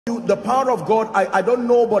The power of God, I don't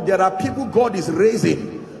know, but there are people God is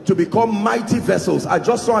raising to become mighty vessels. I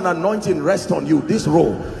just saw an anointing rest on you, this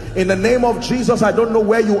role. In the name of Jesus, I don't know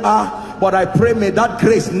where you are, but I pray may that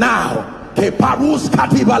grace now, let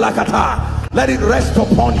it rest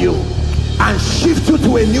upon you and shift you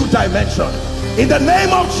to a new dimension. In the name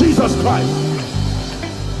of Jesus Christ.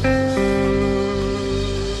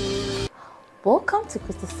 Welcome to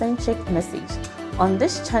Christocentric Message. On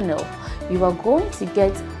this channel, you are going to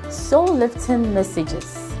get soul-lifting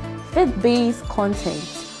messages, faith-based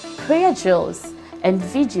content, prayer drills, and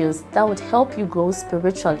videos that would help you grow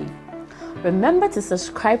spiritually. Remember to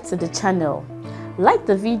subscribe to the channel, like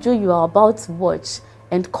the video you are about to watch,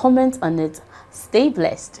 and comment on it. Stay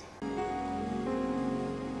blessed.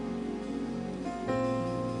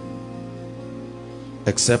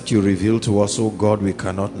 Except you reveal to us, O God, we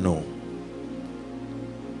cannot know.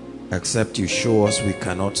 Except you show us, we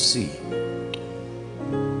cannot see.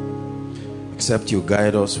 Except you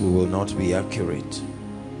guide us, we will not be accurate.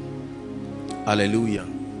 Hallelujah.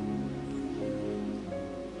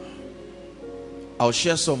 I'll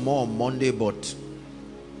share some more on Monday, but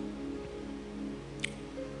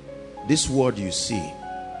this word you see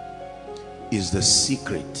is the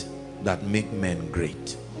secret that make men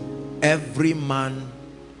great. Every man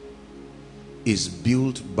is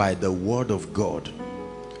built by the word of God.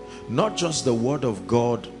 Not just the word of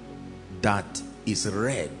God that is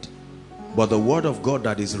read, but the word of God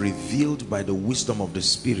that is revealed by the wisdom of the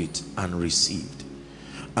Spirit and received.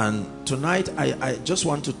 And tonight I just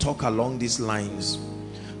want to talk along these lines,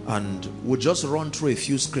 and we'll just run through a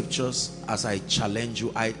few scriptures as I challenge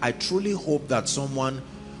you. I truly hope that someone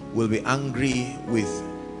will be angry with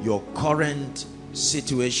your current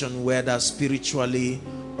situation, whether spiritually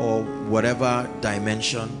or whatever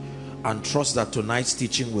dimension, and trust that tonight's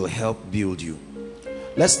teaching will help build you.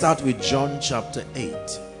 Let's start with John chapter 8.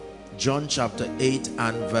 John chapter 8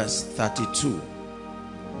 and verse 32.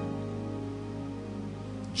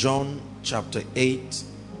 John chapter 8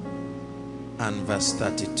 and verse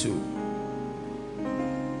 32.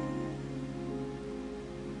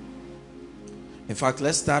 In fact,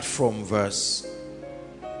 let's start from verse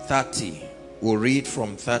 30. We'll read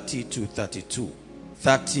from 30 to 32.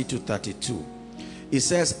 30 to 32. It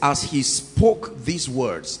says, as he spoke these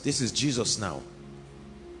words, this is Jesus now,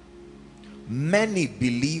 many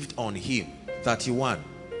believed on him. 31.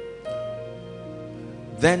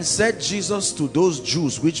 Then said Jesus to those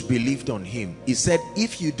Jews which believed on him, he said,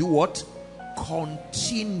 if you do what?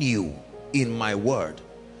 Continue in my word,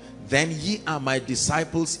 then ye are my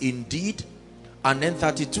disciples indeed. And then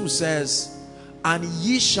 32 says, and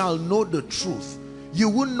ye shall know the truth. You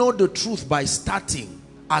will know the truth by starting.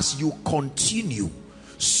 As you continue,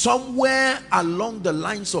 somewhere along the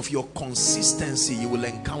lines of your consistency, you will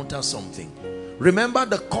encounter something. Remember,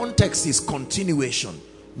 the context is continuation,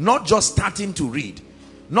 not just starting to read,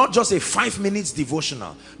 not just a 5 minutes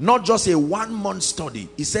devotional, not just a 1 month study.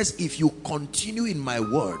 It says if you continue in my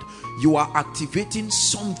word, you are activating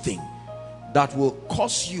something that will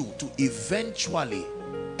cause you to eventually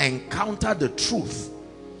encounter the truth.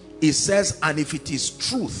 It says, and if it is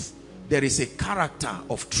truth, there is a character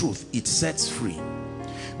of truth. It sets free.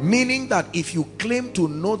 Meaning that if you claim to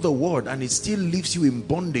know the word and it still leaves you in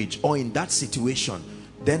bondage or in that situation,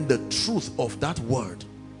 then the truth of that word,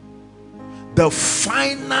 the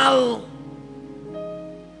final,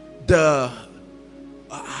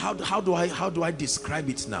 how do I describe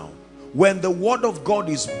it now? When the word of God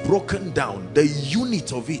is broken down, the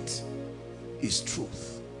unit of it is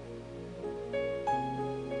truth.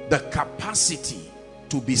 The capacity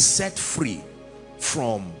to be set free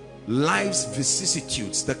from life's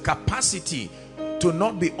vicissitudes, the capacity to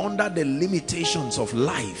not be under the limitations of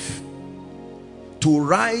life, to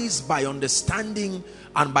rise by understanding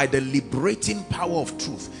and by the liberating power of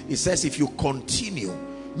truth. It says if you continue,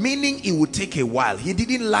 meaning it would take a while. He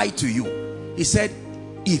didn't lie to you. He said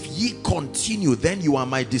if ye continue, then you are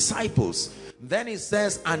my disciples. Then it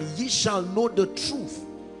says, and ye shall know the truth,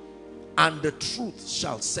 and the truth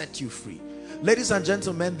shall set you free. Ladies and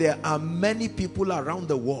gentlemen, there are many people around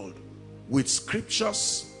the world with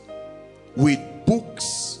scriptures, with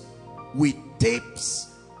books, with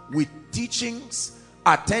tapes, with teachings,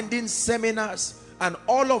 attending seminars, and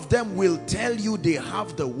all of them will tell you they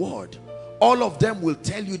have the word. All of them will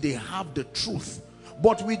tell you they have the truth.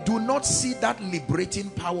 But we do not see that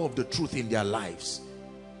liberating power of the truth in their lives.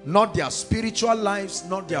 Not their spiritual lives,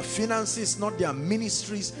 not their finances, not their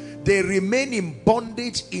ministries. They remain in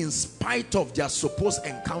bondage in spite of their supposed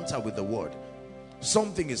encounter with the word.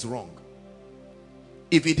 Something is wrong.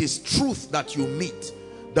 If it is truth that you meet,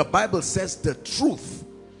 the Bible says the truth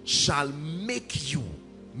shall make you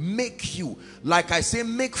make you. Like I say,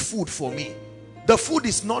 make food for me. The food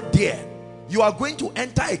is not there. You are going to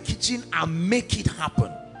enter a kitchen and make it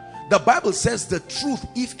happen. The Bible says the truth,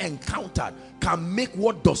 if encountered, can make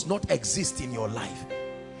what does not exist in your life.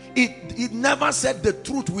 It never said the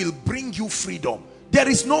truth will bring you freedom. There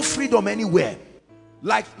is no freedom anywhere.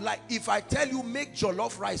 Like if I tell you, make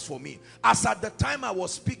jollof rice for me, as at the time I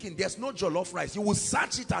was speaking, there's no jollof rice. You will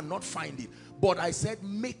search it and not find it. But I said,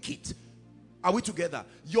 make it. Are we together?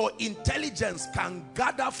 Your intelligence can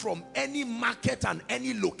gather from any market and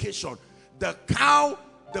any location the cow,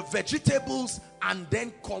 the vegetables, and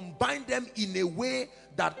then combine them in a way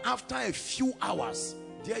that after a few hours,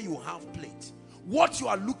 there you have plate. What you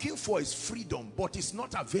are looking for is freedom, but it's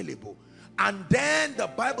not available. And then the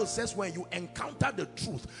Bible says when you encounter the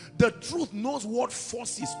truth knows what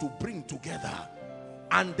forces to bring together.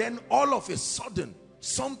 And then all of a sudden,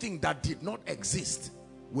 something that did not exist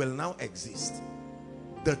will now exist.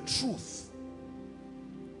 The truth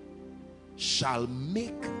shall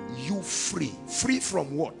make you free. Free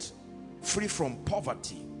from what? Free from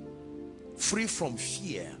poverty. Free from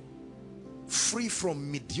fear. Free from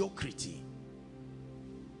mediocrity.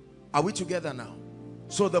 Are we together now?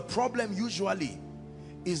 So the problem usually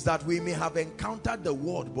is that we may have encountered the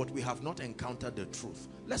word, but we have not encountered the truth.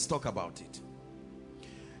 Let's talk about it.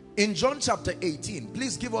 In John chapter 18,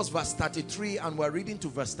 please give us verse 33, and we're reading to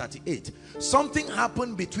verse 38. Something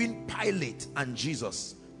happened between Pilate and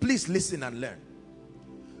Jesus. Please listen and learn.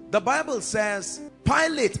 The Bible says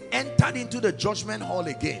Pilate entered into the judgment hall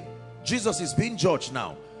again. Jesus is being judged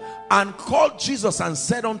now, and called Jesus and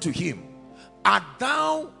said unto him, art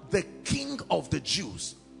thou the King of the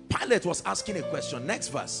Jews? Pilate was asking a question. Next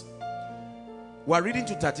verse. We're reading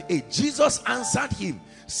to 38. Jesus answered him,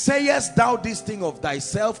 sayest thou this thing of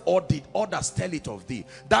thyself, or did others tell it of thee?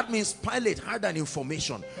 That means Pilate had an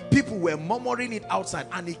information. People were murmuring it outside,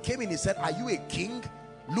 and he came in, he said, are you a king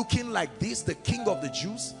looking like this, the King of the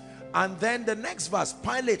Jews? And then the next verse,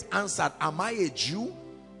 Pilate answered, am I a Jew?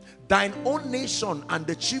 Thine own nation and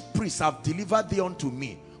the chief priests have delivered thee unto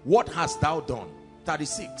me. What hast thou done?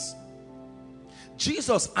 36.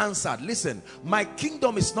 Jesus answered, listen, my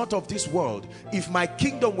kingdom is not of this world. If my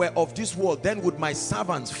kingdom were of this world, then would my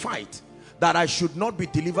servants fight that I should not be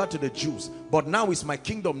delivered to the Jews. But now is my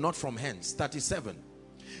kingdom not from hence. 37.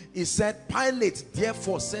 He said, Pilate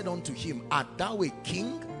therefore said unto him, art thou a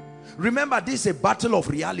king? Remember, this is a battle of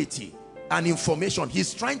reality and information.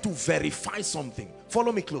 He's trying to verify something.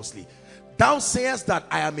 Follow me closely. Thou sayest that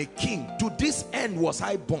I am a king. To this end was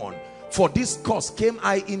I born. For this cause came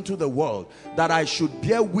I into the world, that I should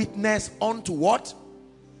bear witness unto what?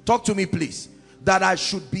 Talk to me, please. That I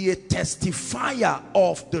should be a testifier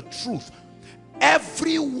of the truth.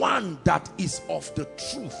 Everyone that is of the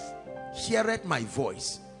truth heareth my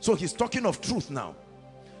voice. So he's talking of truth now.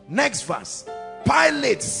 Next verse.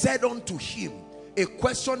 Pilate said unto him a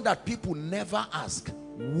question that people never ask.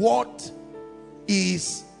 What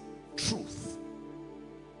is truth?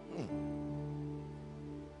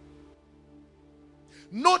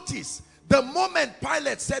 Notice, the moment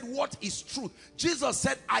Pilate said, what is truth? Jesus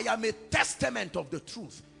said, I am a testament of the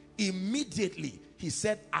truth. Immediately, he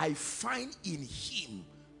said, I find in him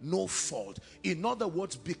no fault. In other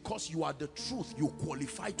words, because you are the truth, you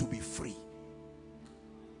qualify to be free.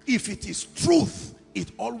 If it is truth,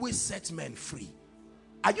 it always sets men free.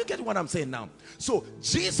 Are you getting what I'm saying now? So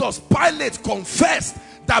Jesus, Pilate confessed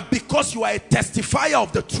that because you are a testifier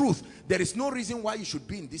of the truth, there is no reason why you should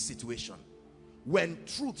be in this situation. When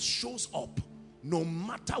truth shows up, no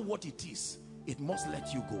matter what it is, it must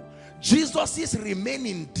let you go. Jesus'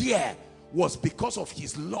 remaining there was because of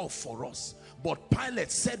his love for us. But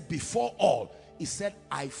Pilate said before all, he said,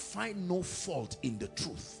 I find no fault in the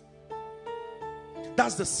truth.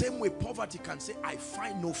 That's the same way poverty can say, I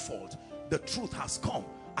find no fault. The truth has come,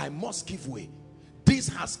 I must give way. This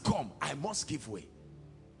has come, I must give way.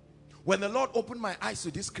 When the Lord opened my eyes to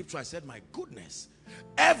this scripture, I said, my goodness,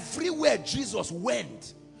 everywhere Jesus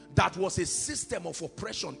went, that was a system of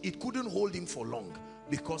oppression. It couldn't hold him for long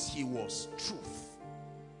because he was truth.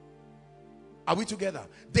 Are we together?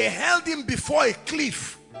 They held him before a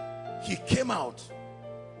cliff. He came out.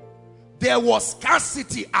 There was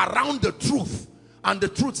scarcity around the truth, and the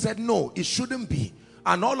truth said no, it shouldn't be.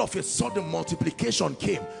 And all of a sudden multiplication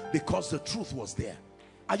came because the truth was there.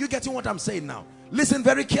 Are you getting what I'm saying now? Listen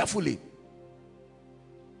very carefully.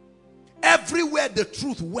 Everywhere the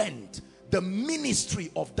truth went, the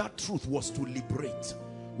ministry of that truth was to liberate,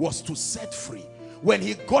 was to set free. When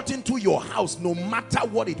he got into your house, no matter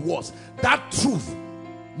what it was, that truth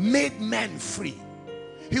made men free.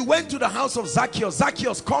 He went to the house of Zacchaeus.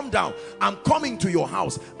 Zacchaeus, come down. I'm coming to your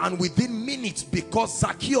house. And within minutes, because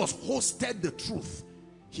Zacchaeus hosted the truth,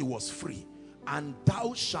 he was free. And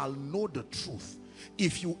thou shalt know the truth.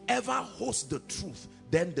 If you ever host the truth,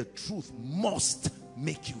 then the truth must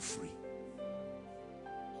make you free.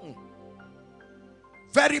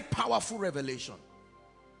 Very powerful revelation.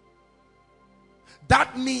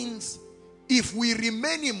 That means if we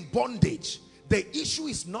remain in bondage, the issue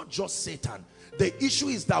is not just Satan. The issue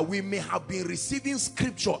is that we may have been receiving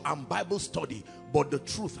scripture and Bible study, but the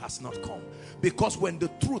truth has not come. Because when the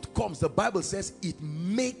truth comes, the Bible says it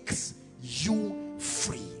makes you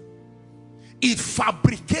free. It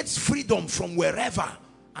fabricates freedom from wherever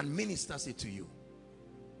and ministers it to you.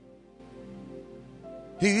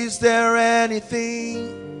 Is there anything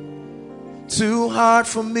too hard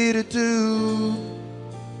for me to do?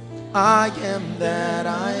 I am that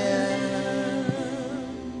I am.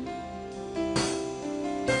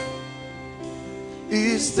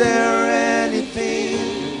 Is there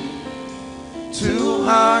anything too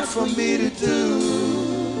hard for me to do?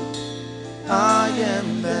 I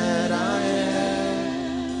am that I am.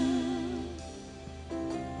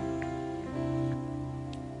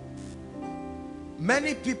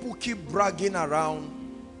 Many people keep bragging around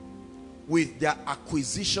with their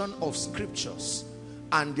acquisition of scriptures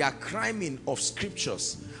and their criming of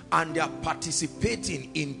scriptures, and they are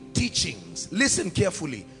participating in teachings. Listen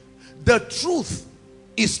carefully. The truth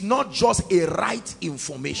is not just a right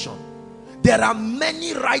information. There are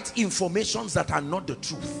many right informations that are not the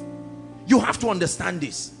truth. You have to understand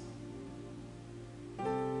this.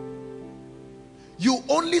 You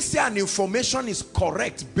only say an information is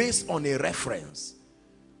correct based on a reference.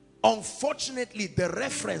 Unfortunately, the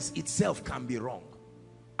reference itself can be wrong.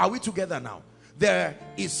 Are we together now? There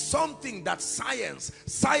is something that science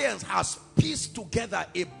has pieced together,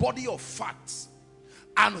 a body of facts,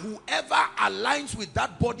 and whoever aligns with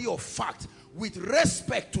that body of fact with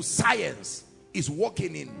respect to science is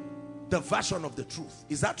walking in the version of the truth.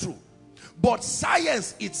 Is that true? But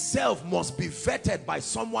science itself must be vetted by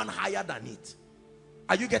someone higher than it.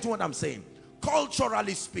 Are you getting what I'm saying?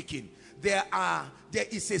 Culturally speaking, there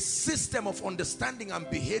is a system of understanding and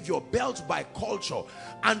behavior built by culture,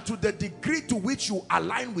 and to the degree to which you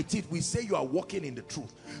align with it, we say you are walking in the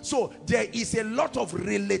truth. So there is a lot of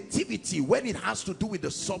relativity when it has to do with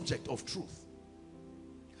the subject of truth.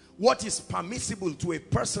 What is permissible to a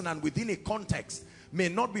person and within a context may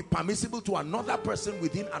not be permissible to another person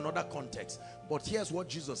within another context. But here's what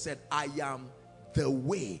Jesus said: I am the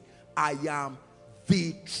way, I am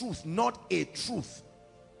the truth, not a truth.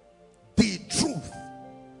 The truth.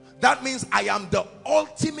 That means I am the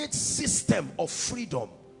ultimate system of freedom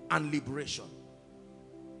and liberation.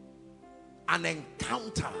 An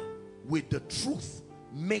encounter with the truth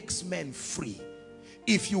makes men free.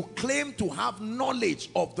 If you claim to have knowledge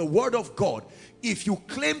of the word of God, if you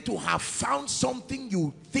claim to have found something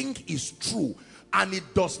you think is true and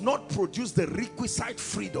it does not produce the requisite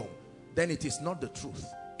freedom, then it is not the truth.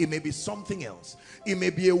 It may be something else. It may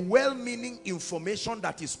be a well-meaning information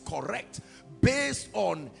that is correct based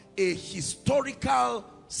on a historical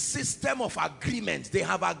system of agreement. They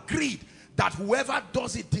have agreed that whoever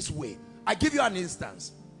does it this way. I give you an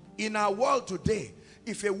instance. In our world today,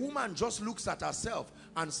 if a woman just looks at herself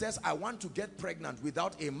and says, I want to get pregnant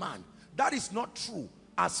without a man, that is not true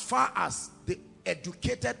as far as the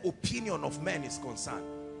educated opinion of men is concerned.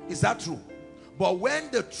 Is that true? But when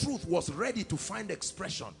the truth was ready to find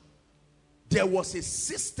expression, there was a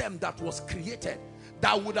system that was created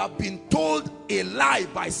that would have been told a lie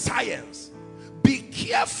by science. Be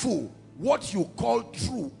careful what you call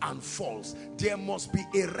true and false. There must be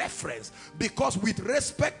a reference, because with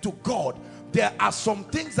respect to God, there are some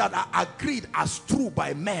things that are agreed as true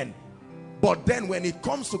by men, but then when it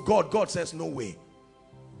comes to God, God says no way.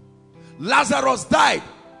 Lazarus died.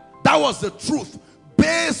 That was the truth,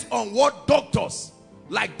 based on what doctors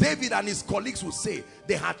like David and his colleagues would say.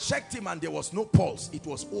 They had checked him and there was no pulse. It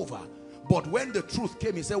was over. But when the truth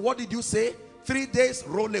came, he said, what did you say? 3 days,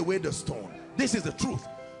 roll away the stone. This is the truth.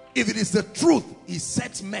 If it is the truth, he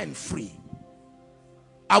sets men free.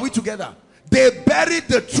 Are we together? They buried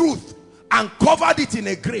the truth and covered it in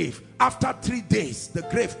a grave. After 3 days, the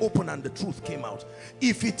grave opened and the truth came out.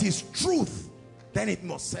 If it is truth, then it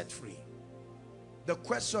must set free. The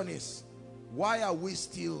question is, why are we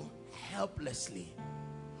still helplessly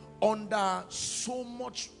under so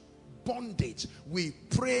much bondage? We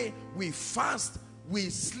pray, we fast, we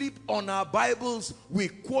sleep on our Bibles, we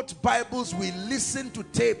quote Bibles, we listen to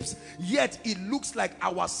tapes, yet it looks like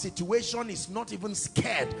our situation is not even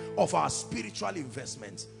scared of our spiritual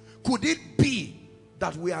investments. Could it be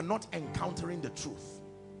that we are not encountering the truth?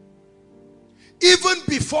 Even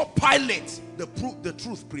before Pilate, the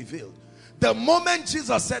truth prevailed. The moment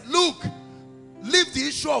Jesus said, look, leave the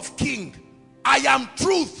issue of king, I am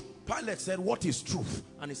truth. Pilate said, what is truth?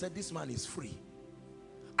 And he said, this man is free.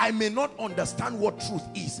 I may not understand what truth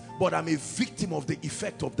is, but I'm a victim of the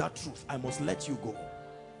effect of that truth. I must let you go.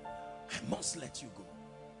 I must let you go.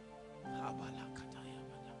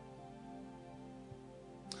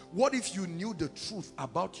 What if you knew the truth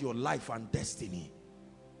about your life and destiny?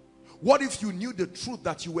 What if you knew the truth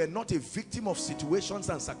that you were not a victim of situations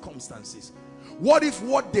and circumstances? What if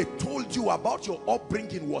what they told you about your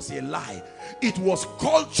upbringing was a lie? It was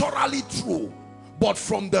culturally true, but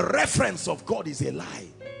from the reference of God is a lie.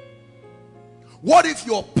 What if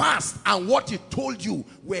your past and what it told you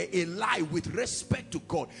were a lie with respect to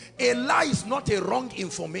God? A lie is not a wrong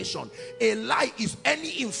information. A lie is any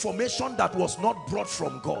information that was not brought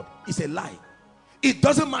from God. It's a lie. It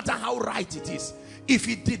doesn't matter how right it is. If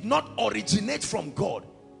it did not originate from God,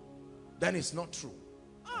 then it's not true.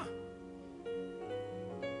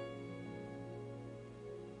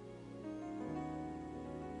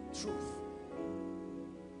 Truth.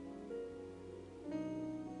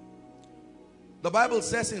 The Bible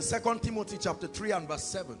says in 2 Timothy chapter 3 and verse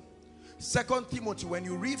 7. 2 Timothy, when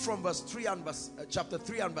you read from verse 3 and chapter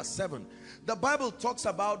 3 and verse 7, the Bible talks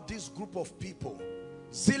about this group of people,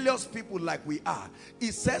 zealous people like we are.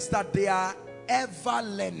 It says that they are ever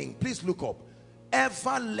learning. Please look up.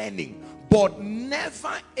 Ever learning, but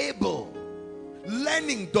never able.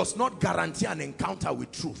 Learning does not guarantee an encounter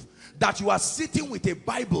with truth. That you are sitting with a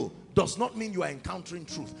Bible does not mean you are encountering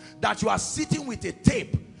truth. That you are sitting with a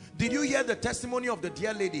tape. Did you hear the testimony of the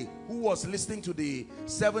dear lady who was listening to the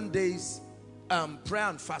 7 days prayer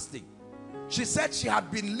and fasting? She said she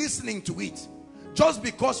had been listening to it. Just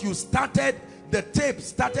because you started, the tape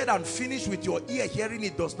started and finished with your ear hearing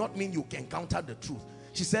it does not mean you can encounter the truth.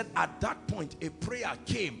 She said at that point a prayer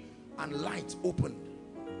came and light opened,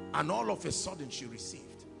 and all of a sudden she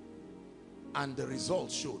received, and the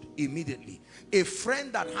results showed immediately. A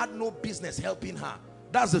friend that had no business helping her,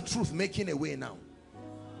 that's the truth making a way now.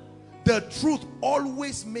 The truth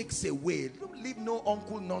always makes a way. Don't leave no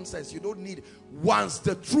uncle nonsense. You don't need. Once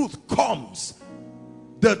the truth comes,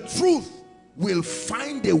 the truth will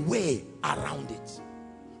find a way around it.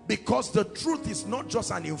 Because the truth is not just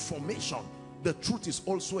an information. The truth is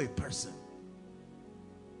also a person.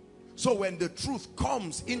 So when the truth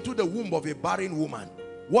comes into the womb of a barren woman,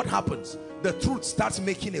 what happens? The truth starts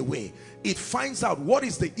making a way. It finds out what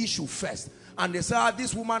is the issue first. And they say,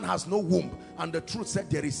 this woman has no womb. And the truth said,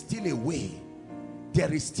 there is still a way.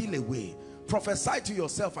 There is still a way. Prophesy to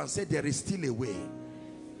yourself and say, there is still a way.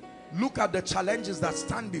 Look at the challenges that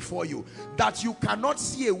stand before you. That you cannot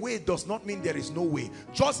see a way does not mean there is no way.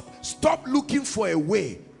 Just stop looking for a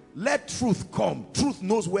way. Let truth come. Truth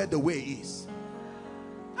knows where the way is.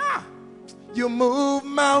 You move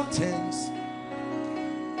mountains.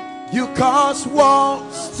 You cause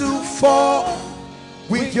walls to fall.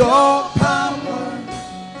 With your power,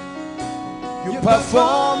 you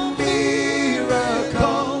perform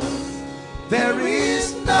miracles. There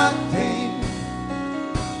is nothing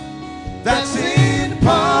that's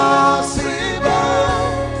impossible.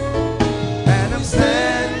 And I'm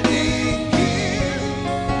standing here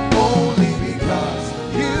only because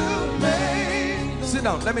you made. Sit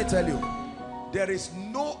down, let me tell you. There is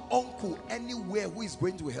no uncle anywhere who is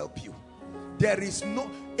going to help you. There is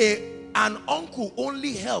no... An uncle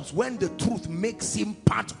only helps when the truth makes him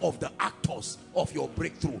part of the actors of your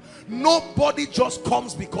breakthrough. Nobody just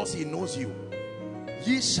comes because he knows you.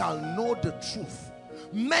 Ye shall know the truth.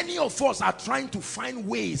 Many of us are trying to find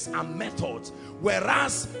ways and methods,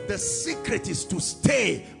 whereas the secret is to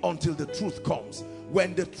stay until the truth comes.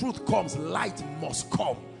 When the truth comes, light must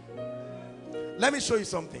come. Let me show you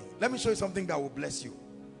something. Let me show you something that will bless you.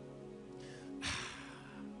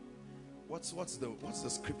 What's the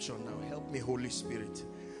scripture now? Help me, Holy Spirit.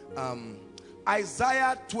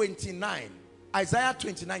 Isaiah 29. Isaiah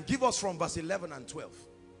 29. Give us from verse 11 and 12.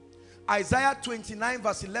 Isaiah 29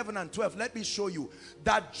 verse 11 and 12. Let me show you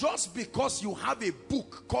that just because you have a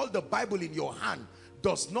book called the Bible in your hand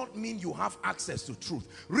does not mean you have access to truth.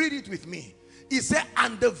 Read it with me. He said,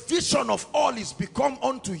 and the vision of all is become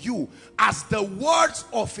unto you as the words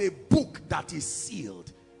of a book that is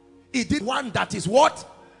sealed. It did one that is what?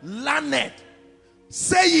 Learned,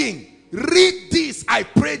 saying, read this, I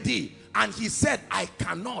pray thee. And he said, I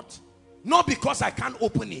cannot. Not because I can't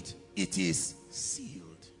open it. It is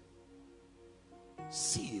sealed.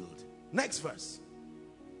 Sealed. Next verse.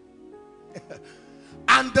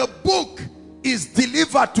 And the book is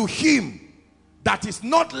delivered to him that is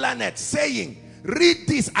not learned, saying, read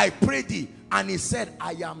this, I pray thee. And he said,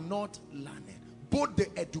 I am not learned. both the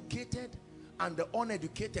educated and the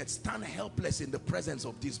uneducated stand helpless in the presence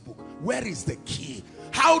of this book. Where is the key?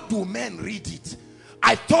 How do men read it?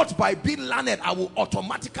 I thought by being learned I will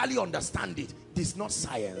automatically understand it. It is not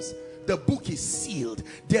science. The book is sealed.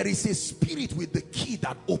 There is a spirit with the key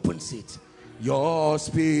that opens it. Your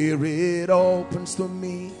spirit opens to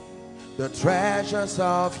me the treasures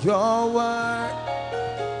of your word.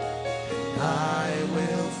 I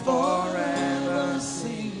will forever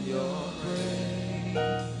sing your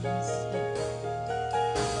praise.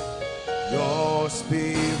 Your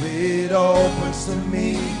spirit opens to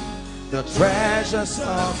me the treasures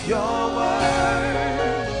of your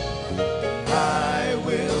word. I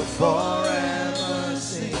will forever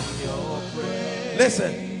sing your praise.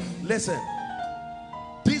 Listen, listen.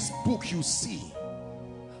 This book you see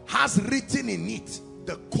has written in it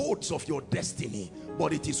the codes of your destiny,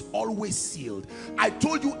 but it is always sealed. I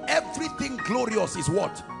told you everything glorious is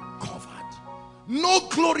what? Covered. No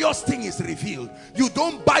glorious thing is revealed. You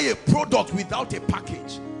don't buy a product without a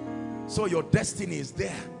package. So your destiny is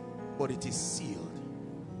there, but it is sealed.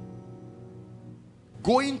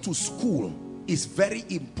 Going to school is very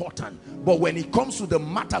important, but when it comes to the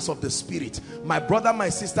matters of the spirit, my brother, my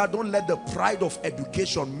sister, don't let the pride of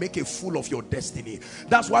education make a fool of your destiny.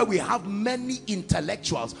 That's why we have many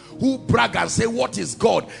intellectuals who brag and say, what is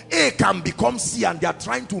God? A can become C, and they are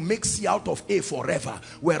trying to make C out of A forever,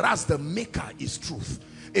 whereas the maker is truth.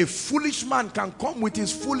 A foolish man can come with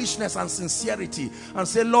his foolishness and sincerity and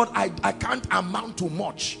say, Lord, I can't amount to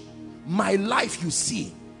much. My life, you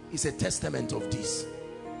see, is a testament of this.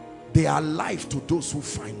 They are life to those who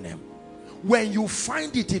find them. When you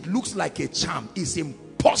find it, it looks like a charm. It's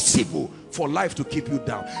impossible for life to keep you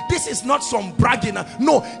down. This is not some bragging.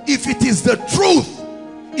 No, if it is the truth,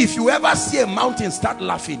 if you ever see a mountain start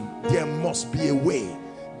laughing, there must be a way.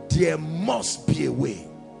 There must be a way.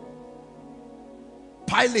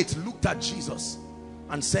 Pilate looked at Jesus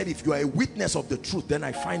and said, if you are a witness of the truth, then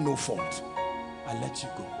I find no fault. I'll let you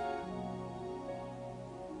go.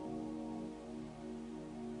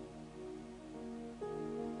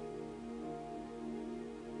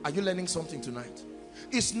 Are you learning something tonight?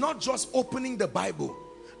 It's not just opening the Bible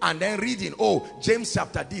and then reading, oh, James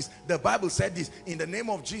chapter this, the Bible said this, in the name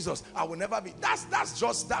of Jesus, I will never be. That's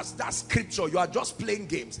scripture. You are just playing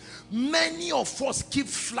games. Many of us keep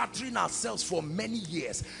flattering ourselves for many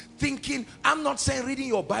years, thinking, I'm not saying reading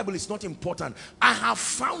your Bible is not important. I have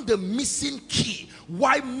found the missing key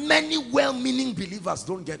why many well-meaning believers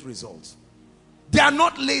don't get results. They are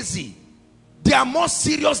not lazy. They are more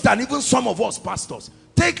serious than even some of us pastors.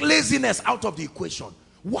 Take laziness out of the equation.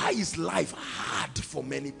 Why is life hard for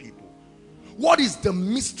many people? What is the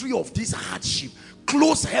mystery of this hardship?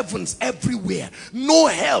 Closed heavens everywhere, no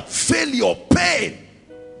help, failure, pain.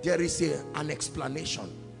 There is an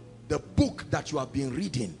explanation. The book that you have been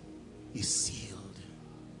reading is sealed.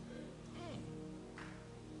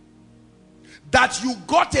 That you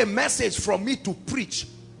got a message from me to preach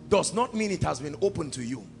does not mean it has been opened to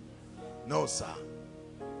you. No, sir.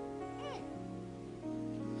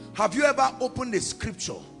 Have you ever opened a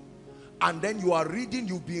scripture and then you are reading,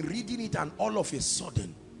 you've been reading it, and all of a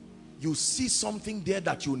sudden you see something there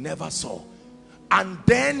that you never saw, and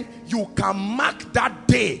then you can mark that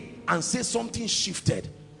day and say something shifted?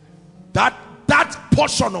 That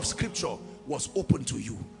portion of scripture was open to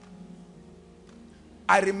you.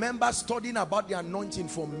 I remember studying about the anointing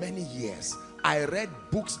for many years. I read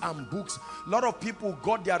books and books. A lot of people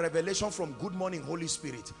got their revelation from Good Morning Holy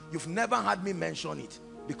Spirit. You've never heard me mention it,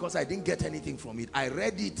 because I didn't get anything from it. I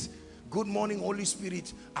read it, Good Morning Holy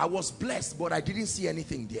Spirit. I was blessed, but I didn't see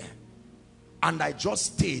anything there. And I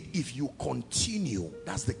just stayed. If you continue,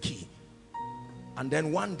 that's the key. And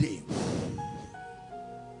then one day,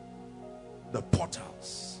 the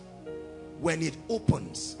portals, when it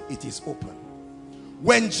opens, it is open.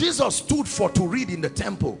 When Jesus stood to read in the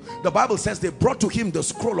temple, the Bible says they brought to him the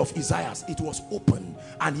scroll of Isaiah. It was open,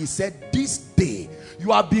 and he said, this day,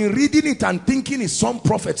 you have been reading it and thinking it's some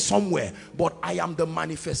prophet somewhere, but I am the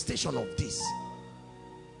manifestation of this.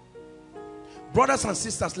 Brothers and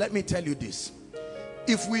sisters, let me tell you this.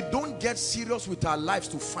 If we don't get serious with our lives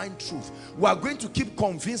to find truth, we are going to keep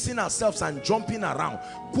convincing ourselves and jumping around,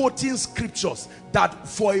 quoting scriptures that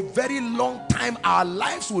for a very long time our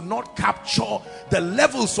lives will not capture the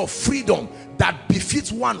levels of freedom that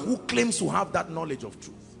befits one who claims to have that knowledge of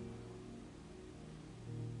truth.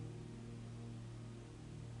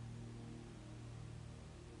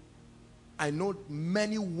 I know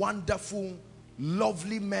many wonderful,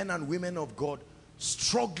 lovely men and women of God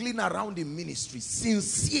struggling around in ministry,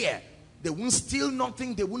 sincere. They won't steal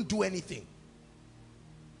nothing, they won't do anything.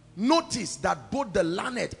 Notice that both the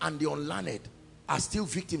learned and the unlearned are still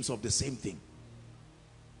victims of the same thing.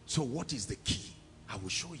 So what is the key? I will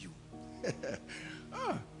show you.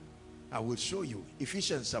 I will show you.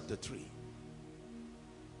 Ephesians chapter 3.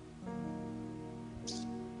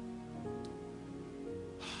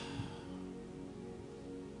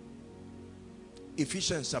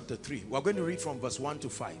 Ephesians chapter 3. We're going to read from verse 1 to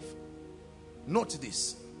 5. Note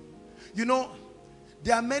this. You know,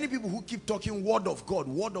 there are many people who keep talking word of God,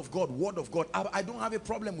 word of God, word of God. I don't have a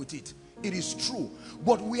problem with it. It is true.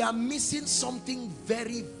 But we are missing something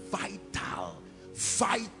very vital.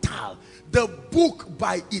 Vital. The book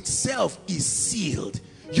by itself is sealed.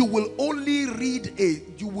 You will only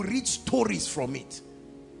read stories from it.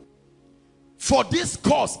 For this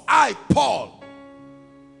cause, I, Paul,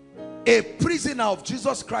 a prisoner of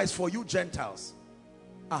Jesus Christ for you Gentiles.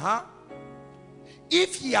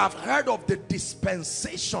 If ye have heard of the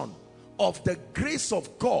dispensation of the grace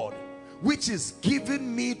of God, which is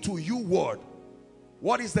given me to you word.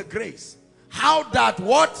 What is the grace? How that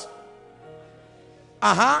what?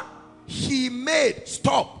 He made,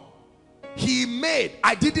 stop. He made,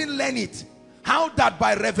 I didn't learn it. How that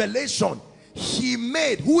by revelation, he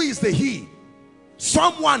made, who is the he?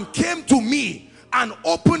 Someone came to me and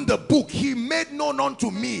opened the book. He made known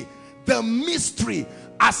unto me the mystery,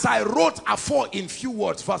 as I wrote afore in few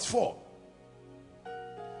words. Verse 4.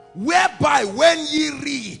 Whereby when ye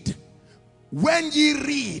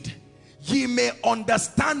read, ye may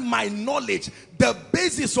understand my knowledge. The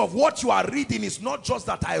basis of what you are reading is not just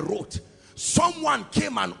that I wrote. Someone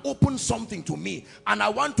came and opened something to me, and I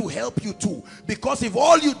want to help you too, because if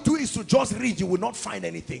all you do is to just read, you will not find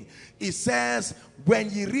anything. It says, when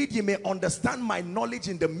ye read, ye may understand my knowledge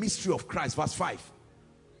in the mystery of Christ. Verse 5.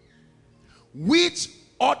 Which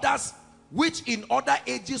in other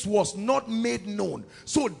ages was not made known.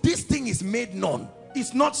 So this thing is made known.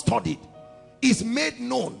 It's not studied. It's made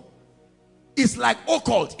known. It's like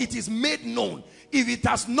occult. It is made known. If it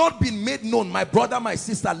has not been made known, my brother, my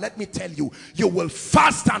sister, let me tell you, you will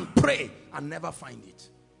fast and pray and never find it.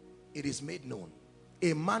 It is made known.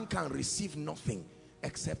 A man can receive nothing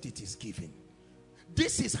except it is given.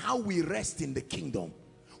 This is how we rest in the kingdom.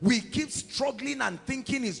 We keep struggling and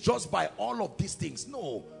thinking it's just by all of these things.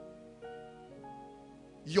 No.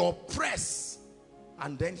 Your press,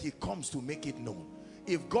 and then he comes to make it known.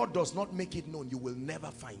 If God does not make it known, you will never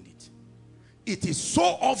find it. It is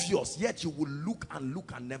so obvious, yet you will look and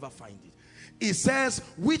look and never find it. It says,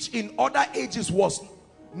 which in other ages was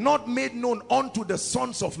not made known unto the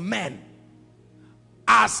sons of men,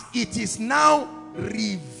 as it is now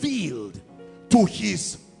revealed to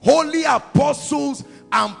his holy apostles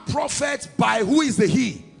and prophets by, who is the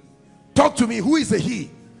he? Talk to me, who is the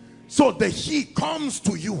he? So the he comes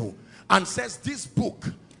to you and says, this book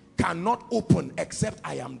cannot open except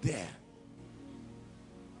I am there.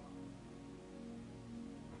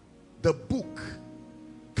 The book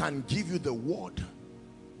can give you the word,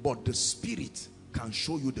 but the spirit can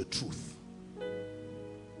show you the truth.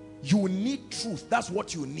 You need truth. That's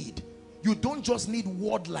what you need. You don't just need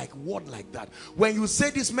word like that. When you say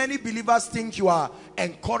this, many believers think you are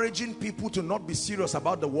encouraging people to not be serious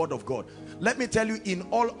about the word of God. Let me tell you, in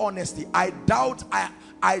all honesty, I doubt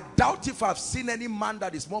if I've seen any man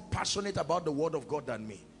that is more passionate about the word of God than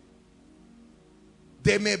me.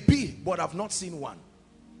 There may be, but I've not seen one.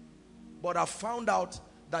 But I've found out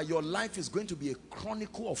that your life is going to be a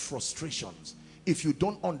chronicle of frustrations if you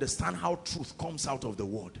don't understand how truth comes out of the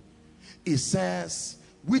word. It says,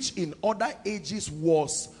 which in other ages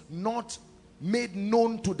was not made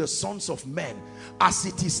known to the sons of men, as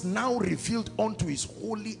it is now revealed unto his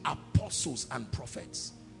holy apostles and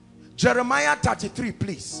prophets. Jeremiah 33,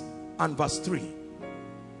 please, and verse 3.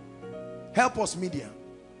 Help us, media.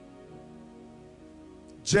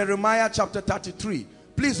 Jeremiah chapter 33.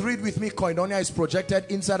 Please read with me. Koinonia is projected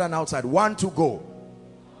inside and outside. 1, 2, go.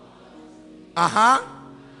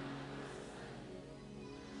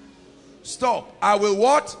 Stop. I will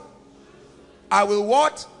what? I will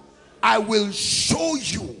what? I will show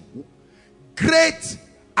you great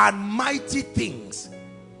and mighty things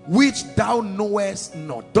which thou knowest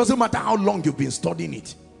not. Doesn't matter how long you've been studying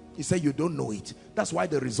it. He said you don't know it. That's why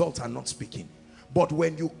the results are not speaking. But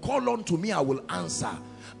when you call on to me, I will answer.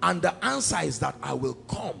 And the answer is that I will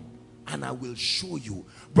come and I will show you.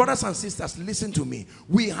 Brothers and sisters, listen to me.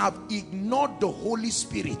 We have ignored the Holy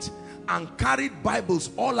Spirit and carried Bibles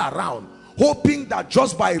all around, hoping that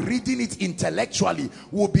just by reading it intellectually,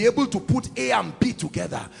 we'll be able to put A and B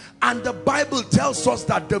together. And the Bible tells us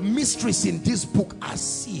that the mysteries in this book are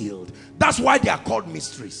sealed. That's why they are called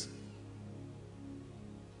mysteries.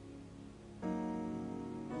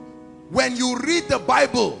 When you read the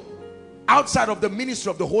Bible outside of the ministry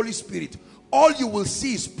of the Holy Spirit, all you will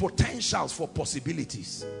see is potentials for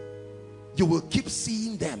possibilities. You will keep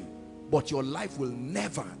seeing them, but your life will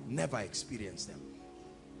never experience them.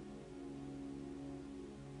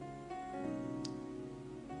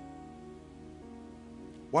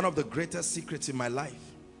 One of the greatest secrets in my life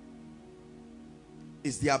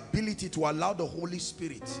is the ability to allow the Holy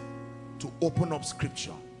Spirit to open up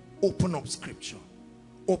scripture, open up scripture,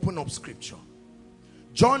 open up scripture.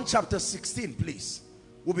 John chapter 16, please.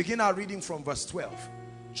 We'll begin our reading from verse 12.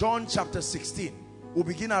 John chapter 16. We'll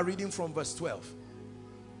begin our reading from verse 12.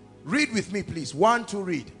 Read with me, please. 1, 2,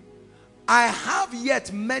 read. I have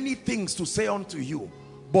yet many things to say unto you,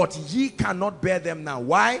 but ye cannot bear them now.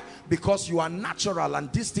 Why? Because you are natural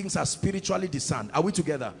and these things are spiritually discerned. Are we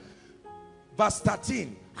together? Verse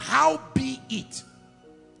 13. How be it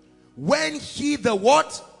when he, the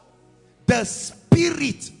what? The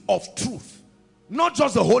Spirit of truth, not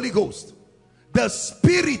just the Holy Ghost, the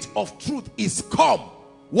Spirit of truth is come.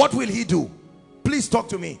 What will he do? Please talk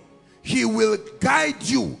to me. He will guide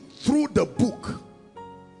you through the book.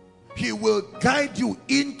 He will guide you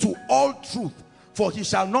into all truth. For he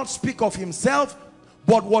shall not speak of himself,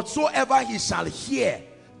 but whatsoever he shall hear,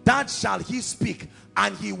 that shall he speak.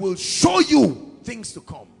 And he will show you things to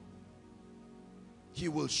come. He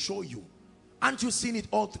will show you. Aren't you seeing it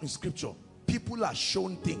all through scripture? People are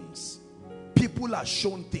shown things. People are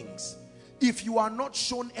shown things. If you are not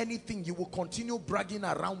shown anything, you will continue bragging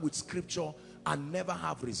around with scripture and never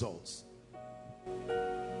have results.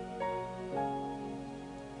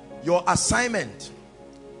 Your assignment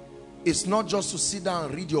is not just to sit down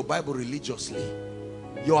and read your Bible religiously.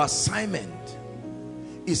 Your assignment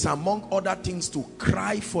is, among other things, to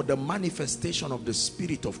cry for the manifestation of the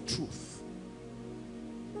Spirit of truth.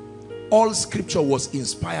 All scripture was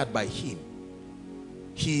inspired by him.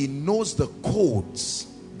 He knows the codes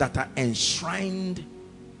that are enshrined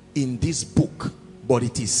in this book, but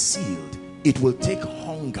it is sealed. It will take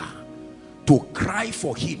hunger to cry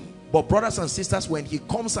for him. But brothers and sisters, when he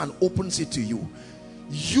comes and opens it to you,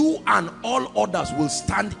 you and all others will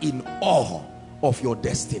stand in awe of your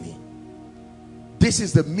destiny. This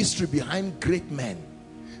is the mystery behind great men.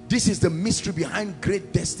 This is the mystery behind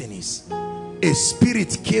great destinies. A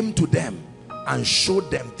spirit came to them and showed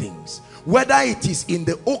them things. Whether it is in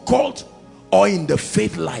the occult or in the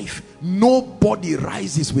faith life, nobody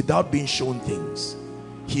rises without being shown things.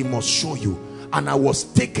 He must show you. And I was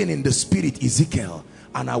taken in the spirit, Ezekiel,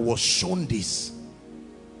 and I was shown this.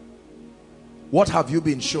 What have you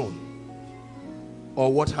been shown?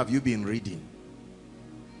 Or what have you been reading?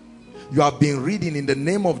 You have been reading, in the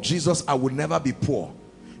name of Jesus I will never be poor.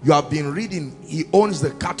 You have been reading, he owns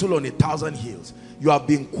the cattle on 1,000 hills. You have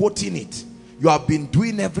been quoting it. You have been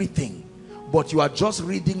doing everything, but you are just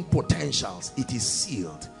reading potentials. It is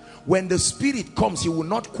sealed. When the Spirit comes, he will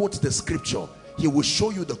not quote the scripture. He will show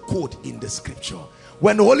you the code in the scripture.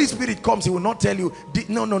 When the Holy Spirit comes, he will not tell you,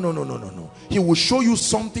 no. He will show you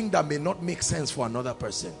something that may not make sense for another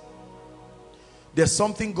person. There's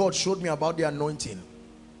something God showed me about the anointing.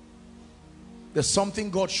 There's something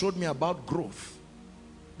God showed me about growth.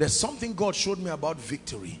 There's something God showed me about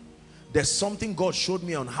victory. There's something God showed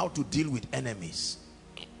me on how to deal with enemies.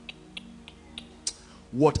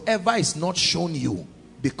 Whatever is not shown you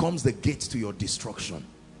becomes the gate to your destruction.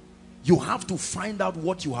 You have to find out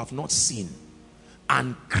what you have not seen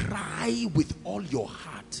and cry with all your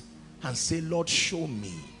heart and say, Lord, show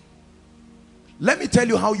me. Let me tell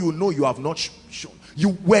you how you know you have not shown.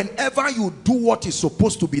 Whenever you do what is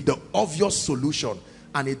supposed to be the obvious solution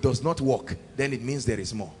and it does not work, then it means there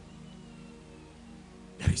is more.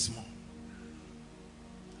 There is more.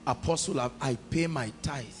 Apostle, I pay my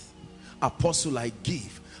tithe. Apostle, I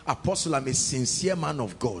give. Apostle, I'm a sincere man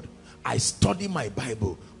of God. I study my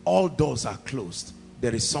Bible. All doors are closed.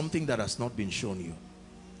 There is something that has not been shown you.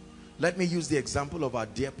 Let me use the example of our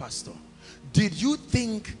dear pastor. Did you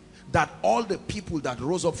think that all the people that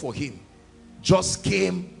rose up for him just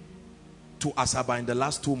came to Asaba in the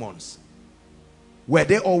last 2 months? Were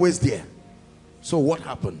they always there? So what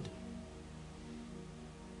happened?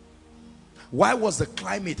 Why was the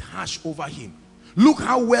climate harsh over him? Look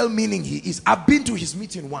how well-meaning he is. I've been to his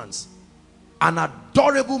meeting once. An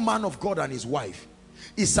adorable man of God and his wife.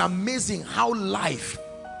 It's amazing how life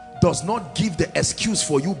does not give the excuse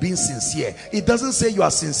for you being sincere. It doesn't say you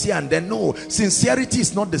are sincere and then no. Sincerity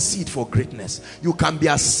is not the seed for greatness. You can be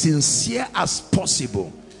as sincere as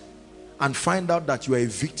possible and find out that you are a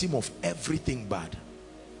victim of everything bad.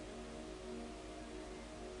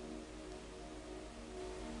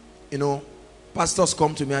 You know, pastors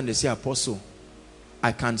come to me and they say, Apostle,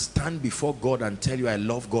 I can stand before God and tell you I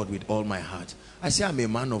love God with all my heart. I say, I'm a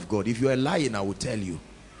man of God. If you are lying, I will tell you.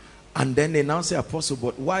 And then they now say, Apostle,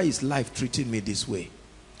 but why is life treating me this way?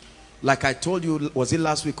 Like I told you, was it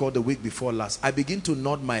last week or the week before last? I begin to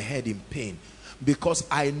nod my head in pain because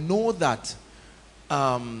I know that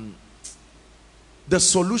the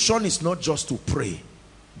solution is not just to pray.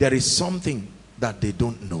 There is something that they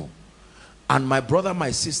don't know. And my brother,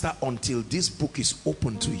 my sister, until this book is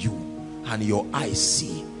open to you and your eyes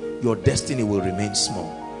see, your destiny will remain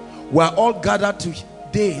small. We're all gathered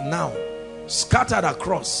today now, scattered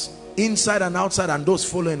across, inside and outside, and those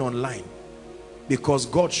following online, because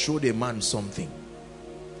God showed a man something.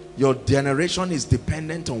 Your generation is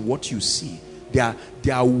dependent on what you see.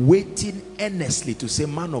 They are waiting earnestly to say,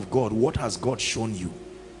 man of God, what has God shown you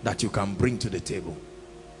that you can bring to the table?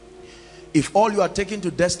 If all you are taking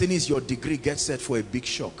to destiny is your degree, get set for a big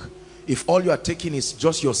shock. If all you are taking is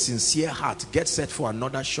just your sincere heart, get set for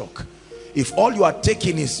another shock. If all you are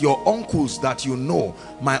taking is your uncles that you know,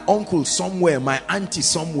 my uncle somewhere, my auntie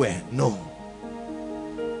somewhere, no.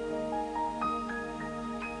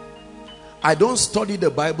 I don't study the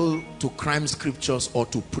Bible to crime scriptures or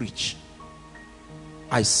to preach.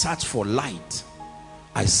 I search for light.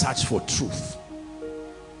 I search for truth.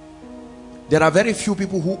 There are very few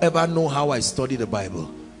people who ever know how I study the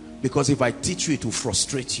Bible, because if I teach you, it will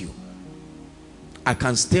frustrate you. I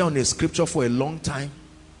can stay on a scripture for a long time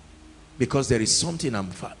because there is something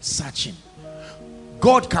I'm searching.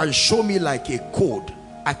 God can show me like a code.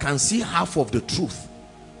 I can see half of the truth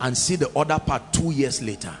and see the other part 2 years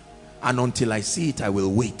later, and until I see it, I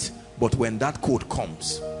will wait. But when that code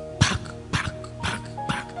comes,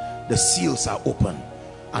 the seals are open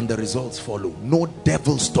and the results follow. No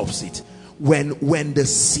devil stops it. When the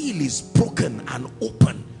seal is broken and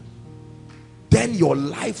open, then your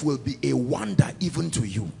life will be a wonder even to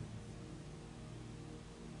you.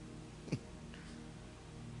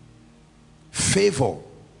 Favor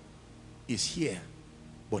is here,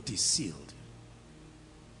 but is sealed.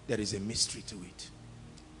 There is a mystery to it.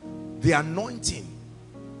 The anointing,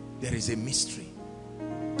 there is a mystery.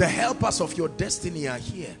 The helpers of your destiny are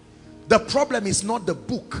here. The problem is not the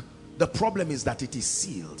book. The problem is that it is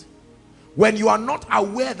sealed. When you are not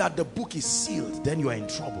aware that the book is sealed, then you are in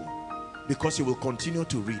trouble, because you will continue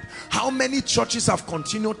to read. How many churches have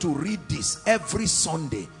continued to read this every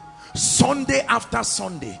Sunday, Sunday after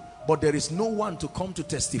Sunday, but there is no one to come to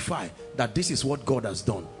testify that this is what God has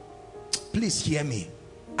done? Please hear me.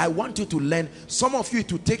 I want you to learn. Some of you, it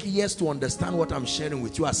will take years to understand what I'm sharing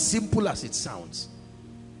with you, as simple as it sounds.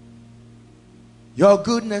 Your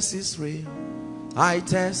goodness is real. I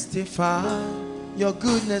testify. Your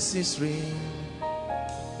goodness is real.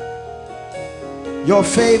 Your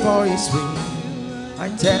favor is real. I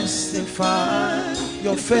testify.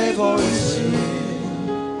 Your favor is real.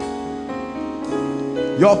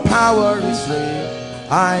 Your power is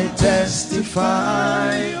real. I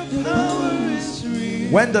testify. Your power is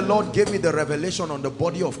real. When the Lord gave me the revelation on the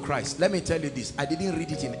body of Christ, let me tell you this, I didn't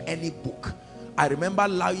read it in any book. I remember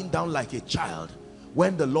lying down like a child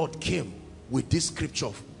when the Lord came with this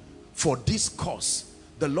scripture. For this cause,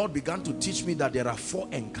 the Lord began to teach me that there are 4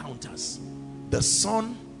 encounters: the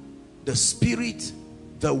Son, the Spirit,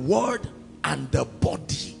 the Word, and the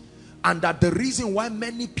body. And that the reason why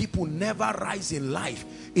many people never rise in life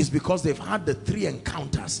is because they've had the 3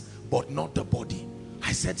 encounters, but not the body.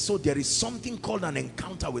 I said, so there is something called an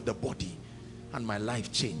encounter with the body, and my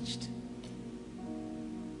life changed.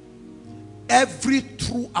 Every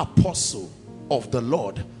true apostle of the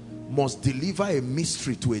Lord must deliver a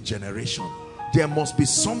mystery to a generation. There must be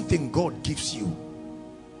something God gives you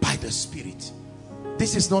by the Spirit.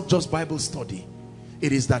 This is not just Bible study.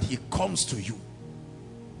 It is that he comes to you.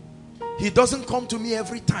 He doesn't come to me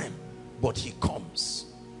every time, but he comes.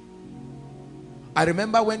 I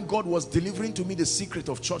remember when God was delivering to me the secret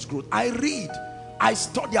of church growth. I read, I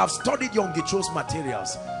study, I've studied Young Gicho's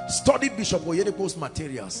materials, studied Bishop Oyedepo's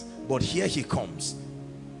materials, but here he comes.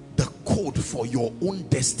 The code for your own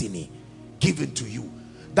destiny given to you,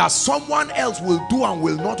 that someone else will do and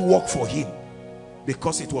will not work for him,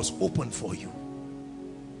 because it was open for you.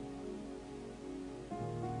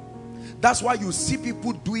 That's why you see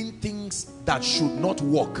people doing things that should not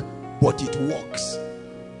work, but it works.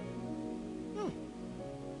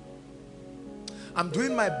 I'm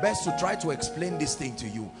doing my best to try to explain this thing to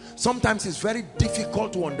you. Sometimes it's very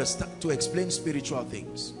difficult to understand, to explain spiritual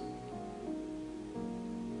things.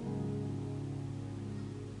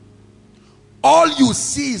 All you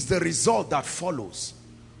see is the result that follows,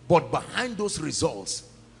 but behind those results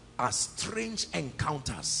are strange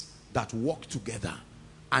encounters that work together,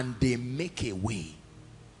 and they make a way.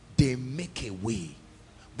 They make a way.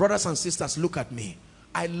 Brothers and sisters, look at me.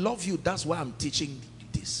 I love you. That's why I'm teaching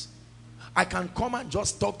this. I can come and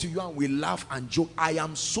just talk to you and we laugh and joke. I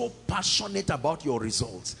am so passionate about your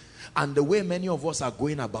results. And the way many of us are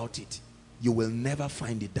going about it, you will never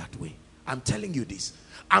find it that way. I'm telling you this.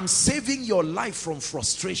 I'm saving your life from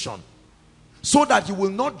frustration so that you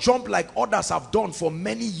will not jump like others have done for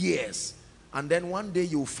many years. And then one day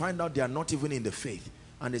you'll find out they are not even in the faith.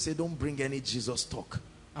 And they say, don't bring any Jesus talk.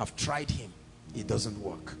 I've tried him. It doesn't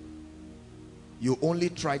work. You only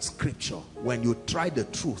tried scripture. When you try the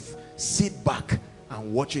truth, sit back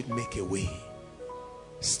and watch it make a way.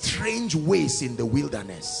 Strange ways in the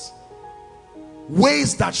wilderness.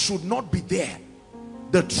 Ways that should not be there.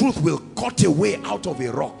 The truth will cut a way out of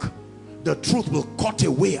a rock. The truth will cut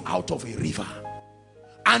a way out of a river.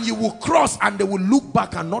 And you will cross and they will look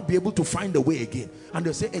back and not be able to find the way again. And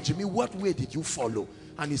they'll say, hey Jimmy, what way did you follow?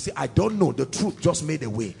 And you say, I don't know. The truth just made a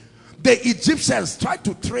way. The Egyptians tried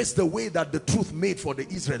to trace the way that the truth made for the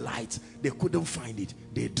Israelites. They couldn't find it.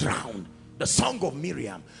 They drowned. The song of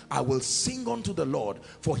Miriam, I will sing unto the Lord,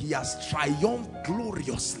 for he has triumphed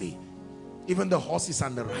gloriously. Even the horses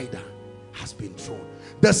and the rider has been thrown.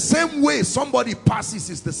 The same way somebody passes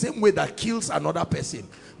is the same way that kills another person,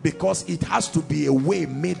 because it has to be a way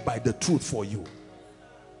made by the truth for you.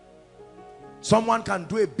 Someone can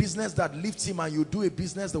do a business that lifts him and you do a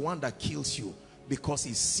business, the one that kills you, because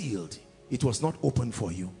it's sealed. It was not open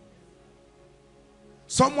for you.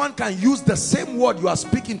 Someone can use the same word you are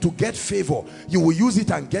speaking to get favor. You will use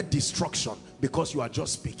it and get destruction because you are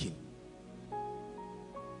just speaking.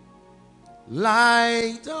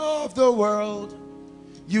 Light of the world,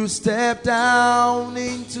 you step down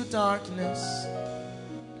into darkness.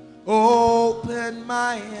 Open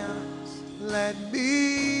my eyes, let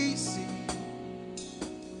me see.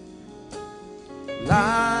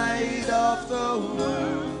 Light of the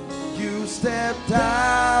world, you step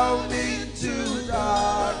down into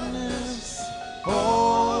darkness.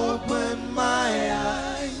 Open my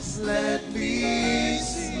eyes, let me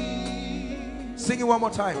see. Sing it one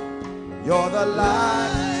more time. You're the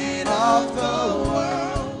light of the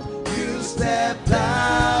world. You step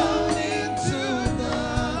down into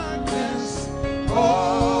darkness.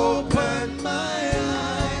 Open my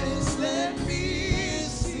eyes, let me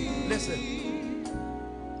see. Listen.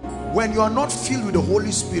 When you are not filled with the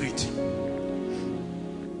Holy Spirit,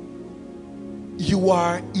 you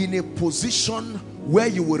are in a position where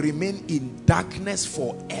you will remain in darkness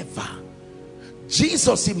forever.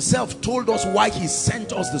 Jesus himself told us why he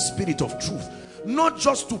sent us the Spirit of truth. Not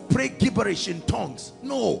just to pray gibberish in tongues.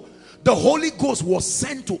 No. The Holy Ghost was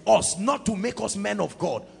sent to us not to make us men of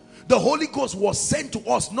God. The Holy Ghost was sent to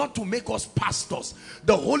us not to make us pastors.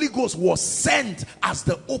 The Holy Ghost was sent as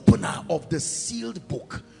the opener of the sealed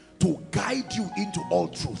book to guide you into all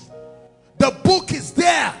truth. The book is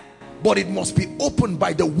there, but it must be opened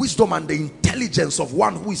by the wisdom and the intelligence of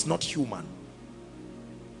one who is not human.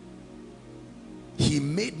 He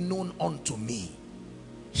made known unto me.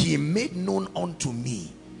 He made known unto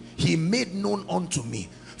me. He made known unto me.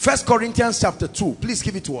 1 Corinthians chapter 2. Please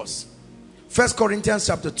give it to us. 1 Corinthians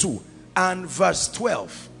chapter 2 and verse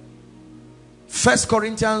 12. 1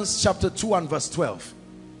 Corinthians chapter 2 and verse 12.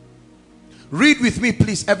 Read with me,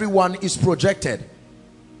 please. Everyone is projected.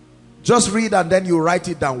 Just read and then you write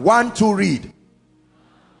it down. 1, 2, read.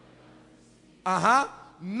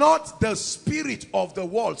 Not the spirit of the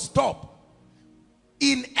world. Stop.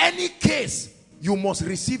 In any case, you must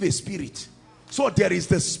receive a spirit. So there is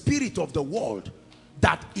the spirit of the world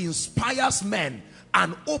that inspires men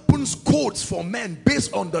and opens codes for men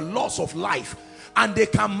based on the laws of life, and they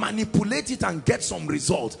can manipulate it and get some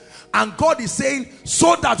results. And God is saying,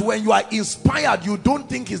 so that when you are inspired, you don't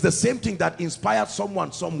think it's the same thing that inspired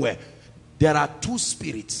someone somewhere. There are two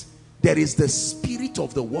spirits. There is the spirit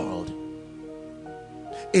of the world.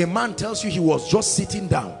 A man tells you he was just sitting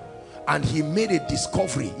down and he made a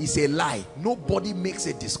discovery. It's a lie. Nobody makes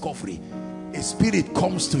a discovery. A spirit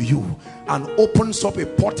comes to you and opens up a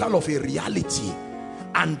portal of a reality,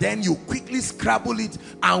 and then you quickly scrabble it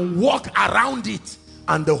and walk around it,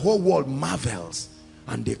 and the whole world marvels.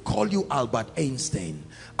 And they call you Albert Einstein,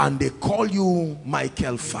 and they call you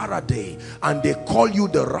Michael Faraday, and they call you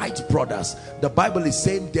the Wright brothers. The Bible is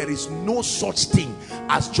saying there is no such thing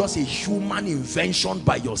as just a human invention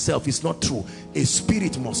by yourself. It's not true. A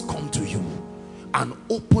spirit must come to you and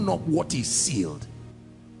open up what is sealed.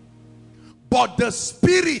 But the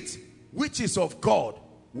spirit which is of God.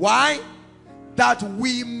 Why? That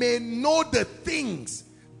we may know the things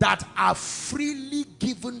that are freely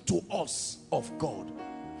given to us of God.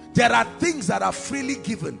 There are things that are freely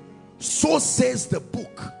given. So says the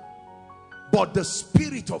book. But the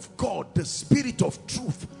Spirit of God, the Spirit of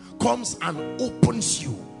truth, comes and opens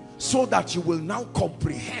you so that you will now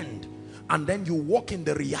comprehend and then you walk in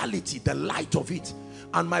the reality, the light of it.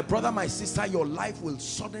 And my brother, my sister, your life will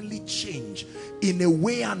suddenly change in a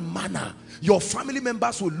way and manner. Your family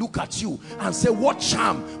members will look at you and say, what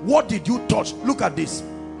charm? What did you touch? Look at this.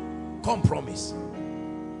 Come, promise.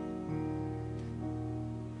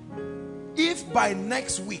 If by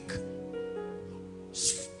next week,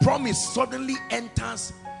 promise suddenly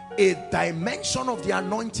enters a dimension of the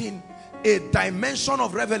anointing, a dimension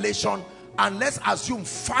of revelation, and let's assume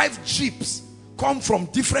 5 jeeps come from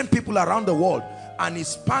different people around the world and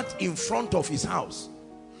is parked in front of his house,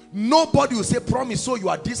 nobody will say, promise, so you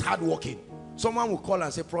are this hardworking. Someone will call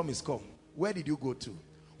and say, promise, come. Where did you go to?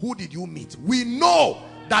 Who did you meet? We know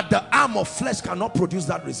that the arm of flesh cannot produce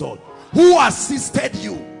that result. Who assisted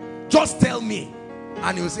you? Just tell me.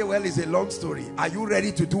 And he will say, well, it's a long story. Are you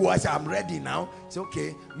ready to do what? I say, I'm ready now. It's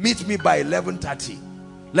okay. Meet me by 11:30.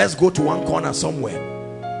 Let's go to one corner somewhere.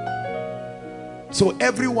 So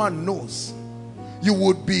everyone knows. You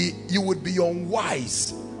would be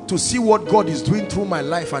unwise to see what God is doing through my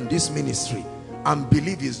life and this ministry and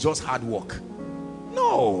believe it's just hard work.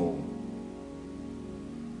 No.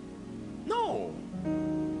 No.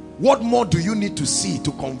 What more do you need to see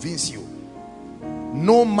to convince you?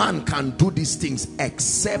 No man can do these things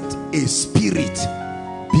except a spirit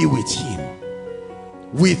be with him.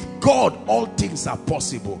 With God, all things are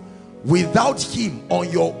possible. Without him, on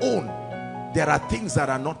your own, there are things that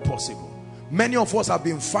are not possible. Many of us have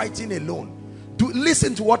been fighting alone.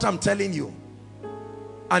 Listen to what I'm telling you,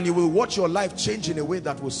 and you will watch your life change in a way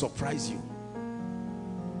that will surprise you.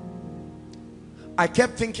 I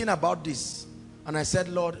kept thinking about this, and I said,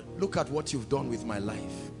 Lord, look at what you've done with my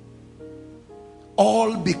life.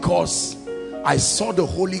 All because I saw the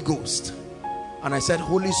Holy Ghost, and I said,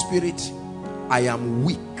 Holy Spirit, I am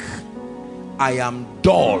weak. I am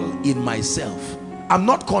dull in myself. I'm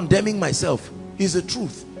not condemning myself. It's the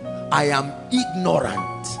truth. I am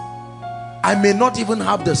ignorant. I may not even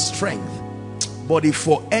have the strength, but if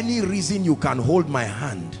for any reason you can hold my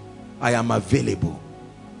hand, I am available.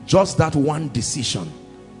 Just that one decision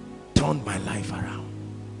turned my life around.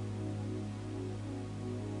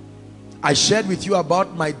 I shared with you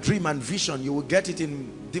about my dream and vision. You will get it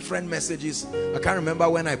in different messages. I can't remember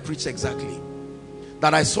when I preached exactly.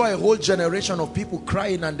 That I saw a whole generation of people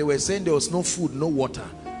crying, and they were saying there was no food, no water.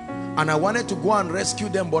 And I wanted to go and rescue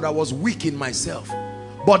them, but I was weak in myself.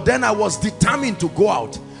 But then I was determined to go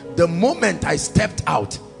out. The moment I stepped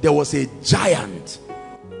out, there was a giant,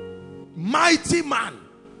 mighty man.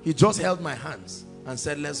 He just held my hands and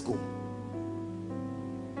said, let's go.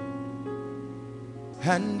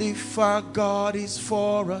 And if our God is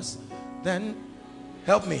for us, then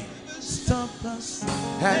help me. Stop us.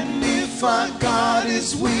 And if our God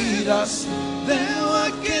is with us, then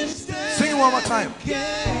what can stand? Sing it one more time.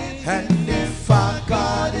 And if our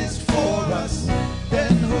God is for us,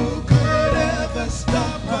 then who could ever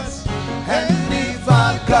stop us? And if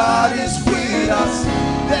our God is with us,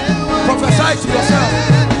 then what prophesy to yourself.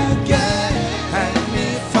 And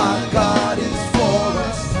if our God is for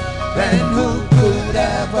us, then who could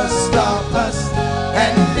ever stop us?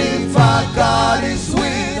 And if our God is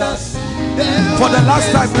with us, then for the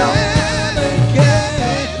last time now.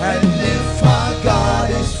 And if our God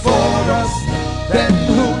is for us, then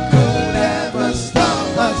who could ever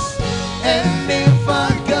stop us? And if our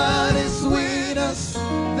God is with us,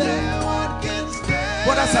 then what can stand?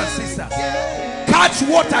 Brothers and sisters, catch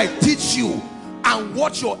what I teach you and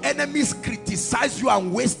watch your enemies criticize you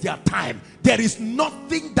and waste their time. There is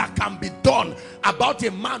nothing that can be done about a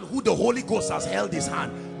man who the Holy Ghost has held his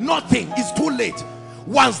hand. Nothing. It's too late.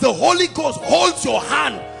 Once the Holy Ghost holds your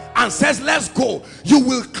hand and says, let's go, you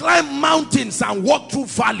will climb mountains and walk through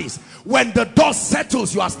valleys. When the dust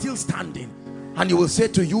settles, you are still standing. And you will say,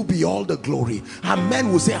 to you be all the glory. And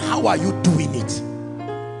men will say, how are you doing it?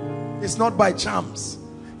 It's not by charms.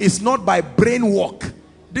 It's not by brain work.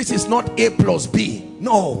 This is not A plus B.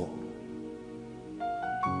 No.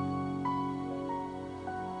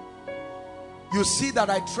 You see that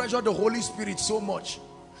I treasure the Holy Spirit so much,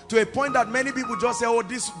 to a point that many people just say, oh,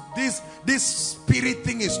 this spirit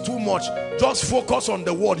thing is too much. Just focus on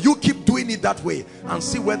the word. You keep doing it that way and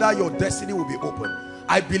see whether your destiny will be open.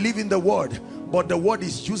 I believe in the word, but the word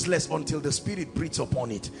is useless until the Spirit breathes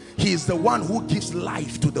upon it. He is the one who gives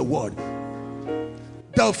life to the word.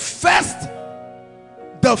 The first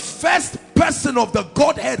person of the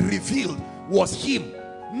Godhead revealed was him,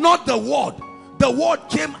 not the word. The word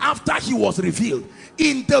came after he was revealed.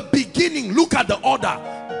 In the beginning, look at the order.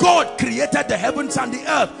 God created the heavens and the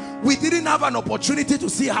earth. We didn't have an opportunity to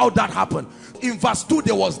see how that happened. In verse 2,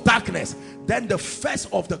 there was darkness. Then the first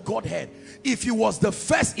of the Godhead. If he was the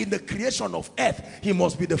first in the creation of earth, he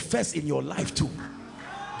must be the first in your life too.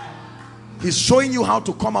 He's showing you how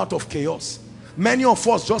to come out of chaos. Many of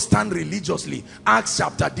us just stand religiously, Acts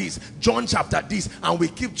chapter this, John chapter this, and we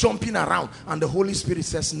keep jumping around, and the Holy Spirit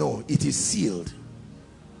says no, it is sealed.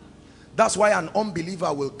 That's why an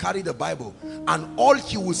unbeliever will carry the Bible, and all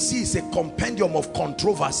he will see is a compendium of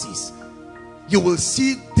controversies. You will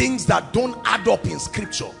see things that don't add up in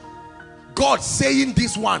scripture. God saying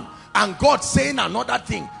this one, and God saying another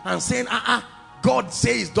thing, and saying God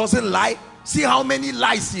says doesn't lie. See how many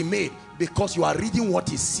lies he made, because you are reading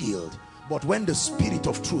what is sealed. But when the Spirit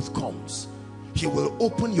of truth comes, he will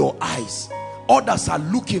open your eyes. Others are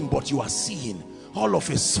looking, but you are seeing. All of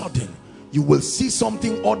a sudden you will see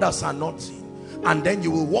something others are not seeing, and then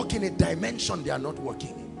you will walk in a dimension they are not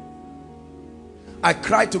walking in. I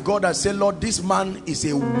cried to God, I said, Lord, this man is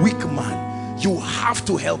a weak man, you have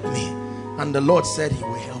to help me. And the Lord said he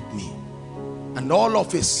will help me. And all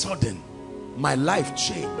of a sudden my life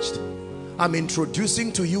changed. I'm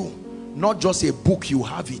introducing to you not just a book, you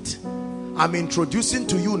have it. I'm introducing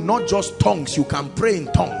to you not just tongues, you can pray in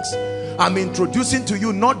tongues. I'm introducing to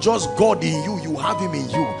you not just God in you, you have him in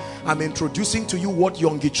you. I'm introducing to you what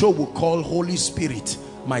Yongicho will call Holy Spirit,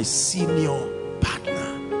 my senior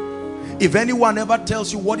partner. If anyone ever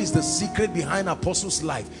tells you what is the secret behind Apostle's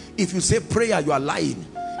life, if you say prayer, you are lying.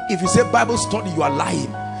 If you say Bible study, you are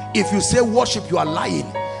lying. If you say worship, you are lying.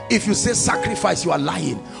 If you say sacrifice, you are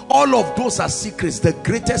lying. All of those are secrets. The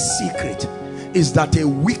greatest secret is that a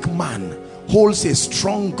weak man holds a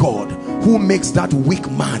strong God who makes that weak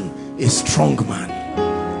man a strong man.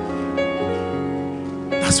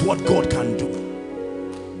 That's what God can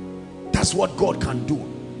do. That's what God can do.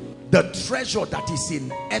 The treasure that is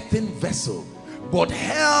in earthen vessel, but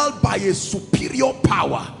held by a superior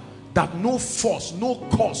power that no force, no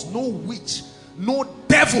cause, no witch, no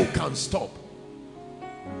devil can stop.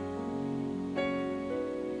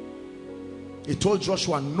 He told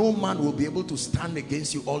Joshua, no man will be able to stand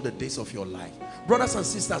against you all the days of your life. Brothers and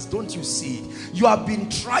sisters, don't you see it? You have been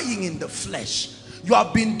trying in the flesh. You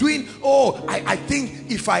have been doing, I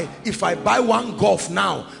think if I buy one golf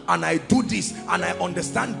now and I do this and I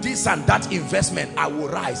understand this and that investment, I will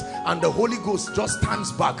rise. And the Holy Ghost just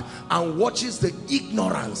stands back and watches the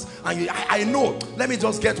ignorance. And I know, let me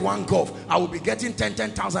just get one golf. I will be getting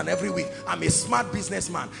 10,000 every week. I'm a smart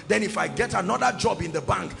businessman. Then if I get another job in the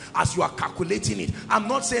bank, as you are calculating it, I'm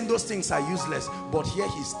not saying those things are useless, but here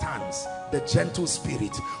he stands, the gentle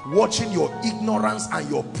spirit, watching your ignorance and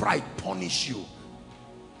your pride punish you.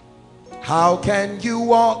 How can you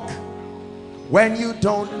walk when you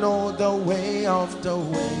don't know the way of the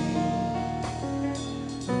way?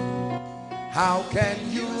 How can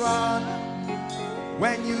you run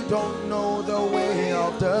when you don't know the way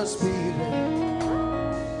of the Spirit?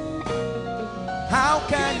 How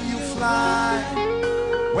can you fly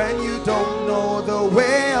when you don't know the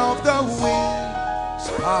way of the wind?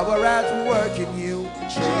 Power at work in you,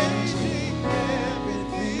 changing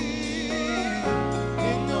everything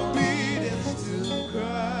in obedience to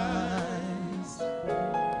Christ.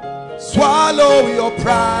 Swallow your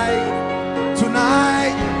pride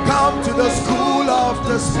tonight. Come to the school of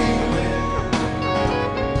the Spirit.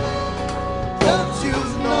 Don't you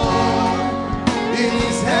know in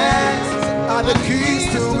His hands are the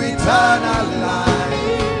keys to eternal life?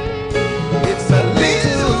 It's a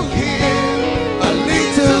little here, a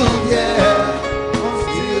little there.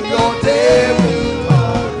 Still your day will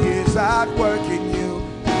come. He's at work in you,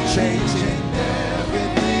 changing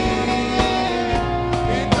everything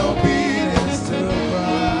in obedience to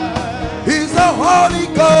Christ. He's the Holy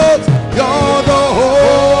Ghost. You're the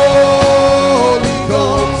Holy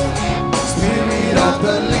Ghost, Spirit of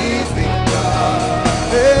the living God.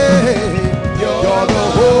 Hey, you're the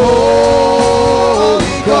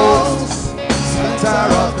Holy Ghost, Center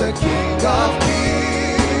of the King of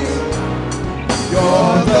Kings.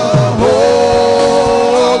 You're the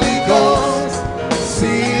Holy Ghost,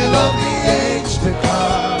 Seal of the age to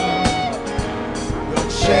come.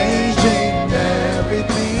 You're changing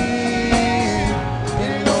everything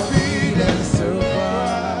in obedience to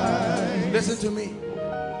Christ. Listen to me.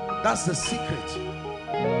 That's the secret.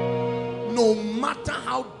 No matter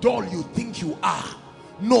how dull you think you are,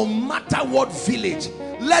 no matter what village,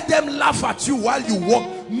 let them laugh at you while you walk.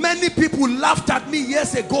 Many people laughed at me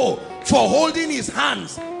years ago for holding his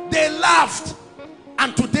hands. They laughed,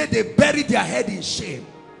 and today they buried their head in shame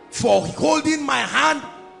for holding my hand.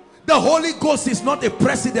 The Holy Ghost is not the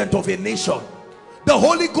president of a nation. The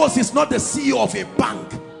Holy Ghost is not the CEO of a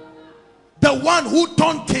bank. The one who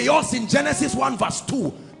turned chaos in Genesis 1 verse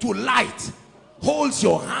 2 to light holds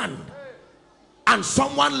your hand, and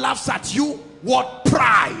someone laughs at you. What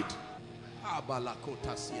pride!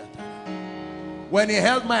 When he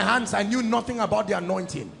held my hands, I knew nothing about the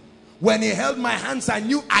anointing. When he held my hands, I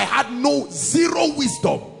knew I had zero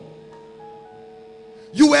wisdom.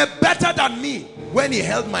 You were better than me when he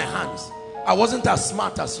held my hands. I wasn't as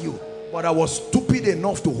smart as you, but I was stupid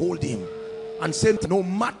enough to hold him and say, no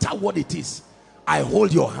matter what it is, I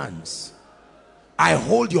hold your hands. I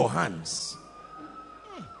hold your hands.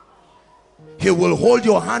 He will hold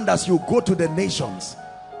your hand as you go to the nations.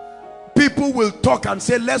 People will talk and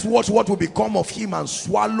say, let's watch what will become of him, and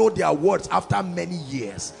swallow their words after many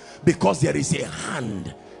years, because there is a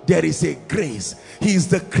hand, there is a grace. He is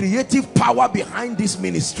the creative power behind this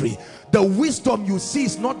ministry. The wisdom you see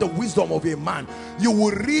is not the wisdom of a man. You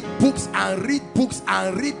will read books and read books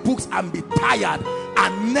and read books and be tired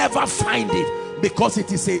and never find it, because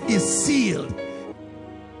it is sealed.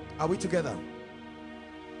 Are we together?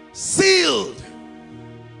 Sealed.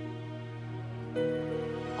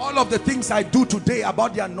 All of the things I do today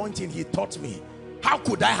about the anointing, he taught me. How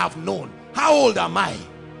could I have known? How old am I?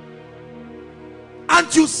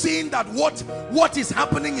 Aren't you seeing that what is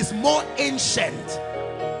happening is more ancient?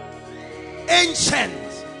 Ancient.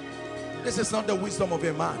 This is not the wisdom of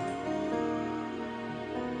a man.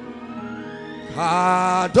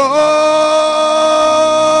 Kadosh,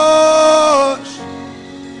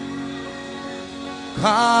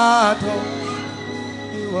 Kadosh,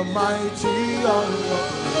 you are mighty on your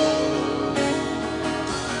throne.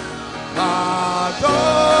 Kadosh,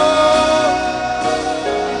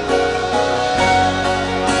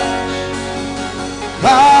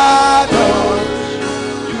 Kadosh,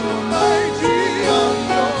 you are mighty on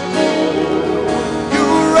your throne. You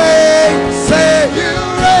reign, say you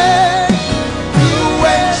reign, you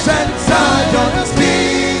ancient Zion's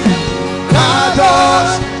King.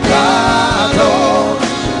 Kadosh, Kadosh,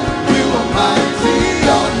 you are mighty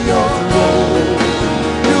on your throne.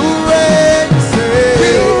 You reign, say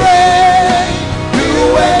you reign, you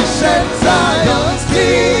ancient Zion's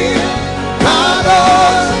King.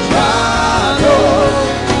 Kadosh, Kadosh,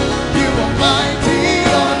 you are mighty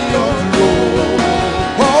on your throne.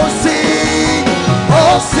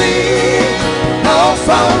 Oh sing, oh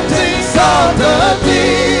fountains of the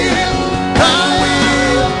deep. I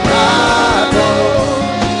will Kadosh,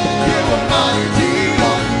 you are mighty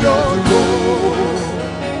on your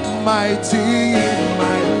throne. Mighty in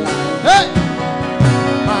my life, hey!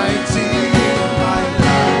 Mighty in my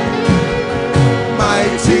life,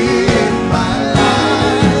 mighty in my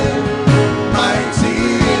life, mighty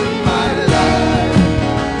in my life.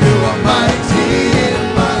 You are mighty in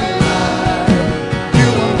my life. You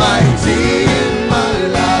are mighty in my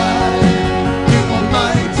life. You are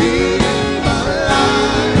mighty in my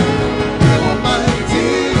life. You are mighty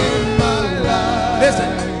in my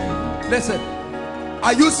life. Listen.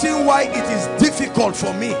 Are you seeing why it is difficult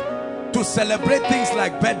for me to celebrate things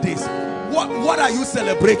like birthdays? What are you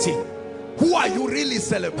celebrating? Who are you really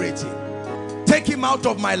celebrating? Take him out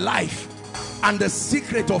of my life, and the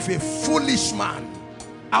secret of a foolish man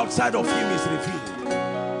outside of him is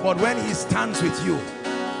revealed. But when he stands with you,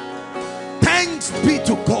 thanks be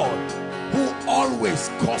to God who always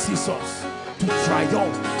causes us to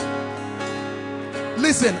triumph.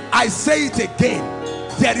 Listen, I say it again.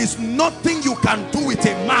 There is nothing you can do with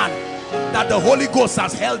a man that the Holy Ghost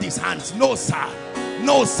has held his hands. No sir,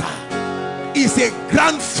 no sir. It's a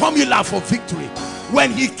grand formula for victory.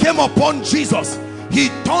 When he came upon Jesus, he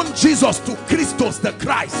turned Jesus to Christos the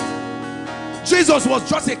Christ. Jesus was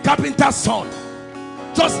just a carpenter's son,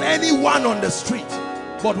 just anyone on the street.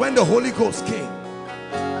 But when the Holy Ghost came,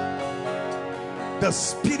 the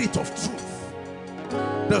Spirit of truth,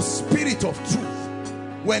 the Spirit of truth,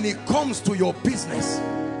 when he comes to your business,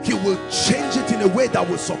 he will change it in a way that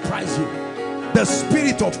will surprise you. The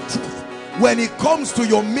Spirit of truth, when he comes to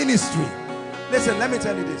your ministry, listen, let me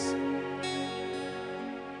tell you this.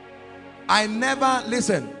 I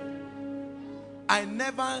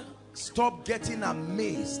never stop getting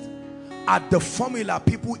amazed at the formula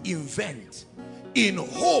people invent in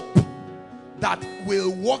hope that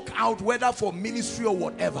will work out, whether for ministry or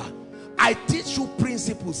whatever. I teach you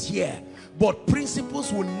principles here, but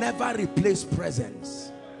principles will never replace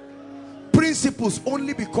presence. Principles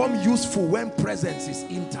only become useful when presence is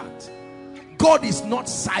intact. God is not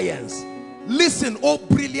science. Listen, oh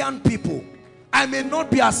brilliant people, I may not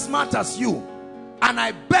be as smart as you, and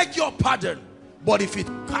I beg your pardon, but if it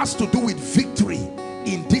has to do with victory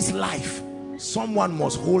in this life, someone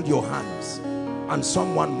must hold your hands and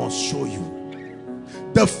someone must show you.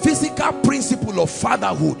 The physical principle of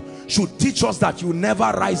fatherhood should teach us that you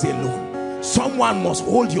never rise alone. Someone must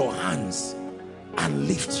hold your hands and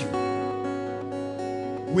lift you.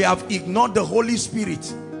 We have ignored the Holy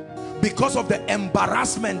Spirit because of the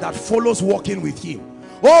embarrassment that follows walking with him.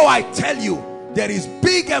 Oh, I tell you, there is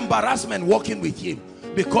big embarrassment walking with him,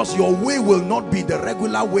 because your way will not be the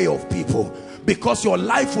regular way of people, because your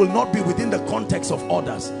life will not be within the context of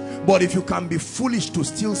others. But if you can be foolish to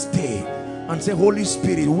still stay and say, Holy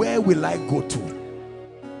Spirit, where will I go to?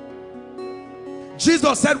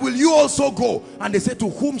 Jesus said, will you also go? And they said, to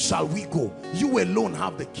whom shall we go? You alone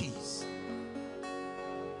have the keys.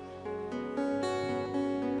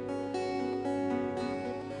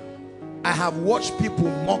 I have watched people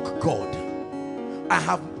mock God.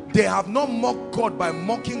 They have not mocked God by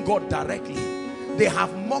mocking God directly. They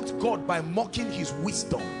have mocked God by mocking his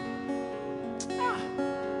wisdom.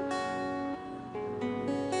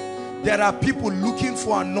 There are people looking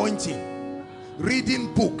for anointing,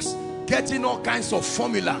 reading books, getting all kinds of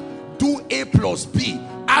formula. Do A plus B,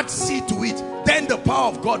 add C to it, then the power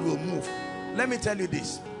of God will move. Let me tell you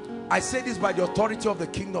this. I say this by the authority of the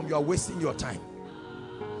kingdom. You are wasting your time.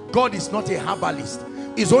 God is not a herbalist.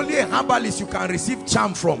 It's only a herbalist you can receive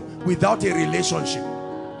charm from without a relationship.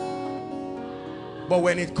 But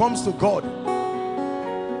when it comes to God,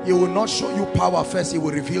 he will not show you power first. He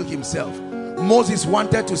will reveal himself. Moses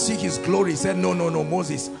wanted to see his glory. He said, no, no, no,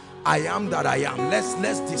 Moses, I am that I am.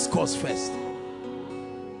 Let's discuss first.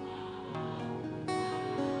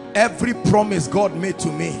 Every promise God made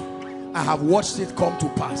to me, I have watched it come to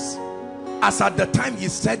pass. As at the time he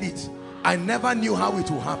said it, I never knew how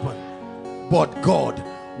it will happen. But God,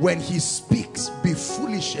 when he speaks, be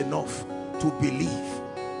foolish enough to believe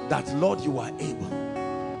that, Lord, you are able.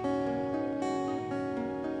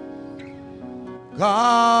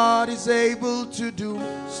 God is able to do,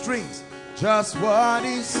 strings, just what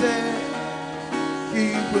he said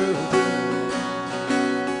he will do.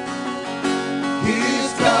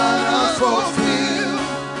 He's gonna fulfill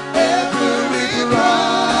every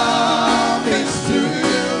promise to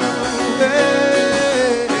you.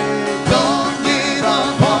 Hey, don't give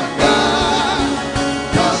up on God,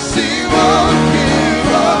 'cause he won't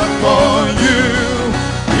give up on you.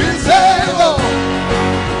 He's able.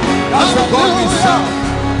 That's the God we serve.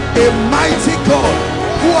 A mighty God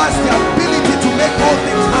who has the ability to make all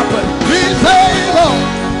things happen. He's able.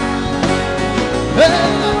 Hey.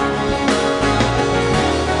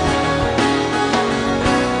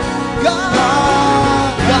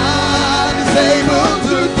 God is able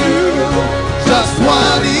to do just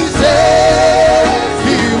what he says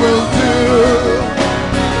he will do.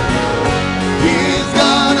 He's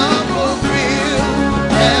gonna fulfill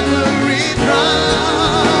every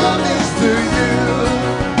promise to you.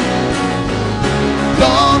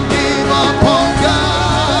 Don't give up on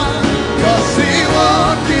God, 'cause he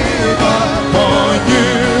won't give up on you.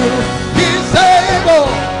 He's able.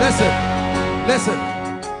 Listen, listen.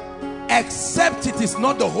 Except it is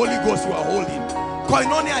not the Holy Ghost you are holding.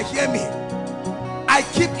 Koinonia, hear me. I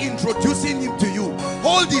keep introducing him to you.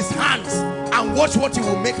 Hold his hands and watch what he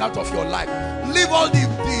will make out of your life. Leave all the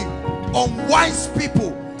unwise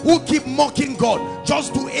people who keep mocking God.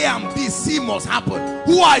 Just do A and B, C must happen.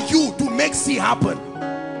 Who are you to make C happen?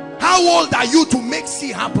 How old are you to make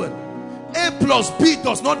C happen? A plus B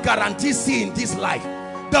does not guarantee C in this life.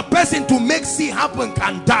 The person to make C happen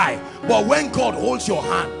can die. But when God holds your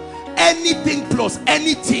hand, anything plus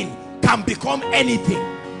anything can become anything.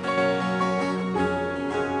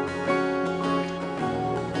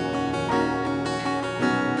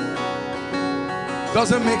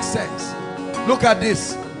 Doesn't make sense. Look at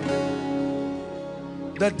this.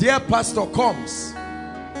 The dear pastor comes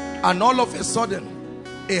and all of a sudden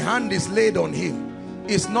a hand is laid on him.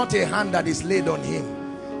 It's not a hand that is laid on him.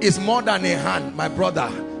 It's more than a hand, my brother.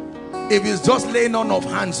 If it's just laying on of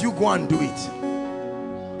hands, you go and do it.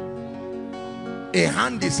 A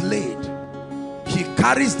hand is laid. He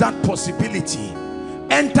carries that possibility,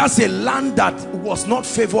 enters a land that was not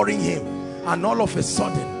favoring him, and all of a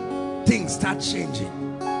sudden things start changing.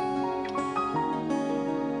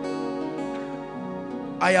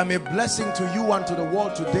 I am a blessing to you and to the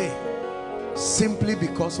world today simply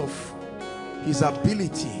because of his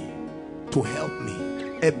ability to help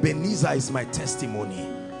me. Ebenezer is my testimony.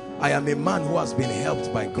 I am a man who has been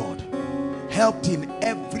helped by God, helped in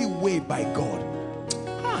every way by God.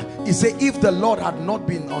 He said, if the Lord had not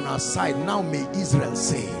been on our side, now may Israel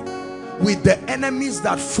say. With the enemies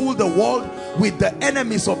that fool the world, with the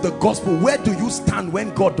enemies of the gospel, where do you stand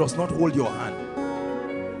when God does not hold your hand?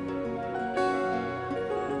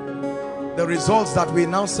 The results that we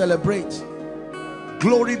now celebrate,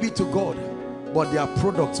 glory be to God, but they are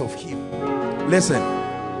products of him. Listen,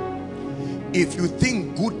 If you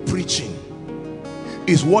think good preaching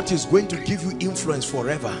is what is going to give you influence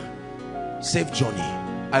forever, safe journey.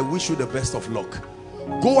 I wish you the best of luck.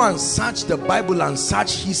 Go and search the Bible and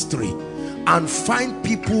search history and find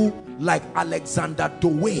people like Alexander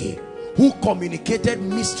Dowie, who communicated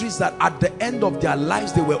mysteries that at the end of their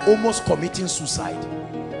lives they were almost committing suicide.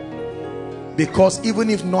 Because even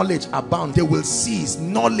if knowledge abound, they will cease.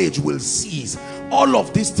 Knowledge will cease. All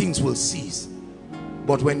of these things will cease.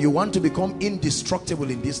 But when you want to become indestructible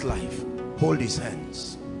in this life, hold his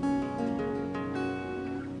hands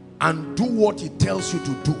and do what he tells you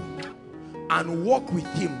to do, and walk with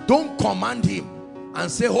him. Don't command him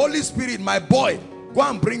and say, Holy Spirit, my boy, go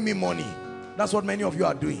and bring me money. That's what many of you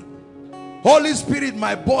are doing. Holy Spirit,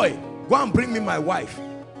 my boy, go and bring me my wife.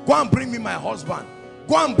 Go and bring me my husband.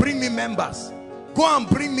 Go and bring me members. Go and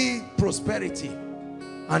bring me prosperity.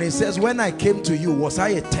 And he says, when I came to you, was I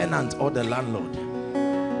a tenant or the landlord?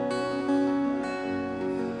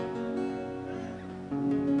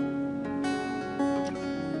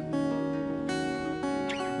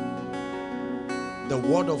 The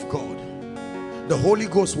word of God, the Holy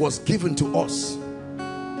Ghost was given to us,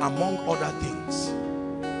 among other things,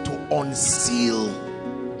 to unseal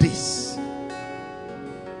this.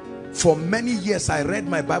 For many years I read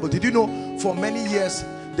my Bible. Did you know, for many years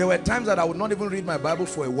there were times that I would not even read my Bible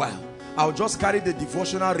for a while. I would just carry the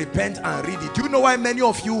devotional, repent and read it. Do you know why many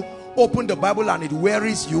of you open the Bible and it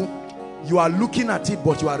wearies you? You are looking at it,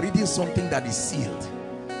 but you are reading something that is sealed.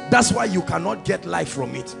 That's why you cannot get life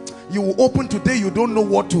from it. You will open today, you don't know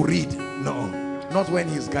what to read. No, not when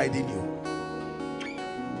he's guiding you.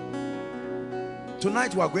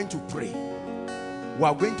 Tonight we are going to pray. We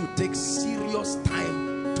are going to take serious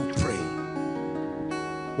time to pray.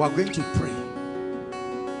 We are going to pray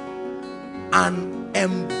and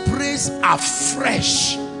embrace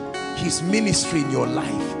afresh his ministry in your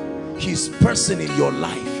life, his person in your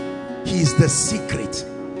life. He is the secret.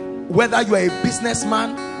 Whether you are a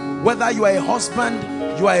businessman, whether you are a husband,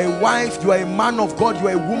 you are a wife, you are a man of God, you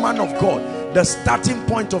are a woman of God, the starting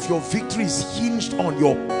point of your victory is hinged on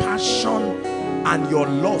your passion and your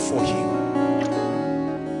love for him.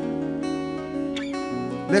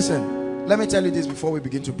 Listen, let me tell you this before we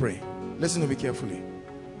begin to pray. Listen to me carefully.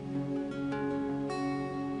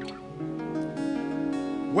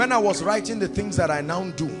 When I was writing the things that I now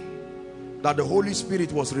do, that the Holy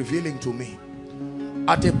Spirit was revealing to me,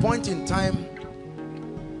 at a point in time,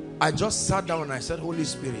 I just sat down and I said, Holy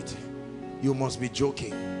Spirit, you must be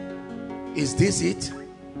joking. Is this it?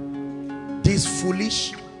 This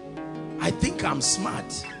foolish? I think I'm smart.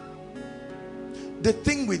 The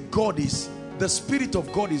thing with God is, the Spirit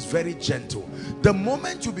of God is very gentle. The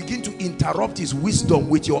moment you begin to interrupt his wisdom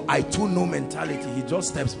with your I too know mentality, he just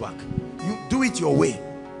steps back. You do it your way.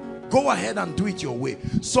 Go ahead and do it your way.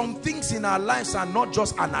 Some things in our lives are not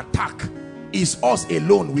just an attack. It's us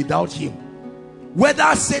alone without him.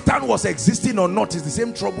 Whether Satan was existing or not is the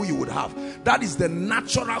same trouble you would have. That is the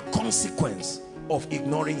natural consequence of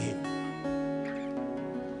ignoring him.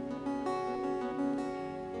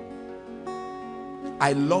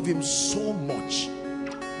 I love him so much.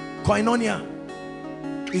 Koinonia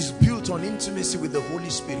is built on intimacy with the Holy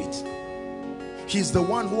Spirit. He's the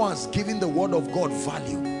one who has given the word of God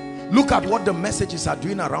value. Look at what the messages are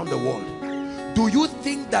doing around the world. Do you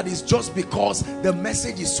think that is just because the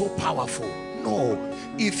message is so powerful? No.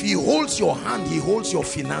 If he holds your hand, he holds your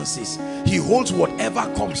finances. He holds whatever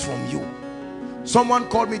comes from you. Someone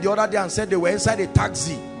called me the other day and said they were inside a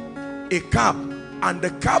taxi, a cab, and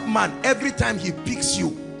the cabman, every time he picks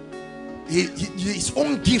you, his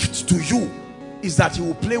own gift to you is that he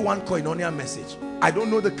will play one Koinonia message. I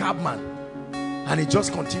don't know the cabman. And it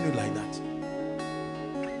just continued like that.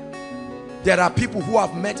 There are people who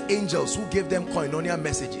have met angels who gave them Koinonia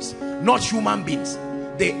messages, not human beings.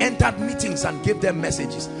 They entered meetings and gave them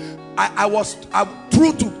messages. I'm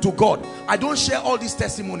true to God. I don't share all these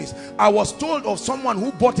testimonies. I was told of someone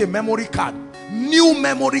who bought a memory card, new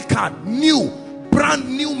memory card, brand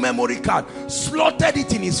new memory card, slotted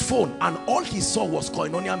it in his phone, and all he saw was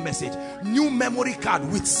Koinonia message. New memory card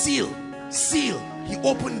with seal. He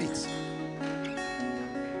opened it.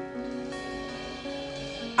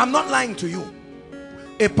 I'm not lying to you.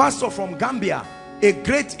 A pastor from Gambia, a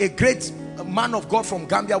great man of God from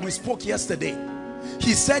Gambia, we spoke yesterday.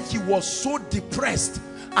 He said he was so depressed,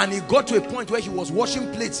 and he got to a point where he was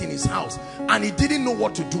washing plates in his house and he didn't know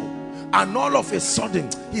what to do. And all of a sudden,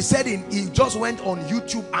 he said he just went on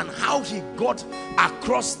YouTube, and how he got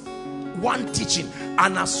across one teaching,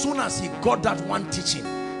 and as soon as he got that one teaching,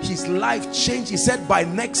 his life changed. He said by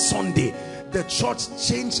next Sunday, the church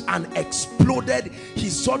changed and exploded. He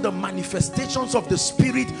saw the manifestations of the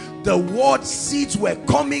Spirit. The word seeds were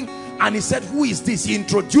coming, and he said, who is this? He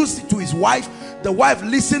introduced it to his wife. The wife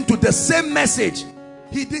listened to the same message.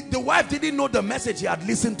 The wife didn't know the message he had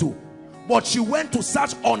listened to, but she went to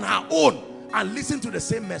search on her own and listened to the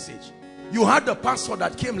same message. You had the pastor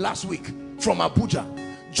that came last week from Abuja.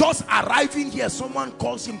 Just arriving here, someone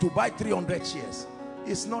calls him to buy 300 shares.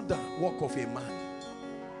 It's not the work of a man.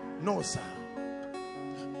 No, sir.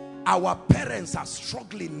 Our parents are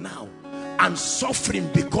struggling now and suffering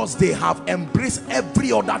because they have embraced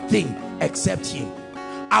every other thing except him.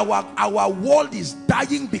 Our world is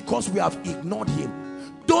dying because we have ignored him.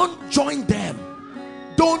 Don't join them.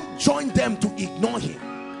 Don't join them to ignore him.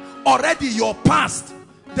 Already your past,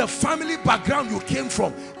 the family background you came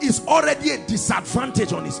from, is already a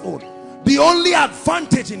disadvantage on its own. The only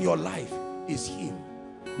advantage in your life is him.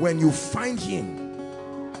 When you find him,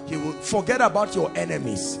 he will forget about your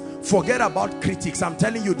enemies, forget about critics. I'm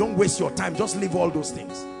telling you, don't waste your time. Just leave all those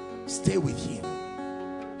things. Stay with him.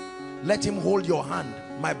 Let him hold your hand,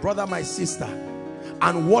 my brother, my sister,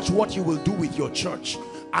 and watch what he will do with your church,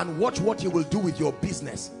 and watch what he will do with your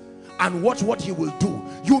business, and watch what he will do.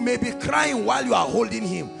 You may be crying while you are holding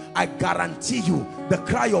him. I guarantee you the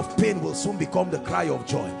cry of pain will soon become the cry of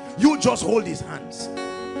joy. You just hold his hands.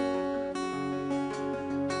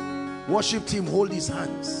 Worship team, hold his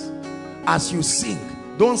hands as you sing.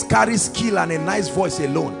 Don't carry skill and a nice voice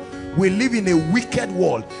alone. We live in a wicked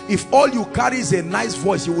world. If all you carry is a nice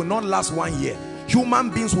voice, you will not last 1 year. Human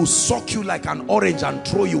beings will suck you like an orange and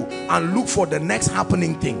throw you and look for the next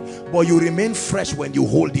happening thing. But you remain fresh when you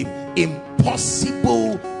hold him.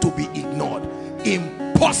 Impossible to be ignored.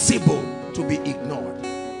 Impossible to be ignored.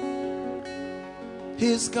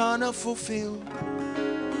 He's gonna fulfill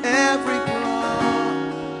every promise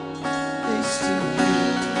to you.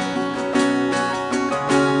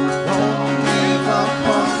 Don't give up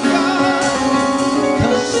on God,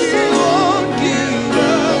 'cause he won't give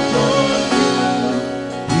up on you.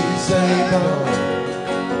 He's able.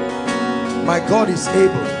 My God is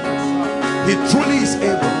able. He truly is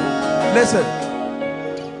able. Listen.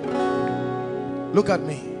 Look at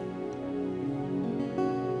me.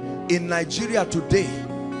 In Nigeria today,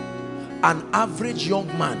 an average young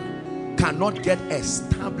man cannot get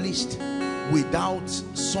established without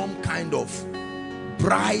some kind of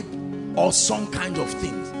bribe or some kind of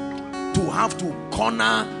things. To have to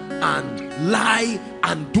corner and lie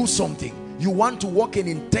and do something. You want to walk in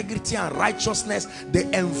integrity and righteousness, the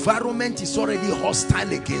environment is already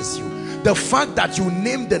hostile against you. The fact that you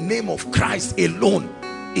name the name of Christ alone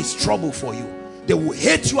is trouble for you. They will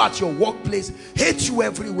hate you at your workplace, hate you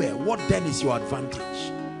everywhere. What then is your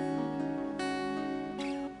advantage?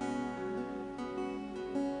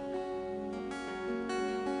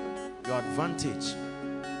 Your advantage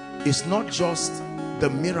is not just the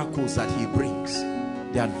miracles that he brings.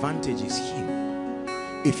 The advantage is him.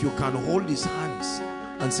 If you can hold his hands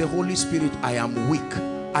and say, Holy Spirit, I am weak.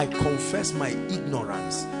 I confess my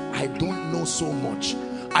ignorance. I don't know so much.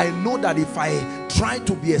 I know that if I try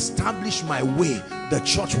to be established my way, the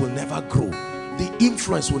church will never grow. The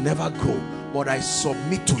influence will never grow. But I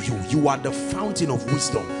submit to you. You are the fountain of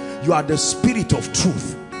wisdom. You are the spirit of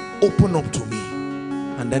truth. Open up to me.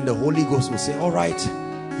 And then the Holy Ghost will say, all right,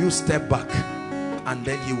 you step back. And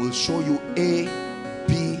then he will show you A,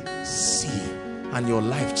 B, C. And your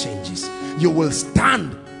life changes. You will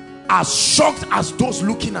stand as shocked as those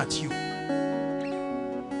looking at you.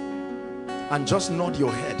 And just nod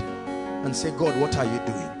your head and say, God, what are you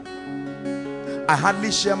doing? I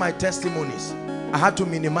hardly share my testimonies. I had to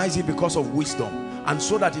minimize it because of wisdom, and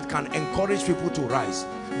so that it can encourage people to rise.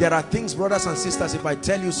 There are things, brothers and sisters, if I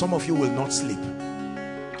tell you, some of you will not sleep.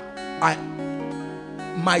 I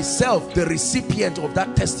myself, the recipient of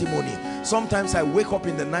that testimony, sometimes I wake up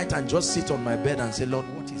in the night and just sit on my bed and say, Lord,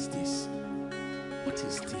 what is this? What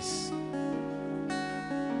is this?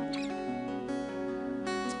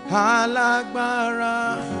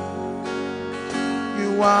 Alagbara,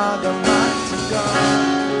 you are the mighty God.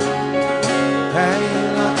 Hey,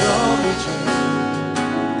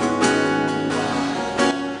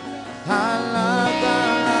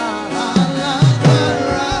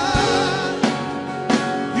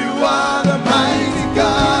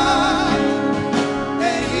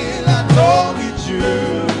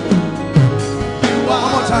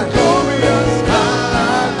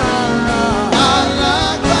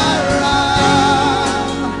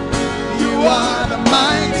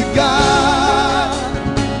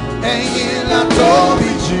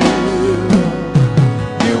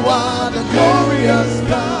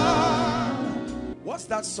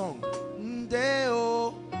 that song,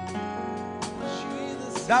 Ndeo,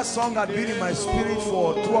 That song had been in my spirit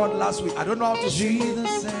for throughout last week. I don't know how to sing it.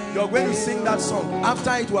 You're going to sing that song. After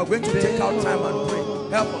it, we are going to take out time and pray.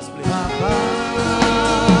 Help us, please.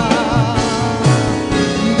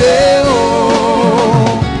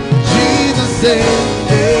 Jesus said,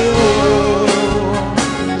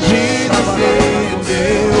 Jesus said,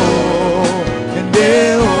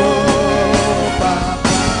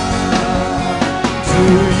 to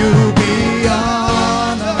you be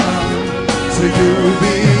honor, to you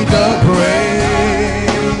be the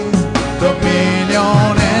praise,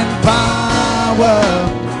 dominion and power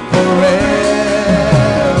forever.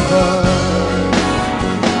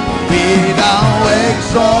 Be thou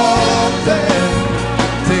exalted,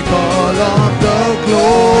 take all of the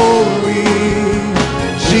glory.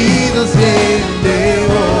 Jesus in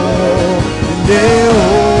Deo,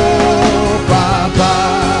 Papa.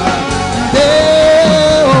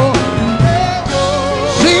 Deo,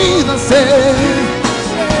 Jesus said,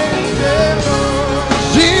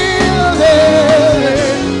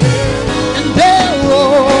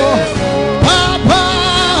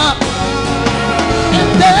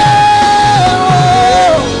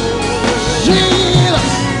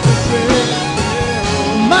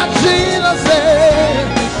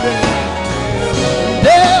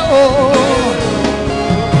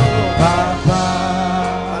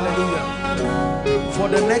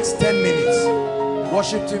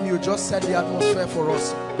 worship team, you just set the atmosphere for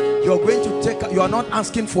us. You're going to take, you are not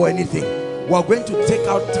asking for anything. We're going to take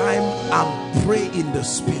out time and pray in the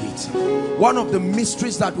spirit. One of the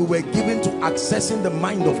mysteries that we were given to accessing the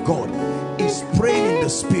mind of God is praying in the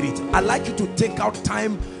spirit. I'd like you to take out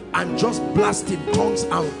time and just blast in tongues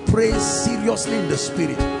and pray seriously in the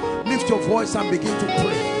spirit. Lift your voice and begin to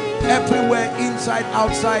pray. Everywhere, inside,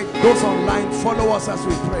 outside, those online, follow us as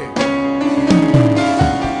we pray.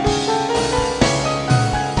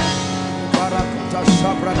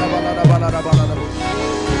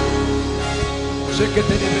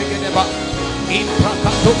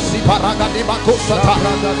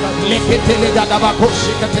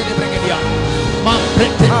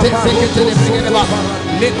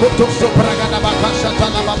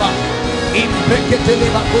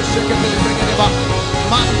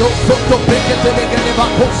 Mando sotto prekete le gadeba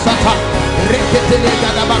kosata, rekete le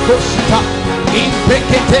gadaba kosita, in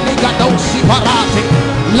prekete le gadosi parate,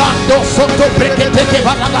 lando sotto prekete che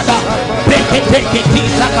varagada, prekete che ti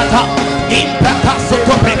sakata, in praka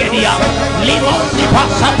sotto pregedia, limosi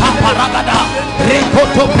pasata paragada,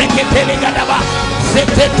 rekoto prekete le gadaba,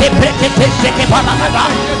 setete prekete che paragada,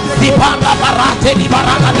 si parla parate di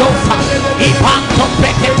baragadosa, i panto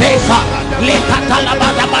preketesa, le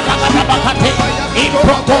catalabada baragada bakate, in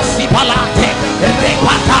protosi palate,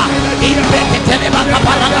 repata, in prekete le baka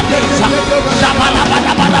paragadesa, shabala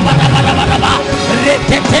bada bada bada bada bada bada,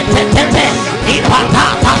 retetetetete, in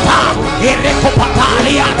patatata, in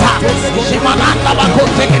recopataliata, shimananda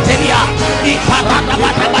bakote ketelia, in parada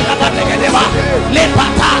bada bada bada gedeba, le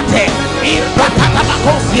patate, in patata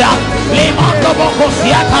bakosia, le mando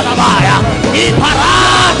bakosia talabaya, in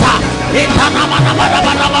parata, in tanamana bada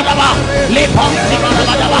bada bada bada, le ponsi bada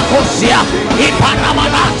bada bakosia, in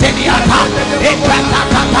panamana teniata, in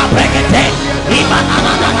patata bregete, in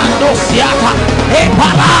manana dosiata, in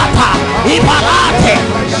parata, in parate,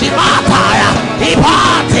 shimataya, in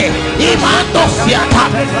pate, in mandosiata,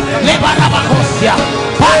 le bada bakosia,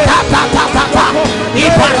 patata tata,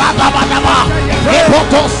 in parada bada bada, in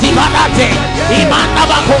potosi badate, in manda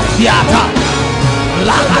bakosiata,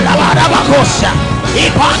 la bada bada bakosia.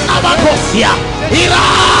 Ipana bakosia,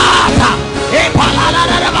 irata, ipalala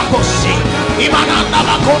na bakosi, imananda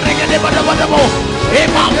bakorege de badabadabo,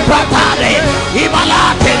 imam pratare,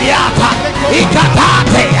 imalate diata,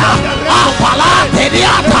 ikatate ya, apalate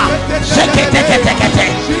diata, shekete kete kete,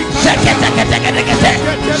 shekete kete kete kete,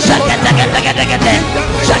 shekete kete kete kete,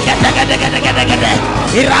 shekete kete kete kete kete,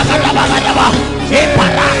 iraka na bagadaba,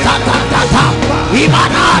 ipalata tata,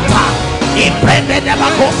 imanata. Imprende de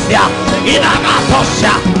bakosia,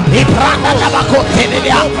 inanatosha, ipranda de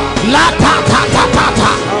bakotelia, la ta ta ta ta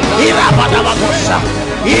ta, iraba de bakosha,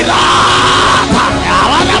 irata,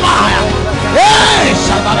 avanamaya,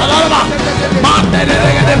 shadalaba, mande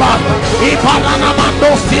de ba, ipanana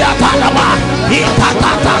mandosia tanaba,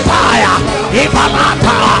 itatataya,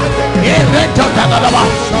 ipanata, ireto tanaba,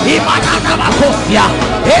 imanana bakosia,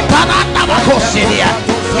 itanana bakosia,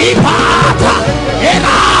 ipata,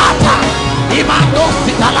 irata.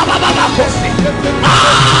 Imandosi talababa bakosi.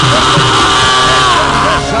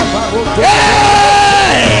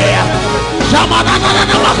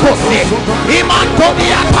 Shamanana bakosi.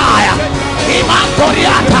 Imantodiataya.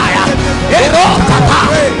 Imantodiataya. Erotata.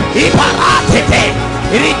 Iparatete.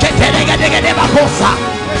 Iriketelegedegede bakosa.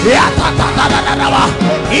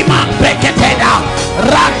 Iman Beketeda,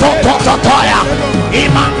 Rato Totoya,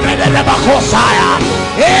 Iman Redebakosaya,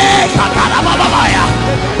 Katarababaya,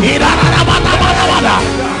 Iranamanamana,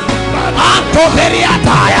 Anto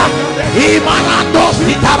Veriataya, Imanando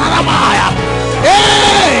Sitaramaya,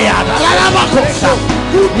 Adarabakosa,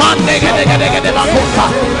 Mandegedebakosa,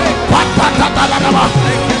 Patatanama,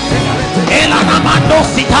 Elanamando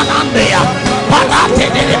Sitanandea, Patate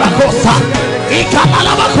de Bacosa,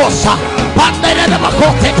 Ikalalabacosa, Pandere de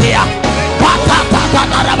Bacotetia,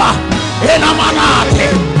 Patatatanaraba, Elamanate,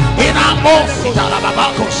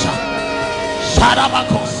 Inamositalabacosa,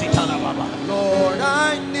 Sharabacositalababa. Lord, I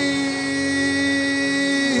need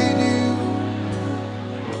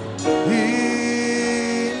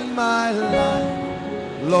you in my life.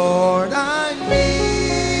 Lord, I need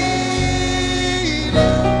you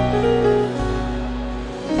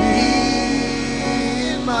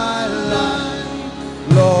in my life.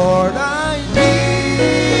 Lord, I need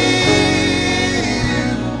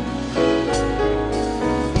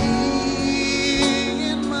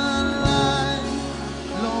you in my life.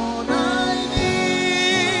 Lord, I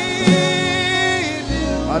need you.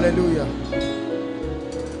 Hallelujah.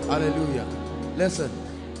 Hallelujah. Listen.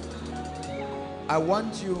 I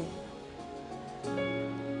want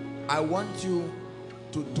you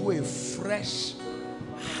to do a fresh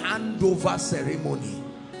handover ceremony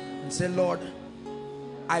and say, Lord,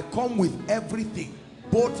 I come with everything,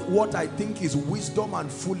 both what I think is wisdom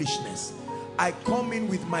and foolishness. I come in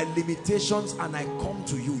with my limitations and I come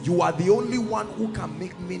to you. You are the only one who can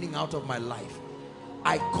make meaning out of my life.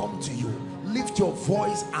 I come to you. Lift your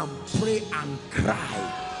voice and pray and cry.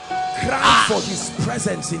 Cry for his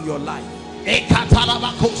presence in your life. Get tired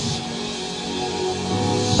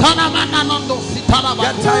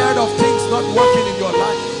of things not working in your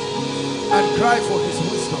life and cry for his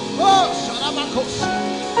wisdom.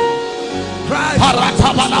 Cry.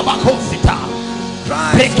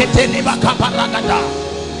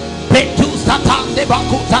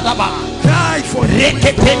 Cry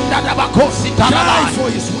for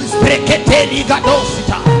his wisdom.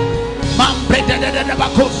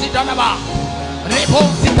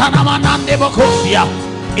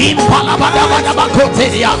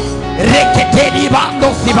 Reketeni bando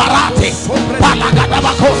sibarate palagada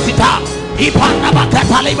bakosita ipanda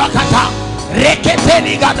bakatali bakata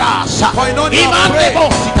reketeni gadasha imande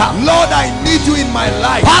bosita. Lord, I need you in my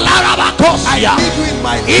life. I need you in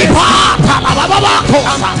my life. I'm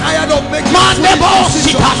tired of making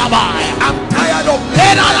decisions. I'm tired of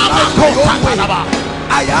living my life my own way.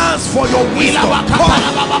 I ask for your wisdom.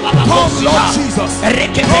 Come, Lord Jesus.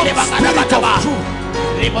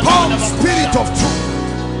 Come, Spirit of truth.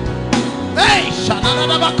 Hey,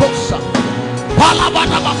 Shananabakosa,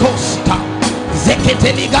 Palabanabakosta,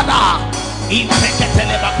 Zeketeligada,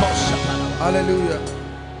 Impeketelebakosa. Hallelujah.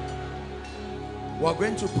 We're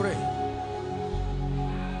going to pray.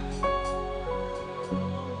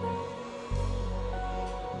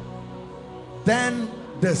 Then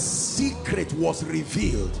the secret was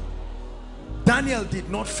revealed. Daniel did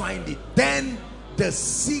not find it. Then the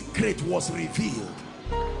secret was revealed.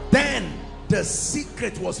 Then the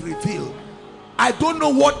secret was revealed. I don't know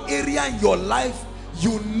what area in your life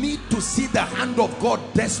you need to see the hand of God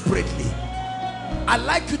desperately. I'd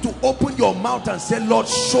like you to open your mouth and say, Lord,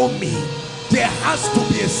 show me. There has to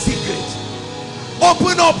be a secret.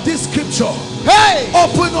 Open up this scripture. Hey!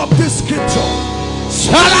 Open up this scripture.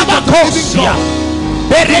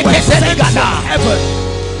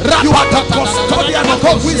 You are the custodian of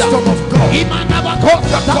the wisdom of God,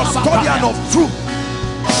 the custodian of truth.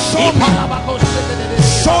 Show me.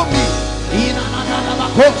 Show me.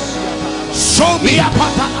 Show me.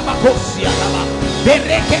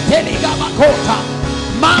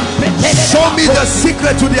 Show me the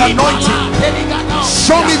secret to the anointing.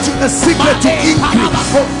 Show me the secret to increase.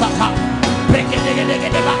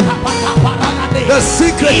 The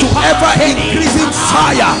secret to ever increasing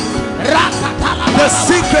fire. The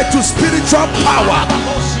secret to spiritual power.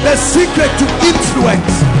 The secret to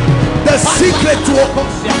influence. The secret to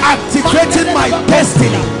activating my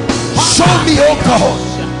destiny. Show me, oh God.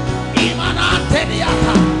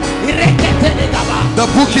 The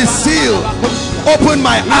book is sealed. Open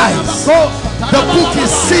my eyes. The book is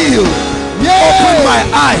sealed. Open my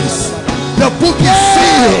eyes. The book is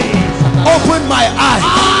sealed. Open my eyes.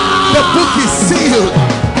 The book is sealed.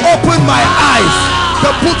 Open my eyes. The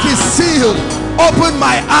book is sealed. Open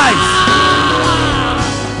my eyes.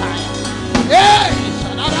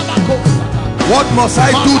 What must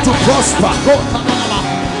I do to prosper?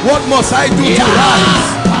 What must I do to rise?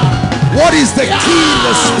 What is the key in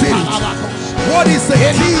the spirit? What is the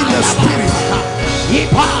key in the spirit?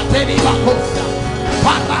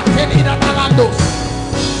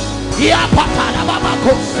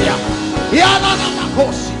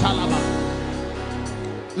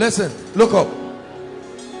 Listen, look up.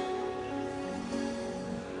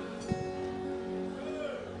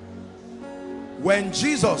 When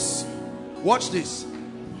Jesus, watch this,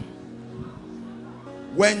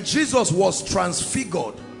 when Jesus was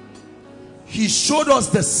transfigured, he showed us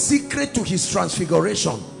the secret to his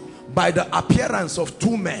transfiguration by the appearance of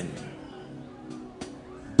two men,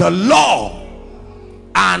 the law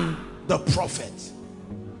and the prophet.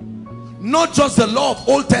 Not just the law of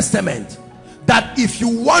Old Testament, that if you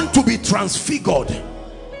want to be transfigured,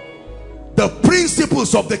 the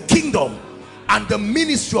principles of the kingdom and the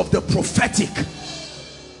ministry of the prophetic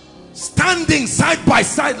standing side by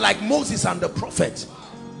side like Moses and the prophet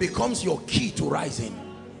becomes your key to rising.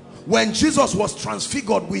 When Jesus was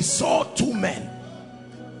transfigured, we saw two men.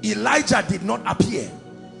 Elijah did not appear.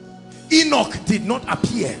 Enoch did not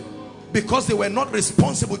appear because they were not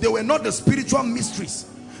responsible. They were not the spiritual mysteries.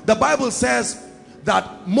 The Bible says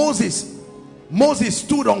that Moses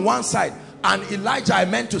stood on one side and Elijah,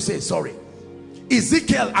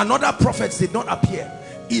 Ezekiel and other prophets did not appear.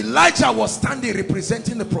 Elijah was standing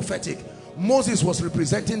representing the prophetic. Moses was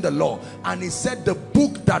representing the law, and he said the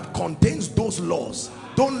book that contains those laws,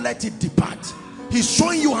 don't let it depart. He's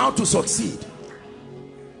showing you how to succeed.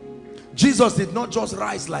 Jesus did not just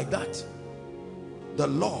rise like that. The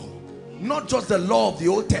law, not just the law of the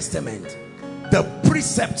Old Testament, the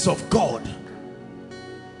precepts of God.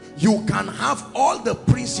 You can have all the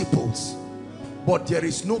principles, but there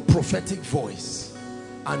is no prophetic voice,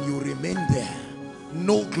 and you remain there.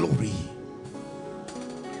 No glory.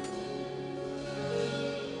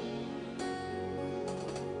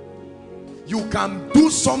 You can do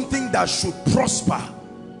something that should prosper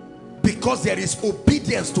because there is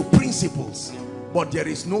obedience to principles, but there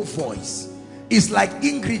is no voice. It's like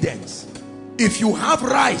ingredients. If you have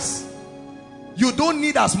rice, you don't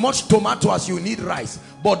need as much tomato as you need rice,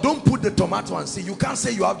 but don't put the tomato and say, you can't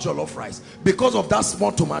say you have jollof rice because of that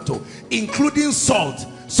small tomato, including salt.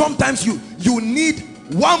 Sometimes you need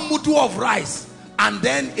one mudu of rice and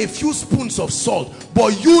then a few spoons of salt,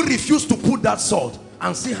 but you refuse to put that salt,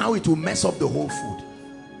 and see how it will mess up the whole food.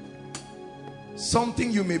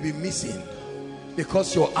 Something you may be missing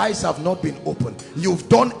because your eyes have not been opened. You've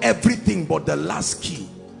done everything but the last key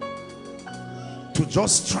to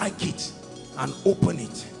just strike it and open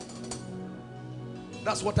it.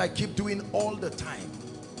 That's what I keep doing all the time.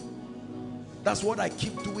 That's what I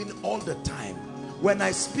keep doing all the time. When I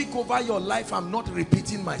speak over your life, I'm not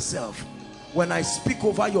repeating myself. When I speak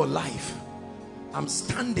over your life, I'm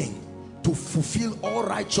standing to fulfill all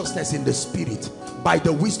righteousness in the spirit by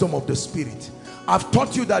the wisdom of the spirit. I've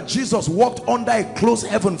taught you that Jesus walked under a closed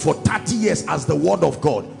heaven for 30 years as the word of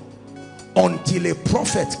God, until a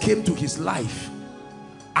prophet came to his life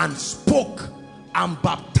and spoke and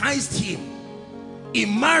baptized him,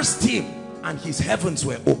 immersed him, and his heavens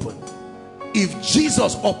were open. If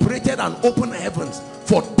Jesus operated an open heavens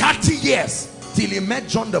for 30 years till he met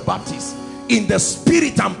John the Baptist in the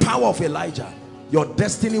spirit and power of Elijah, your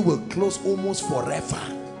destiny will close almost forever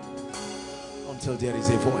until there is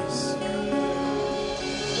a voice.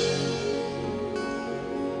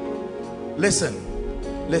 Listen.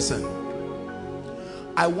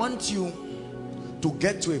 I want you to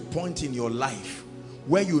get to a point in your life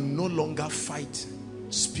where you no longer fight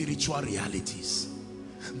spiritual realities.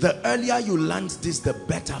 The earlier you learn this, the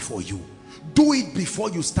better for you. Do it before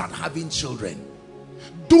you start having children.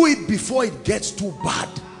 Do it before it gets too bad.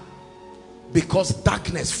 Because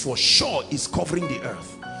darkness for sure is covering the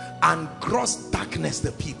earth, and gross darkness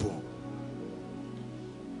the people.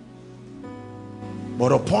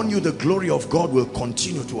 But upon you the glory of God will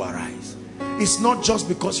continue to arise. It's not just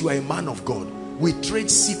because you are a man of God. We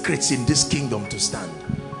trade secrets in this kingdom to stand,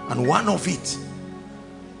 and one of it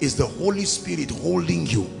is the Holy Spirit holding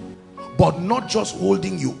you, but not just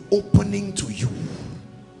holding you, opening to you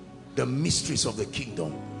the mysteries of the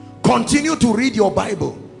kingdom. Continue to read your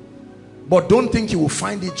Bible, but don't think you will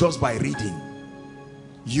find it just by reading.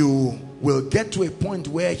 You will get to a point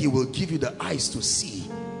where he will give you the eyes to see.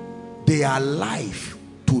 They are life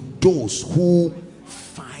to those who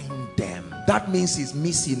find them. That means he's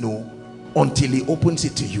missing until he opens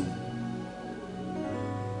it to you.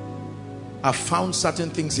 I found certain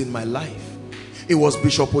things in my life. It was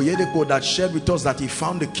Bishop Oyedepo that shared with us that he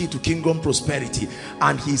found the key to kingdom prosperity,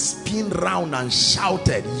 and he spun round and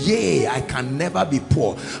shouted, "Yay, I can never be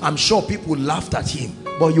poor." I'm sure people laughed at him,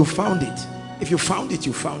 but you found it. If you found it,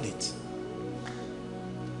 you found it.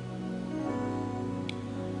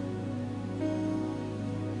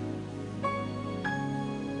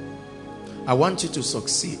 I want you to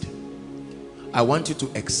succeed. I want you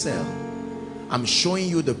to excel. I'm showing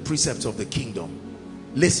you the precepts of the kingdom.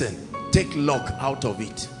 Listen, take luck out of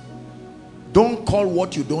it. Don't call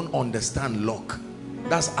what you don't understand luck.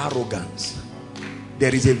 That's arrogance.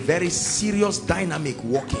 There is a very serious dynamic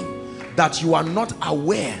working. That you are not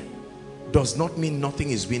aware does not mean nothing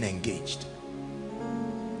is being engaged.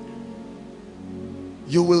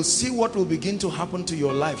 You will see what will begin to happen to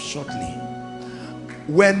your life shortly.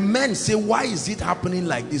 When men say, why is it happening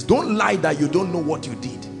like this? Don't lie that you don't know what you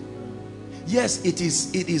did. Yes, it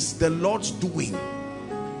is the Lord's doing.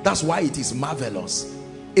 That's why it is marvelous.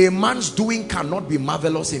 A man's doing cannot be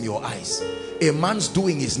marvelous in your eyes. A man's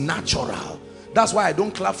doing is natural. That's why I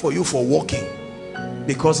don't clap for you for walking,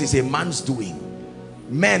 because it's a man's doing.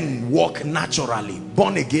 Men walk naturally,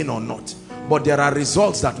 born again or not. But there are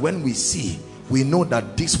results that when we see, we know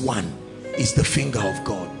that this one is the finger of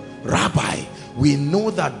God. Rabbi, we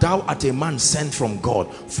know that thou art a man sent from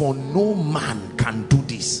God, for no man can do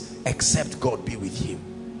this except God be with him.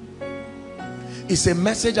 It's a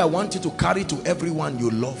message I want you to carry to everyone you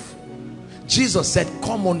love. Jesus said,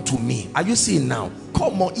 come unto me. Are you seeing now?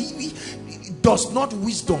 Come on. Does not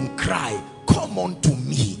wisdom cry, come unto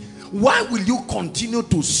me? Why will you continue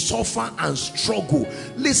to suffer and struggle?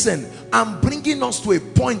 Listen, I'm bringing us to a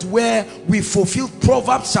point where we fulfill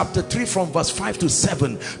Proverbs chapter 3 from verse 5 to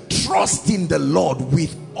 7. Trust in the Lord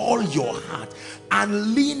with all your heart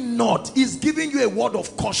and lean not. He's giving you a word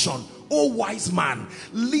of caution. Oh wise man,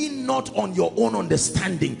 lean not on your own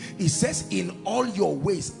understanding. He says, in all your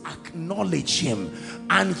ways acknowledge him,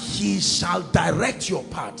 and he shall direct your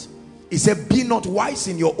path. He said, be not wise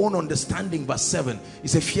in your own understanding. Verse 7, he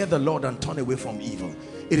said, fear the Lord and turn away from evil.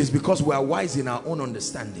 It is because we are wise in our own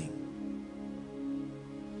understanding.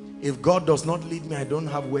 If God does not lead me, I don't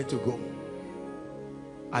have where to go.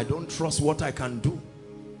 I don't trust what I can do.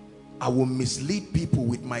 I will mislead people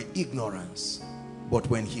with my ignorance. But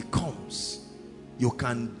when he comes, you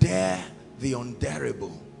can dare the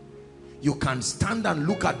undareable. You can stand and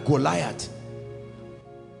look at Goliath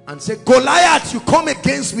and say, Goliath, you come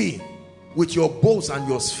against me with your bows and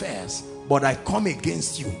your spears, but I come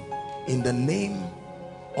against you in the name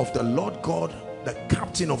of the Lord God, the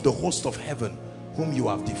captain of the host of heaven, whom you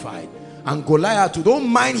have defied. And Goliath, you don't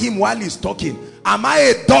mind him while he's talking. Am I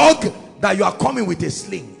a dog that you are coming with a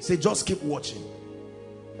sling? Say, just keep watching.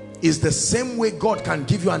 It's the same way God can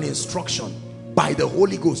give you an instruction by the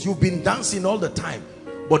Holy Ghost. You've been dancing all the time,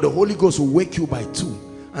 but the Holy Ghost will wake you by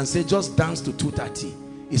 2 and say, just dance to 2:30.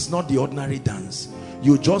 It's not the ordinary dance.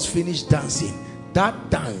 You just finished dancing.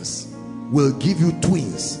 That dance will give you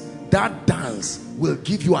twins. That dance will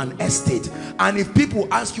give you an estate. And if people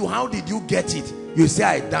ask you, how did you get it? You say,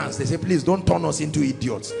 I danced. They say, please don't turn us into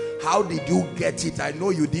idiots. How did you get it? I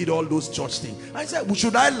know you did all those church things. I said, well,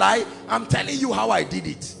 should I lie? I'm telling you how I did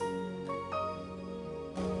it.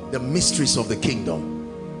 The mysteries of the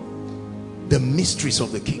kingdom. The mysteries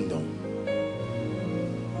of the kingdom.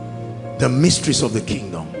 The mysteries of the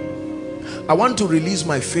kingdom. I want to release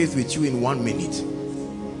my faith with you in 1 minute.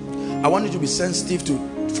 I want you to be sensitive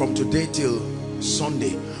to from today till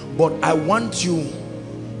Sunday, but I want you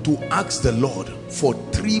to ask the Lord for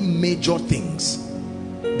 3 major things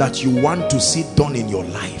that you want to see done in your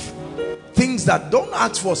life. Things that, don't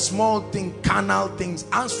ask for small things, carnal things.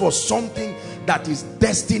 Ask for something that is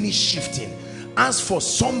destiny shifting. Ask for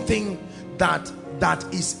something that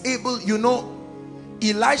is able. You know,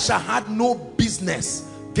 Elisha had no business.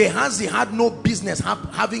 Gehazi had no business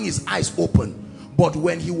having his eyes open. But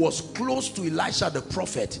when he was close to Elisha the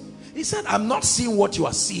prophet, he said, I'm not seeing what you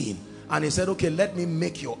are seeing. And he said, okay, let me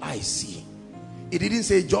make your eyes see. He didn't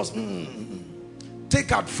say just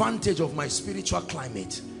take advantage of my spiritual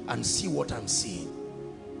climate and see what I'm seeing.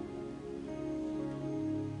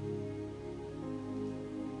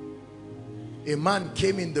 A man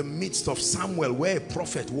came in the midst of Samuel where a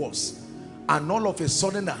prophet was, and all of a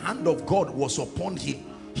sudden the hand of God was upon him.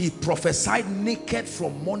 He prophesied naked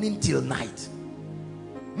from morning till night.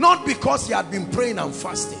 Not because he had been praying and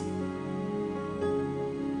fasting.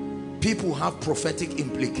 People have prophetic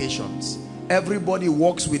implications. Everybody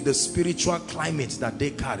walks with the spiritual climate that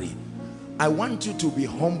they carry. I want you to be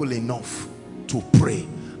humble enough to pray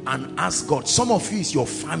and ask God. Some of you is your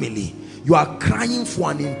family. You are crying for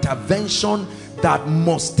an intervention that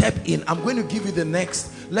must step in. I'm going to give you the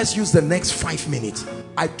next, let's use the next 5 minutes.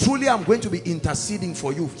 I truly am going to be interceding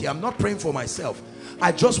for you here. I'm not praying for myself.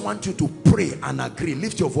 I just want you to pray and agree.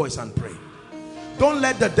 Lift your voice and pray. Don't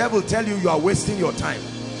let the devil tell you you are wasting your time.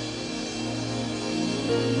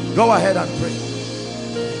 Go ahead and pray.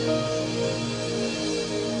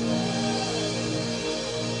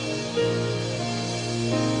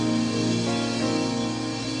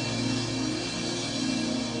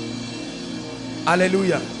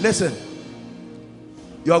 Hallelujah. Listen,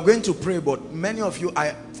 you are going to pray, but many of you,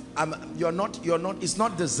 you're not, it's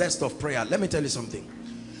not the zest of prayer. Let me tell you something.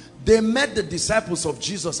 They met the disciples of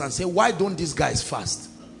Jesus and say, why don't these guys fast?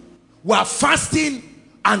 We are fasting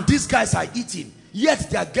and these guys are eating, yet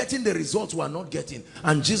they are getting the results we are not getting.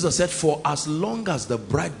 And Jesus said, for as long as the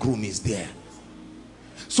bridegroom is there.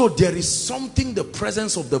 So there is something the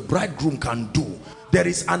presence of the bridegroom can do. There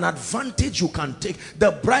is an advantage you can take.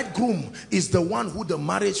 The bridegroom is the one who the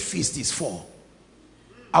marriage feast is for.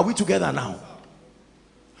 Are we together now?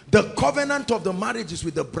 The covenant of the marriage is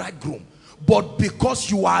with the bridegroom. But because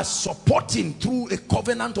you are supporting through a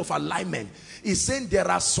covenant of alignment, he's saying there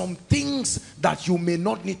are some things that you may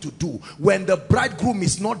not need to do when the bridegroom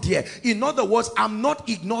is not there. In other words, I'm not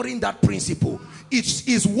ignoring that principle. It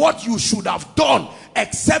is what you should have done,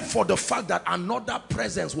 except for the fact that another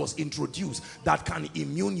presence was introduced that can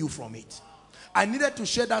immune you from it. I needed to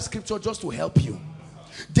share that scripture just to help you.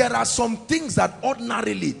 There are some things that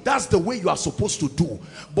ordinarily, that's the way you are supposed to do.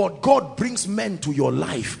 But God brings men to your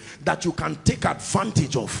life that you can take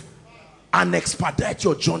advantage of and expedite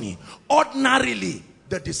your journey. Ordinarily,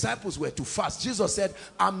 the disciples were to fast. Jesus said,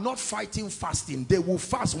 I'm not fighting fasting. They will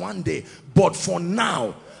fast one day. But for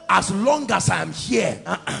now, as long as I am here,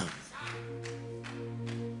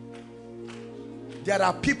 there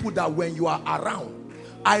are people that when you are around,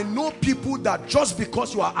 I know people that just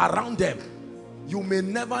because you are around them, you may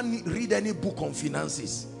never read any book on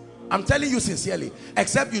finances. I'm telling you sincerely,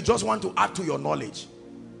 except you just want to add to your knowledge.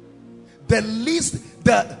 The least,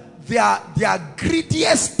 their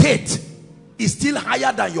greediest state is still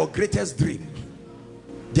higher than your greatest dream.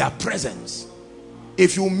 Their presence.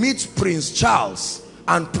 If you meet Prince Charles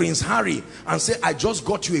and Prince Harry and say, I just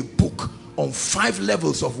got you a book on 5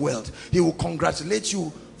 levels of wealth, he will congratulate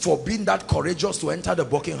you for being that courageous to enter the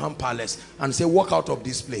Buckingham Palace and say, walk out of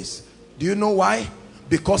this place. Do you know why?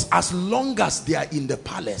 Because as long as they are in the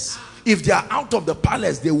palace, if they are out of the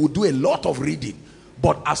palace, they will do a lot of reading.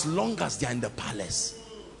 But as long as they are in the palace,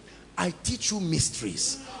 I teach you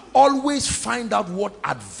mysteries. Always find out what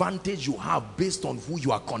advantage you have based on who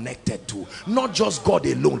you are connected to, not just God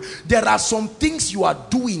alone. There are some things you are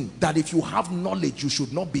doing that if you have knowledge, you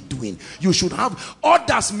should not be doing. You should have,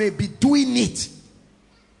 others may be doing it.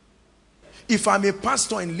 If I'm a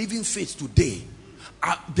pastor in Living Faith today,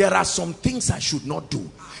 there are some things I should not do.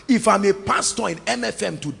 If I'm a pastor in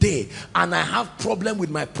MFM today and I have problem with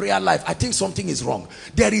my prayer life, I think something is wrong.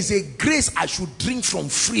 There is a grace I should drink from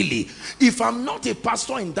freely. If I'm not a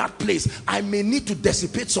pastor in that place, I may need to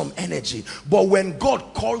dissipate some energy. But when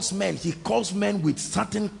God calls men, he calls men with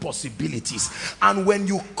certain possibilities. And when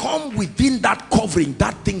you come within that covering,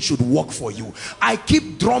 that thing should work for you. I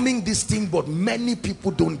keep drumming this thing, but many people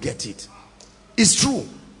don't get it. It's true.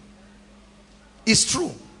 It's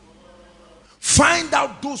true. Find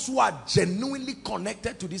out those who are genuinely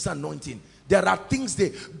connected to this anointing. There are things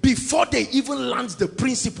before they even learned the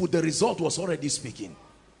principle, the result was already speaking.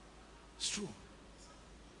 It's true.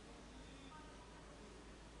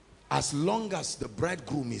 As long as the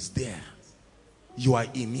bridegroom is there, you are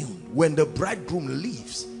immune. When the bridegroom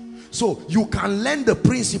leaves, so you can learn the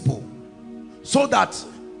principle so that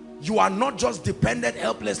you are not just dependent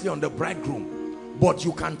helplessly on the bridegroom, but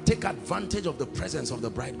you can take advantage of the presence of the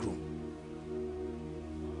bridegroom.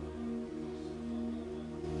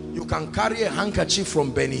 You can carry a handkerchief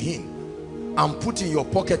from Benny Hinn and put in your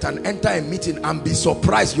pocket and enter a meeting and be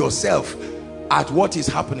surprised yourself at what is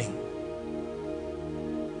happening.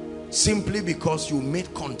 Simply because you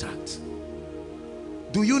made contact.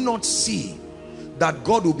 Do you not see that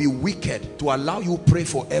God will be wicked to allow you pray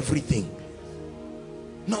for everything?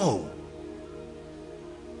 No.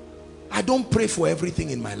 I don't pray for everything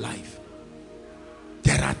in my life.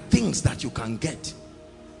 There are things that you can get.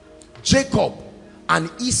 Jacob and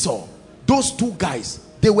Esau, those two guys,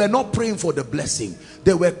 they were not praying for the blessing.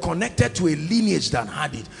 They were connected to a lineage that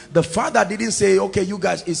had it. The father didn't say, okay, you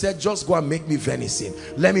guys, he said, just go and make me venison.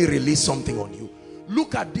 Let me release something on you.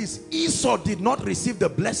 Look at this. Esau did not receive the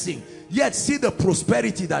blessing, yet see the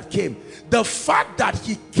prosperity that came. The fact that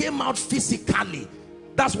he came out physically,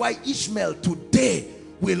 that's why Ishmael today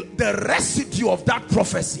will, the residue of that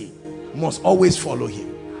prophecy must always follow him.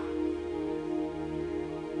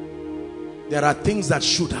 There are things that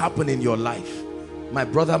should happen in your life. My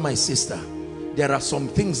brother, my sister, there are some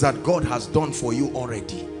things that God has done for you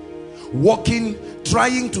already. Walking,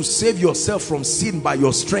 trying to save yourself from sin by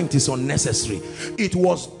your strength is unnecessary. It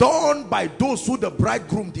was done by those who the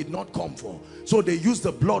bridegroom did not come for. So they used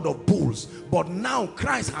the blood of bulls. But now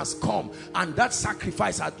Christ has come, and that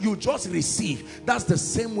sacrifice you just receive. That's the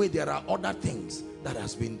same way there are other things that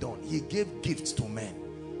has been done. He gave gifts to men.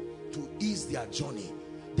 to ease their journey.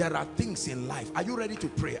 There are things in life. Are you ready to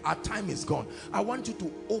pray? Our time is gone. I want you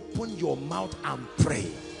to open your mouth and pray.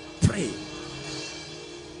 Pray.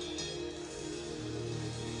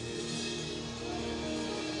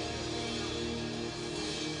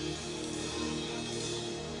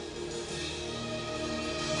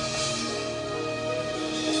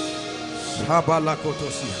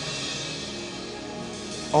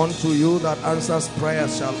 Unto you that answers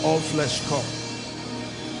prayers shall all flesh come.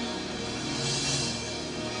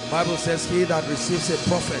 Bible says, he that receives a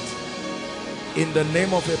prophet in the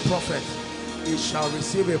name of a prophet, he shall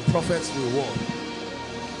receive a prophet's reward.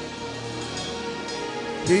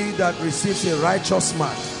 He that receives a righteous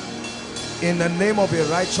man in the name of a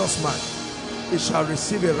righteous man, he shall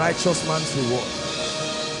receive a righteous man's reward.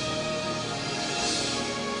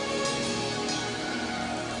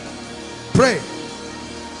 Pray.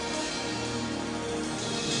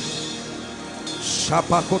 The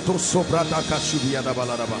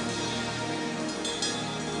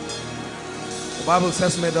Bible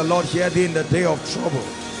says, may the Lord hear thee in the day of trouble.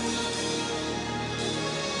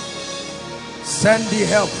 Send thee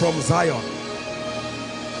help from Zion.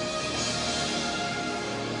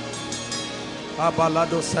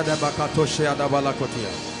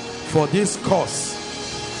 For this cause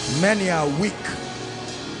many are weak.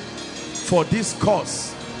 For this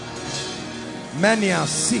cause many are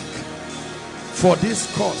sick. For this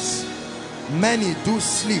cause many do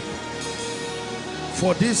sleep.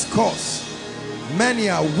 For this cause many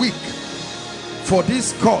are weak. For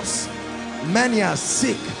this cause many are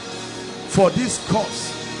sick. For this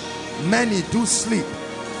cause many do sleep.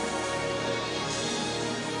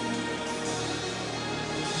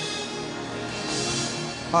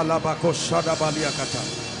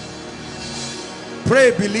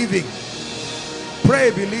 Pray believing.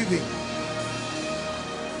 Pray believing.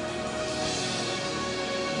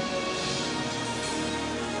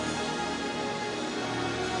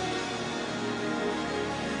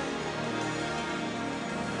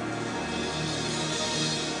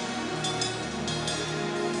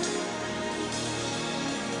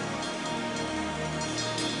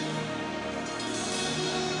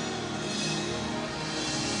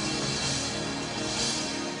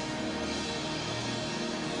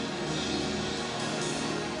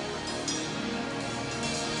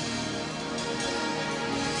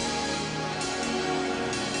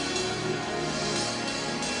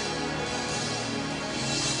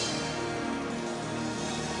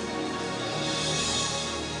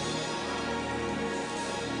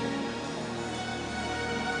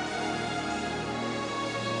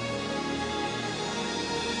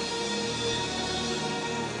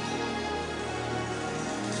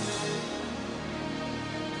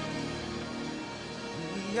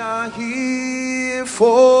 We are here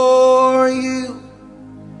for you.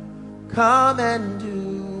 Come and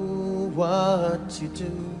do what you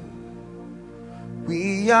do.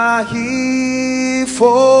 We are here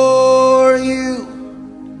for you.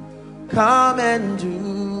 Come and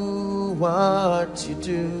do what you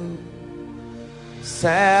do.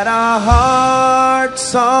 Set our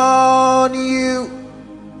hearts on you,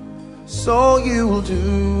 so you'll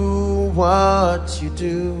do what you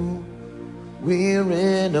do. We're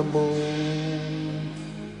in a mood.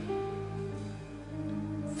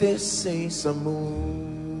 This is a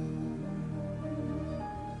mood.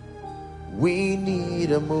 We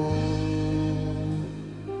need a mood.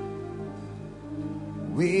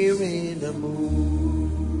 We're in a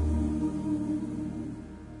mood.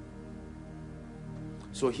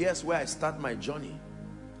 So here's where I start my journey.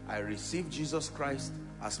 I received Jesus Christ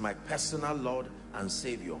as my personal Lord and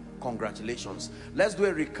Savior. Congratulations. Let's do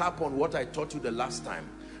a recap on what I taught you the last time.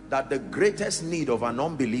 That the greatest need of an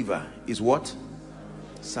unbeliever is what?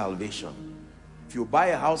 Salvation. If you buy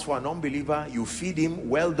a house for an unbeliever, you feed him,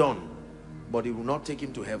 well done, but it will not take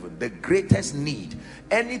him to heaven. The greatest need,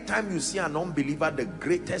 anytime you see an unbeliever, the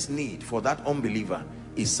greatest need for that unbeliever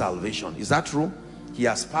is salvation. Is that true? He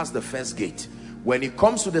has passed the first gate. When he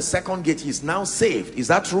comes to the second gate, he's now saved. Is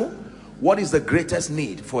that true? What is the greatest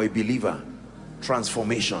need for a believer?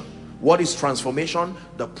 Transformation. What is transformation?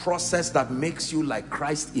 The process that makes you like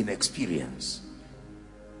Christ in experience.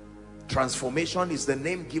 Transformation is the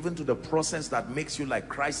name given to the process that makes you like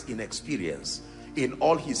Christ in experience, in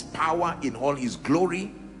all his power, in all his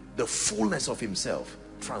glory, the fullness of himself.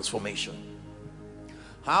 Transformation.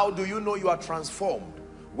 How do you know you are transformed?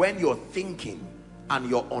 When your thinking and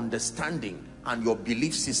your understanding and your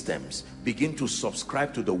belief systems begin to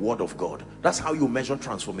subscribe to the word of God. That's how you measure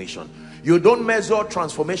transformation. You don't measure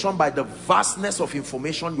transformation by the vastness of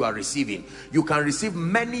information you are receiving. You can receive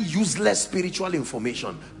many useless spiritual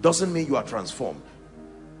information. Doesn't mean you are transformed.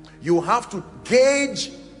 You have to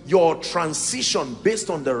gauge your transition based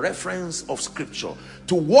on the reference of scripture.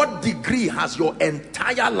 To what degree has your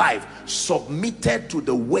entire life submitted to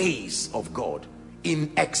the ways of God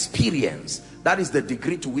in experience? That is the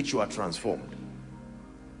degree to which you are transformed.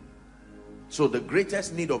 So the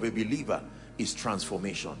greatest need of a believer is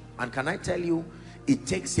transformation. And can I tell you, it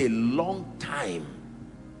takes a long time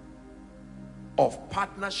of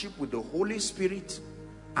partnership with the Holy Spirit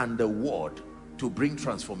and the Word to bring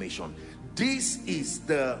transformation. This is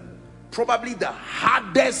probably the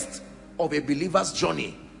hardest of a believer's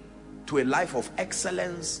journey to a life of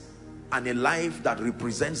excellence and a life that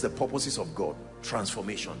represents the purposes of God.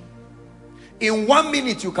 Transformation. In 1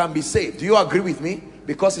 minute you can be saved. Do you agree with me?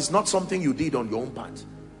 Because it's not something you did on your own part.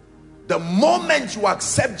 The moment you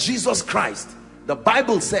accept Jesus Christ, the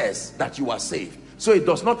Bible says that you are saved. So it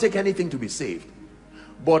does not take anything to be saved.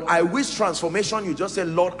 But I wish transformation, you just say,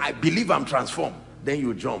 Lord, I believe I'm transformed. Then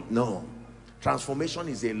you jump. No. Transformation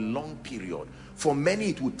is a long period. For many,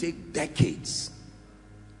 it will take decades.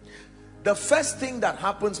 The first thing that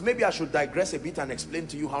happens, maybe I should digress a bit and explain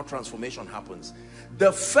to you how transformation happens.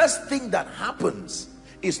 The first thing that happens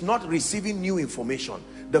is not receiving new information.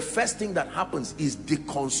 The first thing that happens is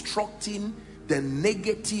deconstructing the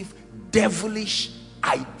negative, devilish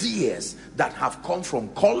ideas that have come from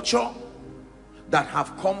culture, that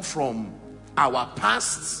have come from our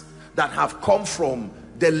pasts, that have come from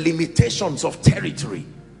the limitations of territory.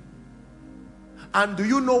 And do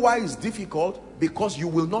you know why it's difficult? Because you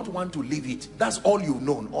will not want to leave it. That's all you've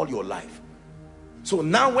known all your life. So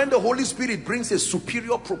now when the Holy Spirit brings a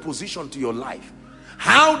superior proposition to your life,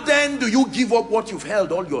 how then do you give up what you've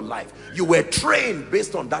held all your life? You were trained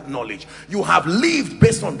based on that knowledge. You have lived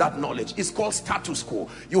based on that knowledge. It's called status quo.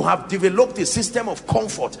 You have developed a system of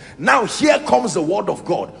comfort. Now here comes the word of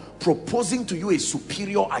God proposing to you a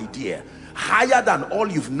superior idea, higher than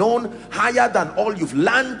all you've known, higher than all you've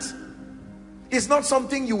learned. It's not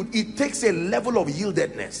something it takes a level of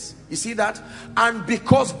yieldedness. You see that? And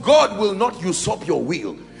because God will not usurp your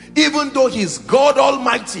will, even though he's God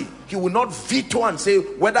Almighty, he will not veto and say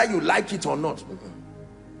whether you like it or not.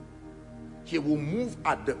 He will move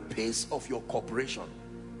at the pace of your cooperation.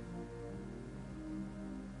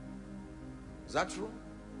 Is that true?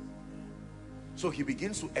 So he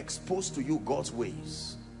begins to expose to you God's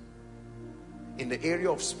ways. In the area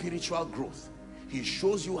of spiritual growth, he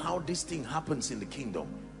shows you how this thing happens in the kingdom.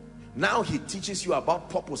 Now he teaches you about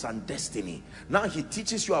purpose and destiny. Now he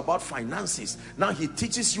teaches you about finances. Now he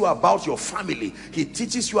teaches you about your family. He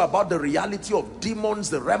teaches you about the reality of demons,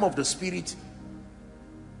 the realm of the spirit.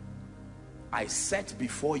 I set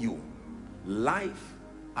before you life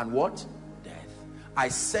and what? Death. I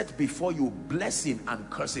set before you blessing and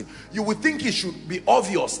cursing. You would think it should be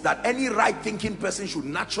obvious that any right thinking person should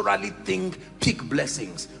naturally pick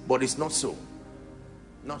blessings, but it's not so.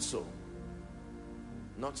 Not so.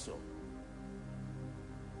 Not so.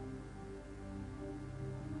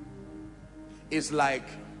 It's like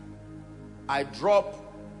I drop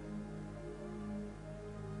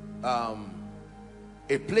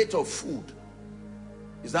a plate of food.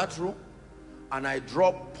 Is that true? And I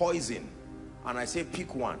drop poison and I say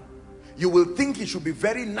pick one. You will think it should be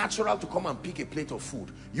very natural to come and pick a plate of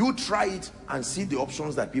food. You try it and see the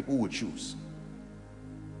options that people will choose.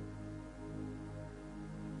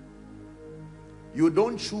 You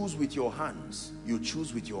don't choose with your hands, you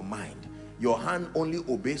choose with your mind. Your hand only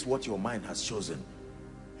obeys what your mind has chosen.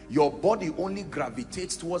 Your body only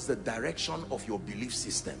gravitates towards the direction of your belief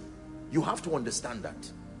system. You have to understand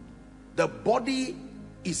that. The body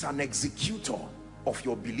is an executor of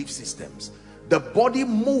your belief systems. The body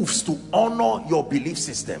moves to honor your belief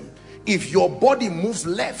system. If your body moves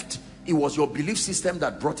left, it was your belief system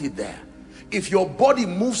that brought it there. If your body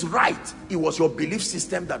moves right, it was your belief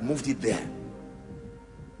system that moved it there.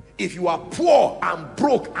 If you are poor and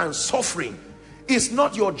broke and suffering, it's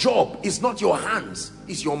not your job, it's not your hands,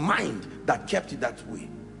 it's your mind that kept it that way.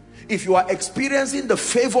 If you are experiencing the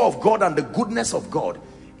favor of God and the goodness of God,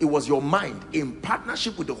 it was your mind in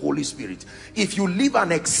partnership with the Holy Spirit. If you live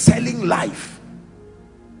an excelling life,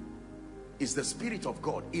 it's the Spirit of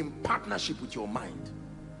God in partnership with your mind.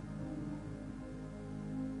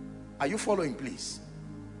 Are you following, please?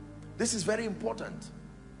 This is very important.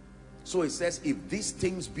 So it says, if these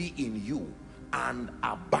things be in you and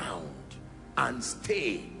abound and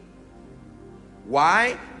stay.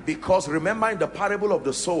 Why? Because remember in the parable of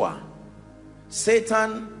the sower,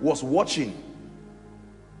 Satan was watching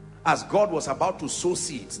as God was about to sow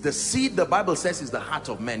seeds. The seed, the Bible says, is the heart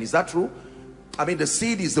of man. Is that true? I mean, the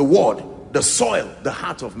seed is the word, the soil, the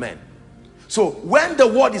heart of man. So when the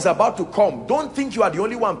word is about to come, don't think you are the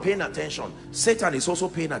only one paying attention. Satan is also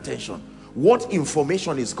paying attention. What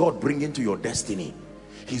information is God bringing to your destiny?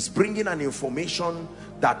 He's bringing an information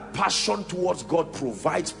that passion towards God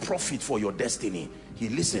provides profit for your destiny. He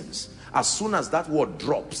listens. As soon as that word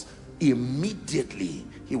drops, immediately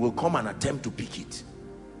he will come and attempt to pick it.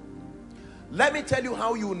 Let me tell you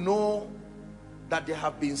how you know that there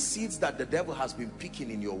have been seeds that the devil has been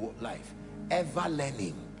picking in your life. Ever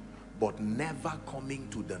learning, but never coming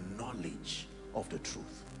to the knowledge of the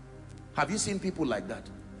truth. Have you seen people like that?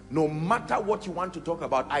 No matter what you want to talk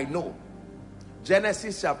about, I know.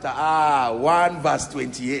 Genesis chapter 1 verse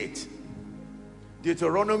 28.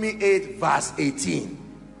 Deuteronomy 8 verse 18.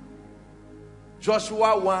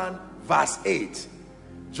 Joshua 1 verse 8.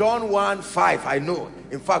 John 1 5. I know.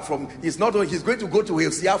 In fact, he's going to go to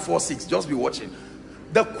Hosea 4 6. Just be watching.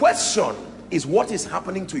 The question is, what is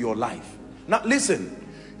happening to your life? Now listen,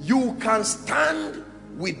 you can stand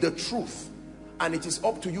with the truth, and it is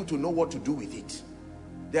up to you to know what to do with it.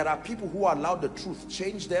 There are people who allow the truth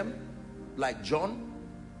change them, like John.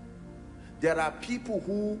 There are people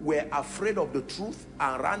who were afraid of the truth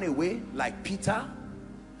and ran away, like Peter.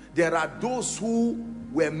 There are those who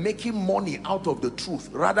were making money out of the truth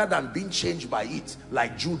rather than being changed by it,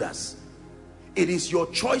 like Judas. It is your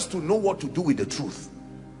choice to know what to do with the truth.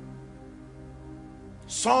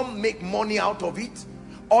 Some make money out of it,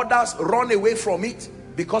 others run away from it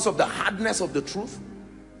because of the hardness of the truth.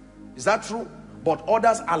 Is that true? But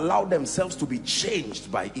others allow themselves to be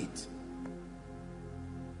changed by it.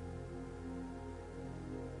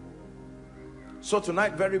 So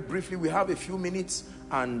tonight, very briefly, we have a few minutes,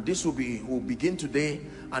 and this will begin today,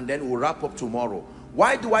 and then we'll wrap up tomorrow.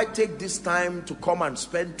 Why do I take this time to come and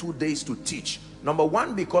spend 2 days to teach? Number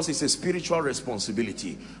one, because it's a spiritual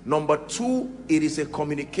responsibility. Number two, it is a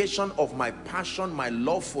communication of my passion, my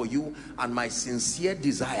love for you, and my sincere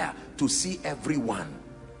desire to see everyone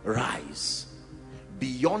rise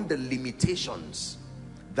beyond the limitations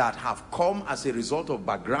that have come as a result of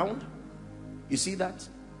background. You see that?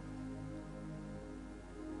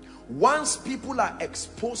 Once people are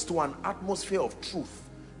exposed to an atmosphere of truth,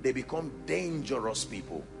 they become dangerous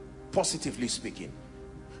people, positively speaking.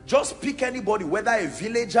 Just pick anybody, whether a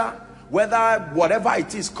villager, whether whatever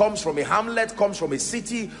it is, comes from a hamlet, comes from a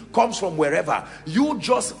city, comes from wherever. You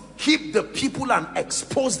just keep the people and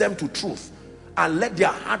expose them to truth, and let their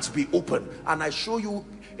hearts be open. And I show you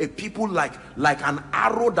a people like an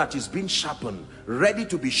arrow that is being sharpened, ready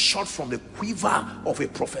to be shot from the quiver of a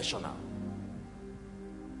professional.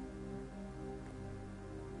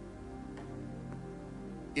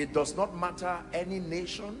 It does not matter any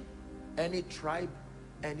nation, any tribe,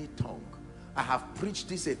 any tongue. I have preached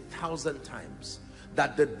this 1,000 times,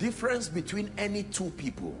 that the difference between any two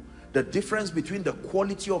people, the difference between the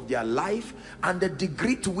quality of their life and the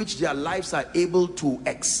degree to which their lives are able to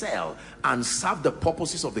excel and serve the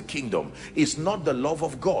purposes of the kingdom, is not the love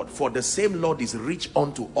of God. For the same Lord is rich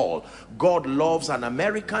unto all. God loves an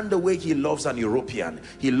American the way he loves an European.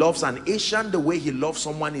 He loves an Asian the way he loves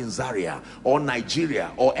someone in Zaria or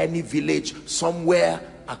Nigeria or any village somewhere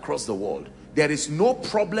across the world. There is no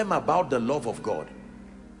problem about the love of God.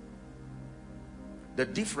 The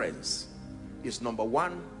difference is, number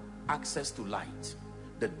one, access to light.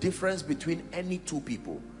 The difference between any two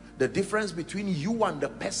people, the difference between you and the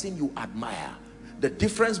person you admire, the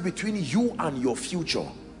difference between you and your future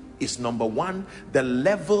is, number one, the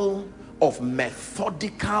level of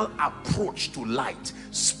methodical approach to light,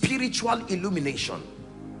 spiritual illumination,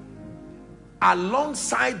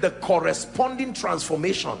 alongside the corresponding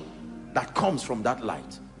transformation that comes from that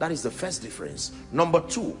light. That is the first difference. Number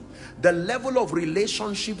two, the level of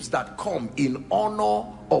relationships that come in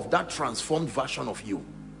honor of that transformed version of you.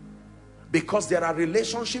 Because there are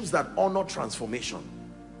relationships that honor transformation.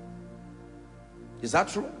 Is that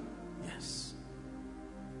true? Yes.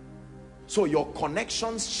 So your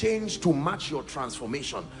connections change to match your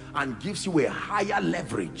transformation and gives you a higher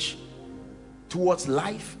leverage towards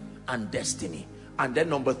life and destiny. And then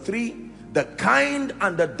number three, the kind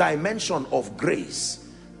and the dimension of grace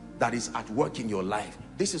that is at work in your life.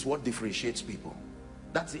 This is what differentiates people.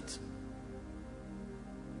 That's it.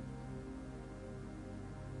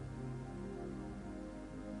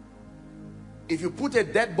 If you put a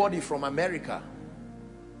dead body from America,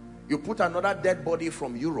 you put another dead body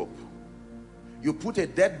from Europe, you put a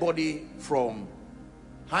dead body from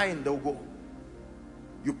Haindogo,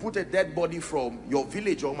 you put a dead body from your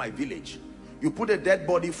village or my village, you put a dead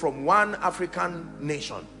body from one African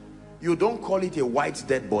nation, you don't call it a white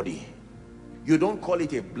dead body, you don't call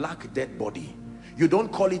it a black dead body, you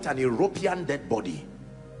don't call it an European dead body.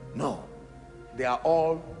 No, they are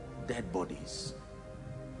all dead bodies.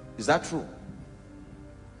 Is that true?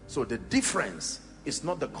 So the difference is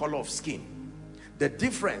not the color of skin. The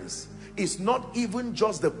difference is not even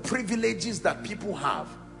just the privileges that people have.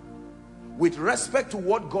 With respect to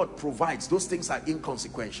what God provides, those things are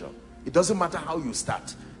inconsequential. It doesn't matter how you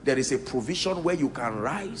start. There is a provision where you can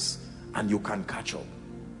rise and you can catch up.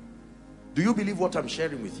 Do you believe what I'm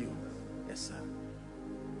sharing with you? Yes, sir.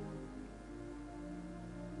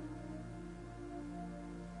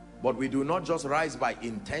 But we do not just rise by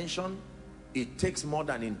intention. It takes more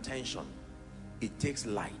than intention. It takes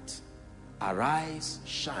light. Arise,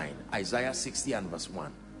 shine. Isaiah 60 and verse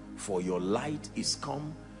 1. For your light is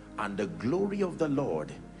come, and the glory of the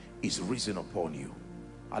Lord is risen upon you.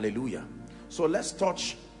 Hallelujah. So let's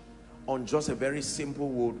touch on just a very simple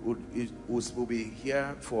word. We'll be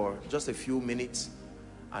here for just a few minutes,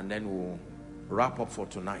 and then we'll wrap up for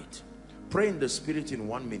tonight. Pray in the Spirit in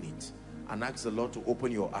 1 minute and ask the Lord to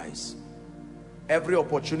open your eyes. Every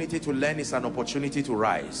opportunity to learn is an opportunity to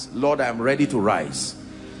rise. Lord, I am ready to rise,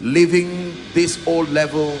 leaving this old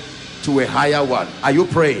level to a higher one. Are you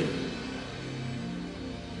praying?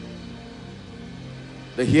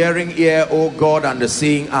 The hearing ear, O God, and the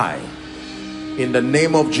seeing eye, in the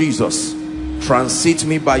name of Jesus, transit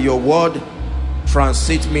me by your word,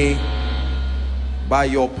 transit me by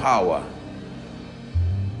your power.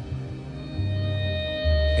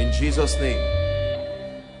 In Jesus' name.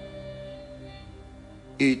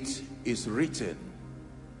 It is written,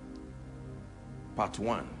 part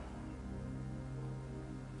 1,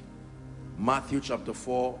 Matthew chapter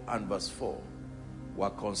 4 and verse 4.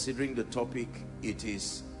 We're considering the topic, it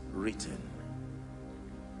is written.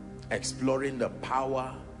 Exploring the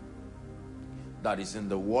power that is in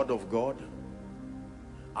the word of God,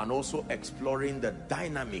 and also exploring the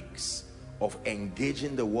dynamics of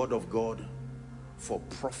engaging the word of God for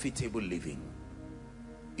profitable living.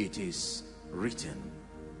 It is written.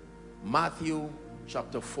 Matthew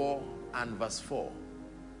chapter 4 and verse 4.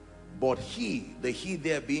 But he, the he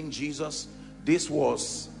there being Jesus, this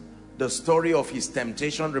was the story of his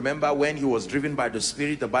temptation. Remember when he was driven by the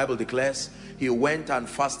Spirit, the Bible declares he went and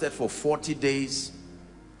fasted for 40 days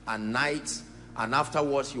and nights, and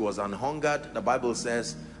afterwards he was an hungered. The Bible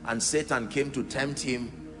says, and Satan came to tempt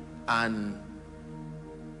him, and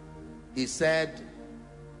he said,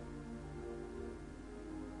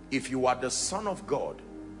 if you are the Son of God,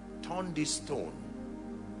 turn this stone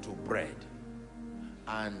to bread.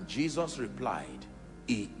 And Jesus replied,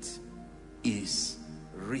 it is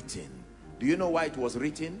written. Do you know why it was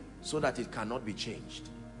written? So that it cannot be changed.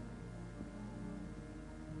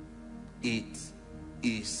 It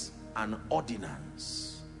is an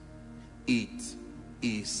ordinance. It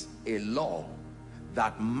is a law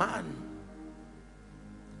that man,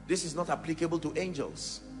 this is not applicable to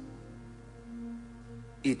angels.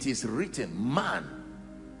 It is written, man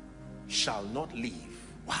shall not live.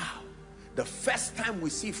 Wow. The first time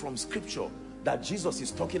we see from scripture that Jesus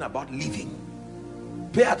is talking about living.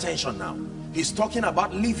 Pay attention now. He's talking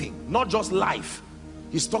about living, not just life.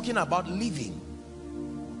 He's talking about living.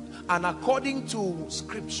 And according to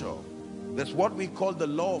scripture, that's what we call the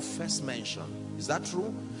law of first mention. Is that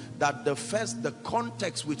true? That the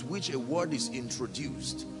context with which a word is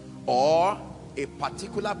introduced, or a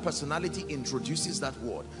particular personality introduces that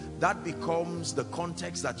word, that becomes the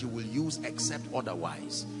context that you will use except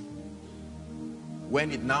otherwise,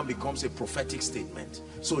 when it now becomes a prophetic statement.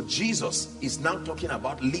 So Jesus is now talking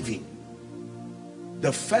about living.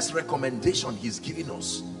 The first recommendation he's giving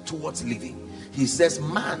us towards living, he says,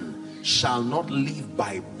 man shall not live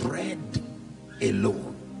by bread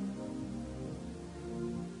alone.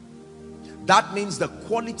 That means the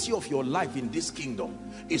quality of your life in this kingdom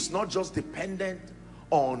is not just dependent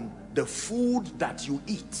on the food that you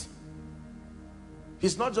eat.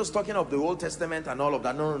 He's not just talking of the Old Testament and all of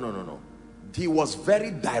that. No. He was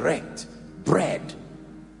very direct. Bread,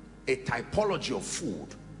 a typology of food.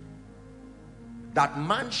 That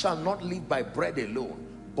man shall not live by bread alone,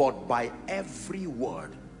 but by every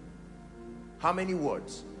word. How many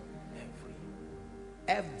words?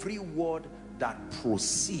 Every word that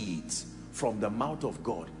proceeds from the mouth of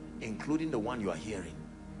God, including the one you are hearing.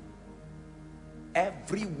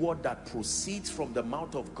 Every word that proceeds from the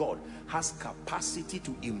mouth of God has capacity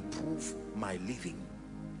to improve my living.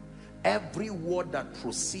 Every word that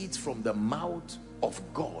proceeds from the mouth of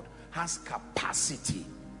God has capacity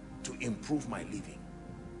to improve my living.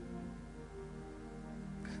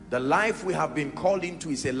 The life we have been called into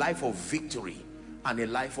is a life of victory and a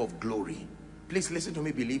life of glory. Please listen to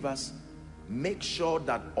me, believers. Make sure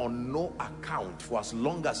that on no account, for as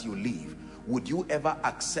long as you live, would you ever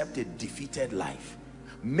accept a defeated life.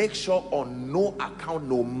 make sure on no account,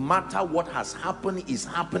 no matter what has happened, is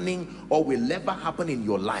happening, or will ever happen in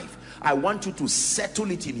your life, I want you to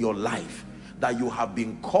settle it in your life that you have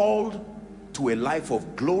been called to a life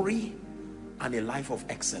of glory and a life of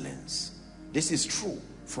excellence. This is true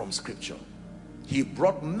from scripture. He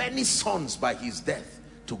brought many sons by his death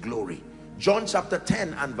to glory. John chapter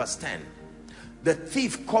 10 and verse 10. The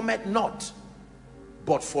thief cometh not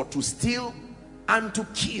but for to steal and to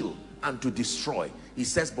kill and to destroy. He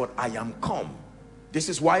says, but I am come. This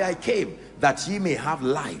is why I came, that ye may have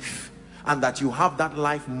life, and that you have that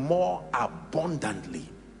life more abundantly.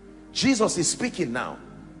 Jesus is speaking now.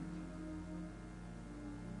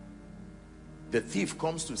 The thief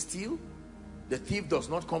comes to steal. The thief does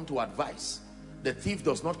not come to advise. The thief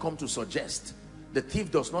does not come to suggest. The thief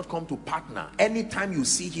does not come to partner. Anytime you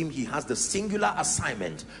see him, he has the singular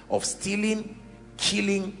assignment of stealing,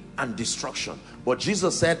 killing, and destruction. But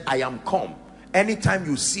Jesus said, I am come. Anytime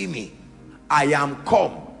you see me, I am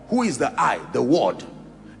come. Who is the I? The word.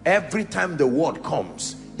 Every time the word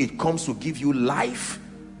comes, it comes to give you life,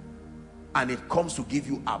 and it comes to give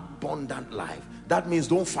you abundant life. That means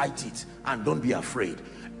don't fight it and don't be afraid.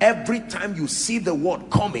 Every time you see the word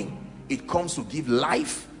coming, it comes to give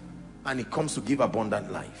life, and it comes to give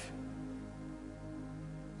abundant life.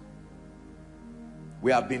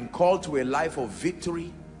 We have been called to a life of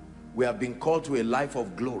victory. We have been called to a life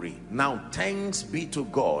of glory. Now thanks be to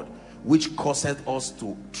God, which causeth us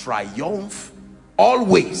to triumph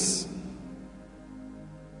always.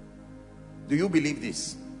 Do you believe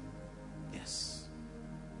this? Yes.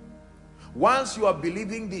 Whilst you are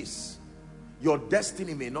believing this, your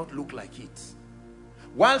destiny may not look like it.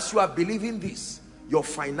 Whilst you are believing this, your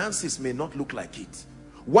finances may not look like it.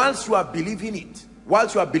 Whilst you are believing it,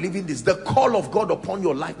 whilst you are believing this, the call of God upon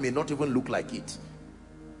your life may not even look like it.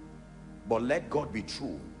 But let God be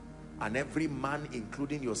true, and every man,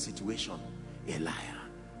 including your situation, a liar.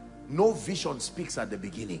 No vision speaks at the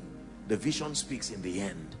beginning. The vision speaks in the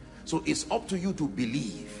end. So it's up to you to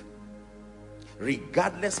believe.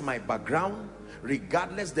 Regardless my background,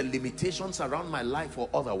 regardless the limitations around my life or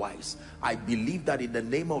otherwise, I believe that in the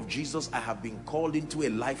name of Jesus, I have been called into a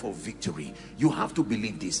life of victory. You have to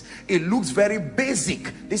believe this. It looks very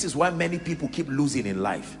basic. This is why many people keep losing in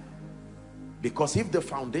life. Because if the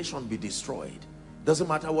foundation be destroyed, doesn't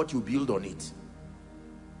matter what you build on it.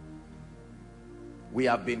 We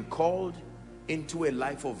have been called into a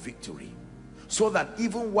life of victory, so that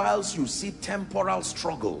even whilst you see temporal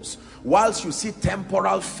struggles, whilst you see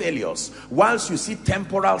temporal failures, whilst you see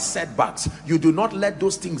temporal setbacks, you do not let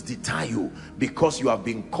those things deter you, because you have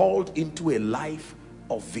been called into a life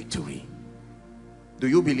of victory. Do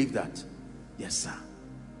you believe that? Yes, sir.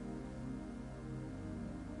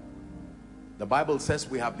 The Bible says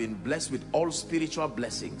we have been blessed with all spiritual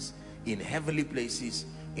blessings in heavenly places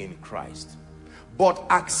in Christ. But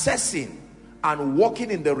accessing and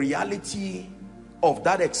walking in the reality of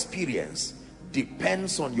that experience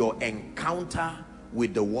depends on your encounter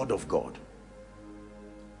with the Word of God.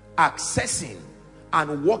 Accessing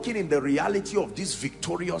and walking in the reality of this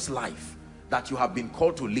victorious life that you have been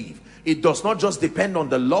called to live, it does not just depend on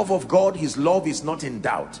the love of God. His love is not in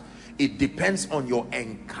doubt. It depends on your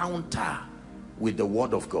encounter with the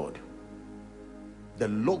Word of God, the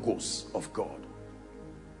Logos of God.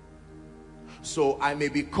 So I may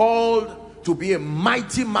be called to be a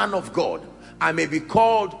mighty man of God. I may be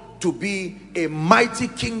called to be a mighty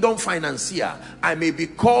kingdom financier. I may be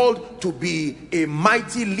called to be a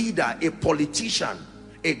mighty leader, a politician,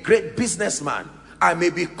 a great businessman. I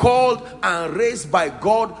may be called and raised by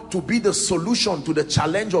God to be the solution to the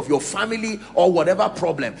challenge of your family or whatever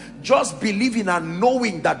problem. Just believing and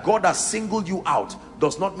knowing that God has singled you out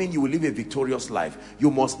does not mean you will live a victorious life.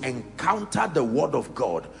 You must encounter the Word of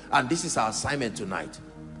God, and this is our assignment tonight.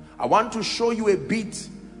 I want to show you a bit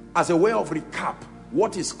as a way of recap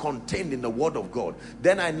what is contained in the Word of God.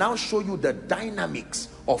 Then I now show you the dynamics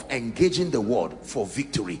of engaging the Word for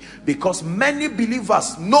victory, because many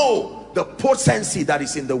believers know the potency that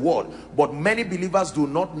is in the Word, but many believers do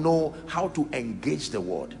not know how to engage the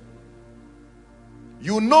Word.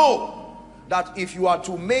 You know that if you are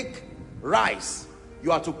to make rice,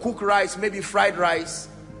 you are to cook rice, maybe fried rice.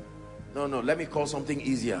 No, let me call something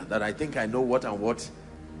easier that I think I know what and what.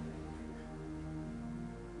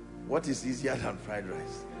 What is easier than fried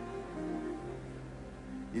rice?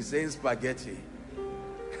 He's saying spaghetti.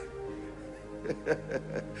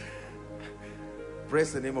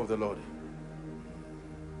 Praise the name of the Lord.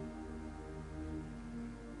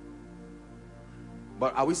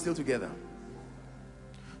 But are we still together?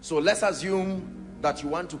 So let's assume that you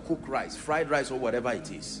want to cook rice, fried rice or whatever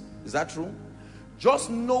it is. Is that true? Just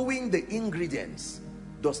knowing the ingredients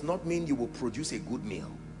does not mean you will produce a good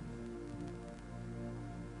meal.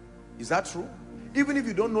 Is that true? Even if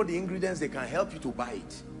you don't know the ingredients, they can help you to buy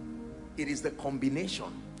it. It is the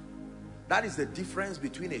combination. That is the difference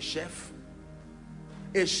between a chef.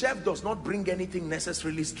 A chef does not bring anything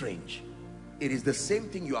necessarily strange. It is the same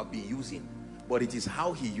thing you have been using, but it is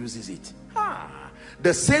how he uses it.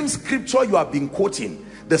 The same scripture you have been quoting,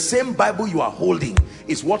 the same Bible you are holding,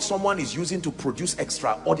 is what someone is using to produce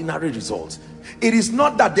extraordinary results. It is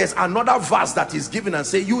not that there's another verse that is given and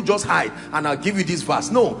say, you just hide and I'll give you this verse.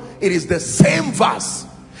 No, it is the same verse.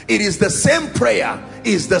 It is the same prayer,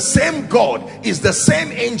 is the same God, is the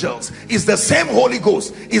same angels, is the same Holy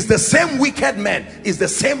Ghost, is the same wicked men, is the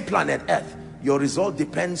same planet Earth. Your result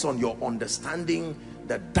depends on your understanding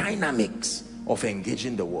the dynamics of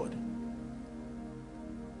engaging the word.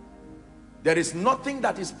 There is nothing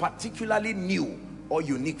that is particularly new or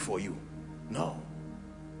unique for you. No.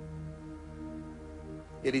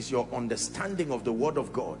 It is your understanding of the word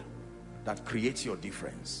of God that creates your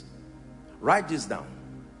difference. Write this down.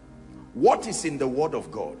 What is in the word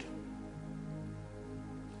of God?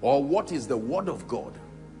 Or what is the word of God?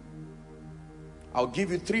 I'll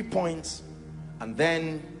give you 3 points, and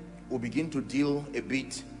then we'll begin to deal a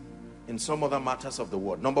bit in some other matters of the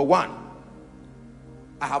word. Number one,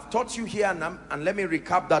 I have taught you here, and let me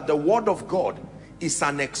recap that the word of God is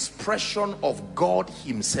an expression of God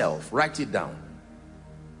himself. Write it down.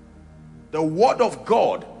 The word of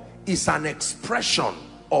God is an expression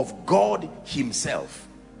of God himself.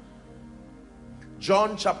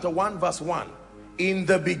 John chapter 1 verse 1. In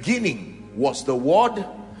the beginning was the word,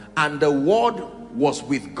 and the word was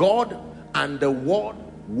with God, and the word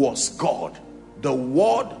was God. The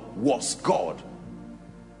word was God.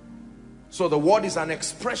 So the word is an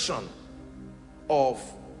expression of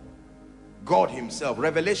God himself.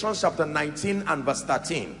 Revelation chapter 19 and verse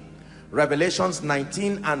 13. Revelations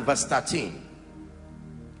 19 and verse 13.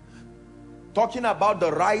 Talking about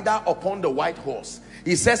the rider upon the white horse.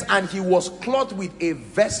 He says, and he was clothed with a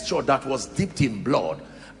vesture that was dipped in blood,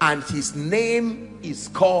 and his name is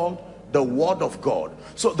called the Word of God.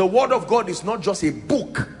 So the Word of God is not just a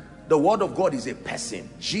book. The Word of God is a person.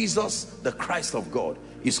 Jesus, the Christ of God,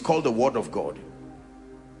 is called the Word of God.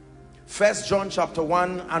 1 John chapter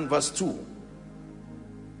 1 and verse 2.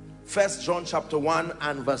 1 John chapter 1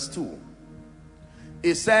 and verse 2.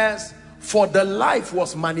 It says, for the life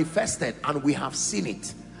was manifested, and we have seen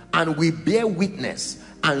it, and we bear witness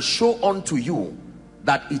and show unto you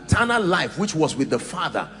that eternal life which was with the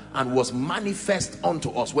Father and was manifest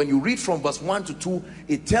unto us. When you read from verse 1 to 2,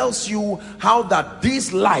 it tells you how that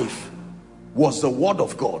this life was the Word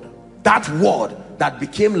of God. That word that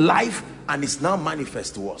became life and is now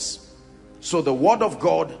manifest to us. So the Word of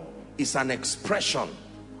God is an expression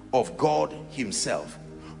of God himself.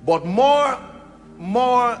 But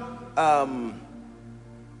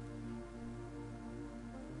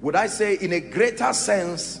would I say, in a greater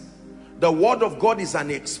sense, the Word of God is an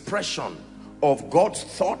expression of God's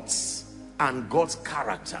thoughts and God's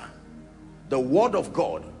character. The Word of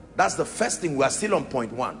God, that's the first thing. We are still on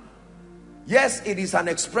point 1. Yes, it is an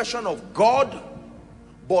expression of God,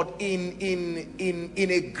 but in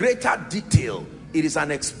a greater detail, it is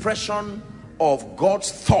an expression of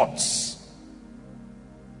God's thoughts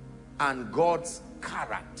and God's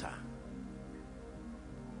character.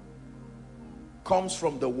 Comes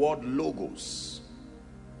from the word logos,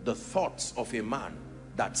 the thoughts of a man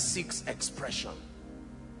that seeks expression.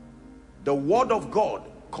 The Word of God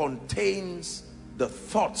contains the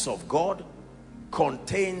thoughts of God,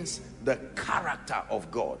 contains the character of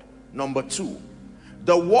God. Number 2,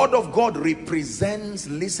 the Word of God represents,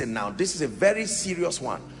 listen now, this is a very serious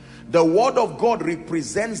one. The Word of God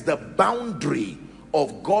represents the boundary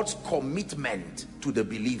of God's commitment to the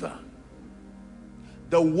believer.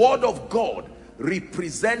 The Word of God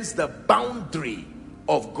represents the boundary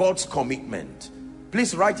of God's commitment.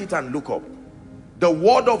 Please write it and look up. The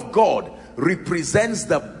Word of God represents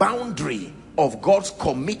the boundary of God's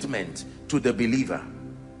commitment to the believer.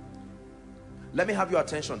 Let me have your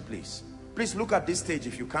attention, please. Please look at this stage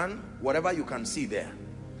if you can, whatever you can see there.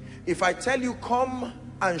 If I tell you, come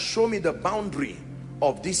and show me the boundary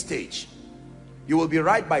of this stage, you will be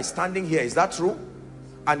right by standing here. Is that true?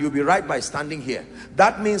 And you'll be right by standing here.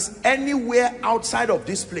 That means anywhere outside of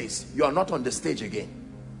this place, you are not on the stage again.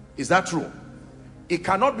 Is that true? It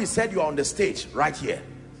cannot be said you are on the stage right here.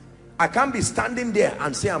 I can't be standing there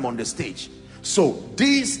and say I'm on the stage. So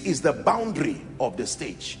this is the boundary of the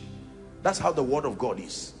stage. That's how the Word of God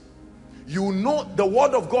is. You know, the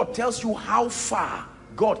Word of God tells you how far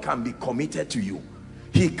God can be committed to you.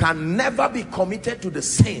 He can never be committed to the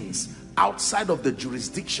saints outside of the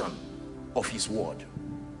jurisdiction of his word.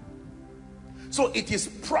 So it is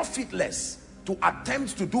profitless to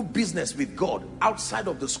attempt to do business with God outside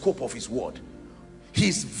of the scope of his word.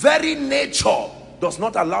 His very nature does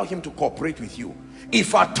not allow him to cooperate with you.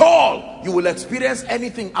 If at all you will experience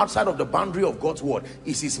anything outside of the boundary of God's word,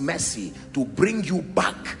 it's his mercy to bring you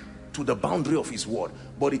back to the boundary of his word.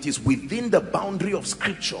 But it is within the boundary of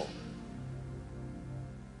scripture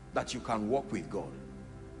that you can walk with God.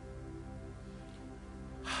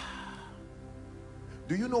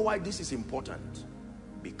 Do you know why this is important?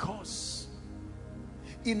 Because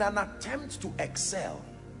in an attempt to excel,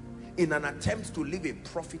 in an attempt to live a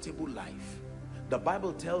profitable life, the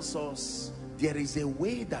Bible tells us there is a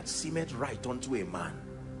way that seemeth right unto a man.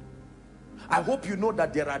 I hope you know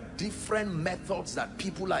that there are different methods that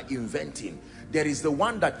people are inventing. There is the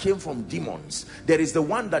one that came from demons. There is the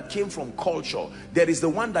one that came from culture. There is the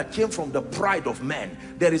one that came from the pride of men.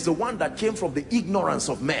 There is the one that came from the ignorance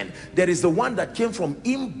of men. There is the one that came from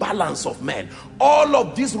imbalance of men. All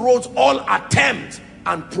of these roads all attempt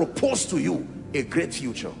and propose to you a great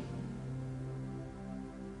future.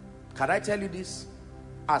 Can I tell you this?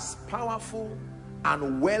 As powerful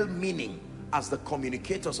and well-meaning as the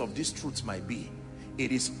communicators of these truths might be,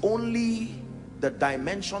 it is only the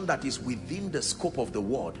dimension that is within the scope of the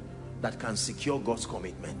word that can secure God's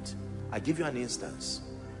commitment. I give you an instance,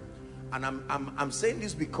 and I'm saying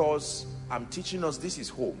this because I'm teaching us this is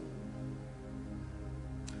home.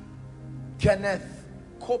 Kenneth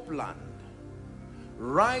Copeland,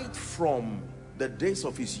 right from the days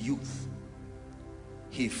of his youth,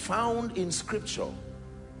 he found in scripture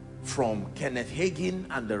from Kenneth Hagin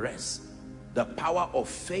and the rest the power of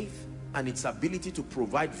faith and its ability to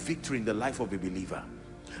provide victory in the life of a believer,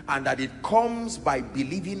 and that it comes by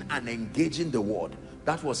believing and engaging the word.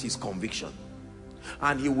 That was his conviction,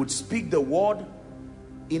 and he would speak the word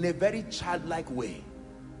in a very childlike way.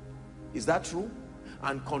 Is that true?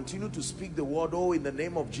 And continue to speak the word. Oh, in the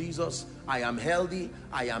name of Jesus, I am healthy,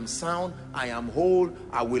 I am sound, I am whole,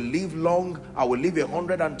 I will live long, I will live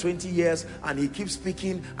 120 years. And he keeps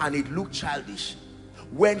speaking, and it looked childish.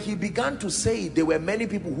 When he began to say it, there were many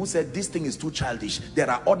people who said this thing is too childish. There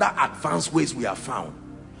are other advanced ways we have found.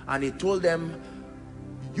 And he told them,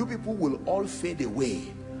 you people will all fade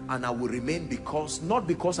away, and I will remain, because not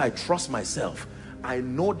because I trust myself, I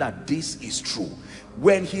know that this is true.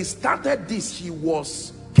 When he started this, he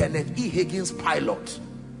was Kenneth E. Hagin's pilot.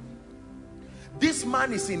 This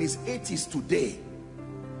man is in his 80s today.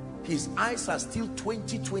 His eyes are still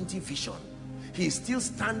 20/20 vision. He is still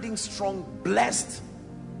standing strong, blessed.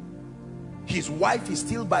 His wife is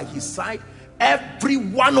still by his side. Every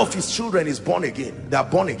one of his children is born again. They are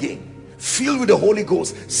born again, filled with the Holy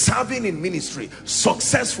Ghost, serving in ministry,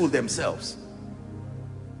 successful themselves.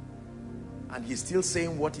 And he's still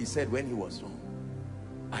saying what he said when he was young.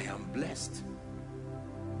 I am blessed.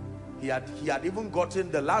 He had even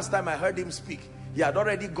gotten, the last time I heard him speak, he had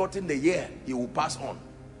already gotten the year he will pass on.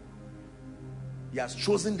 He has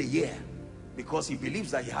chosen the year because he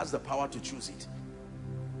believes that he has the power to choose it.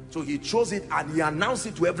 So he chose it, and he announced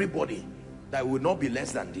it to everybody that it will not be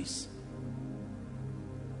less than this.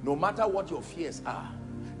 No matter what your fears are.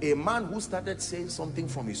 A man who started saying something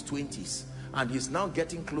from his 20s, and he's now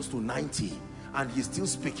getting close to 90, and he's still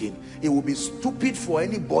speaking. It will be stupid for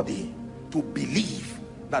anybody to believe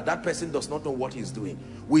that that person does not know what he's doing.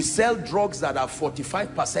 We sell drugs that have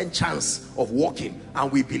 45% chance of working,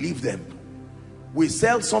 and we believe them. We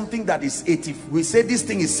sell something that is 80, we say this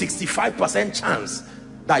thing is 65% chance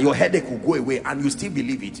that your headache will go away, and you still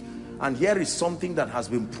believe it. And here is something that has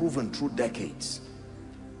been proven through decades.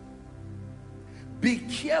 Be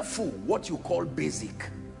careful what you call basic.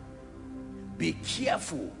 Be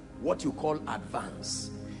careful what you call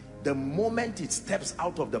advance. The moment it steps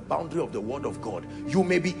out of the boundary of the word of God, you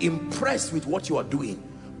may be impressed with what you are doing,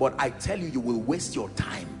 but I tell you, you will waste your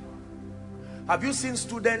time. Have you seen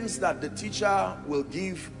students that the teacher will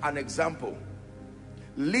give an example?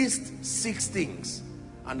 List 6 things,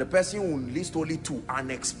 and the person will list only 2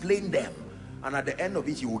 and explain them, and at the end of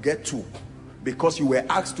it you will get 2 because you were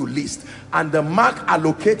asked to list, and the mark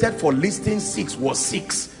allocated for listing 6 was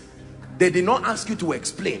 6. They did not ask you to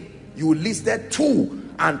explain. You listed 2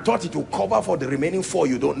 and thought it will cover for the remaining 4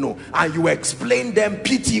 you don't know, and you explained them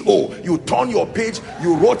PTO. You turn your page,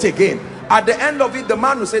 you wrote again. At the end of it, the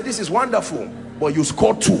man will say, this is wonderful, but you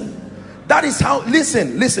scored 2. That is how,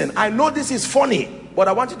 listen, I know this is funny, but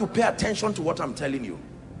I want you to pay attention to what I'm telling you.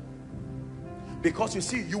 Because you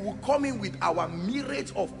see, you will come in with our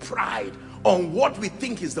myriad of pride on what we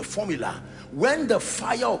think is the formula. When the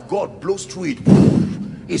fire of God blows through it,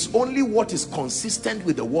 it's only what is consistent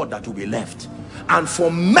with the word that will be left. And for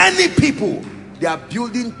many people, they are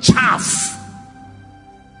building chaff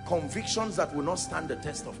Convictions that will not stand the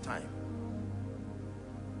test of time.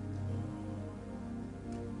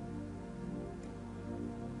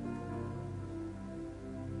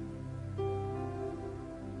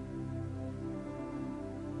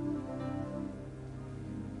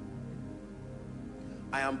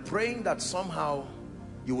 I am praying that somehow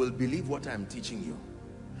you will believe what I am teaching you.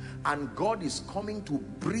 And God is coming to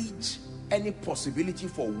bridge any possibility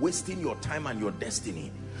for wasting your time and your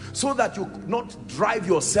destiny, so that you not drive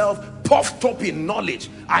yourself puffed up in knowledge.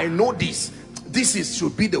 I know this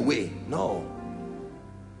should be the way. No.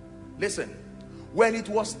 Listen, when it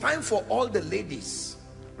was time for all the ladies,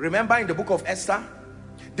 remember in the book of Esther,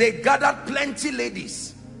 they gathered plenty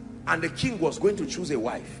ladies and the king was going to choose a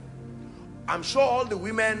wife. I'm sure all the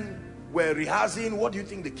women were rehearsing, what do you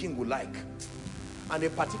think the king would like? And a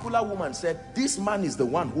particular woman said, this man is the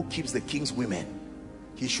one who keeps the king's women.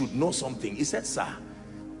 He should know something. He said, sir,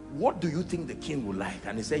 what do you think the king would like?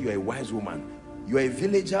 And he said, you're a wise woman. You're a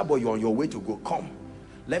villager, but you're on your way to go. Come,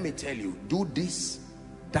 let me tell you, do this,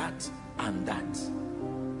 that, and that.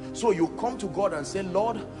 So you come to God and say,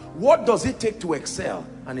 Lord, what does it take to excel?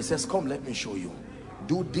 And he says, come, let me show you.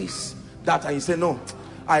 Do this, that. And you say, no,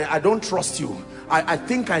 I don't trust you. I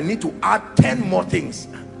think I need to add 10 more things.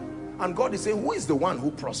 And God is saying, who is the one who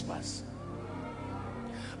prospers?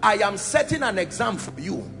 I am setting an exam for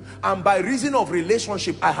you, and by reason of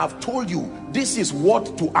relationship I have told you this is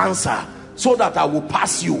what to answer, so that I will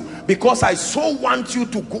pass you, because I so want you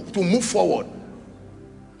to move forward.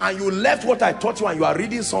 And you left what I taught you and you are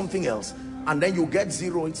reading something else, and then you get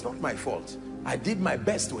 0. It's not my fault. I did my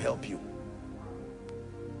best to help you.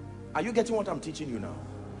 Are you getting what I'm teaching you now?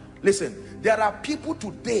 Listen, there are people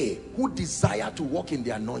today who desire to walk in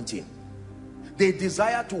the anointing. They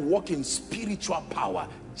desire to walk in spiritual power,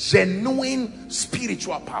 genuine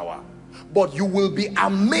spiritual power. But you will be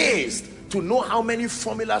amazed to know how many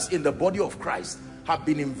formulas in the body of Christ have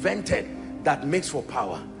been invented that makes for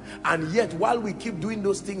power. And yet, while we keep doing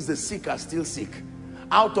those things, the sick are still sick.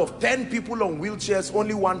 Out of 10 people on wheelchairs,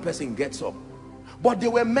 only 1 person gets up. But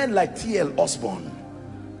there were men like T.L. Osborne.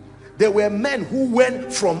 There were men who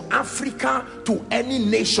went from Africa to any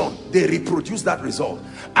nation. They reproduced that result.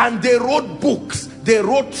 And they wrote books. They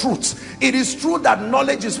wrote truths. It is true that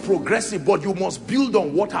knowledge is progressive, but you must build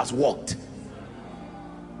on what has worked.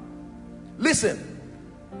 Listen.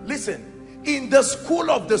 In the school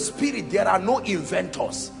of the spirit, there are no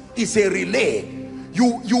inventors. It's a relay.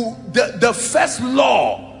 The first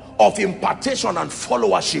law of impartation and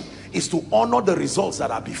followership is to honor the results that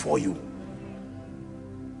are before you.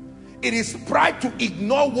 It is pride to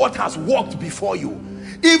ignore what has worked before you.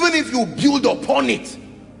 Even if you build upon it,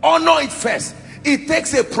 honor it first. It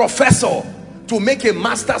takes a professor to make a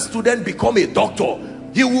master student become a doctor.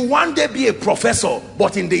 He will one day be a professor,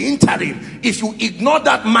 but in the interim, if you ignore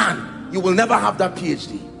that man, you will never have that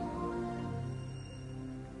PhD.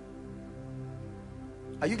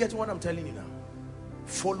 Are you getting what I'm telling you now?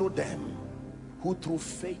 Follow them who through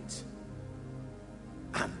faith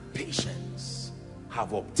and patience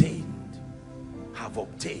have obtained.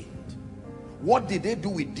 What did they do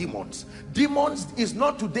with demons? Demons is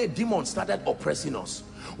not today. Demons started oppressing us.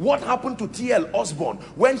 What happened to T.L. Osborne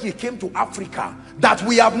when he came to Africa, that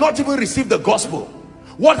we have not even received the gospel?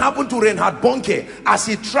 What happened to Reinhard Bonnke as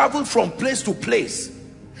he traveled from place to place?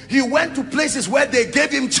 He went to places where they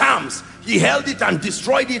gave him charms. He held it and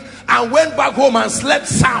destroyed it and went back home and slept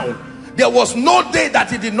sound. There was no day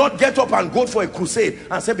that he did not get up and go for a crusade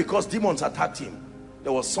and say, because demons attacked him,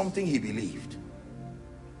 there was something he believed.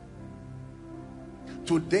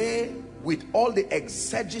 Today, with all the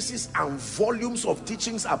exegesis and volumes of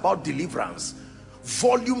teachings about deliverance,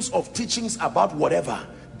 volumes of teachings about whatever,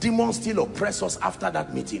 demons still oppress us after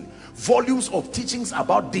that meeting. Volumes of teachings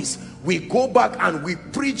about this. We go back and we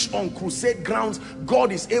preach on crusade grounds.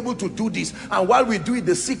 God is able to do this. And while we do it,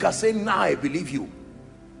 the sick are saying, now I believe you.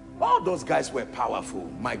 All those guys were powerful.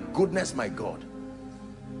 My goodness, my God.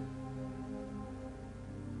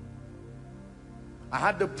 I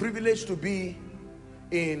had the privilege to be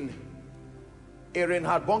in a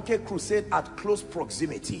Reinhard Bonnke crusade at close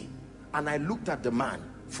proximity, and I looked at the man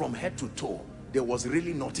from head to toe. There was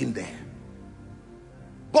really nothing there,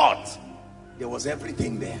 but there was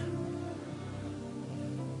everything there.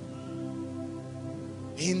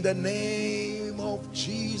 In the name of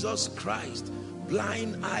Jesus Christ,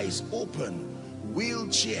 blind eyes open,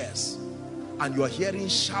 wheelchairs, and you are hearing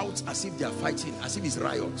shouts as if they are fighting, as if it's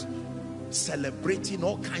riot, celebrating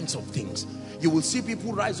all kinds of things. You will see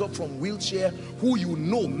people rise up from wheelchair who, you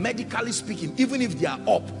know, medically speaking, even if they are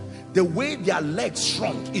up, the way their legs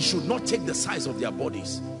shrunk, it should not take the size of their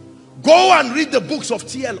bodies. Go and read the books of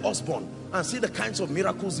T.L. Osborne. and see the kinds of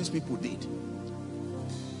miracles these people did.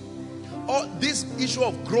 Or this issue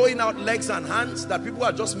of growing out legs and hands that people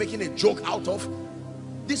are just making a joke out of.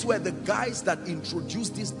 These were the guys that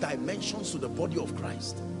introduced these dimensions to the body of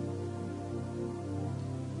Christ.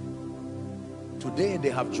 Today they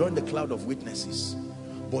have joined the cloud of witnesses,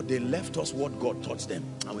 but they left us what God taught them,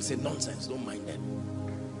 and we say nonsense, don't mind them.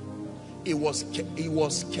 It was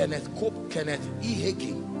Kenneth Cope, Kenneth E.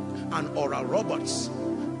 Hagin, and Oral Roberts.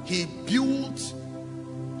 He built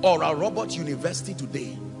Oral Roberts University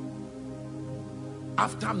today.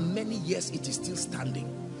 After many years, it is still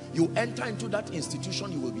standing. You enter into that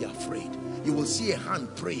institution, you will be afraid. You will see a hand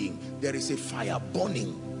praying. There is a fire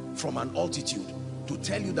burning from an altitude to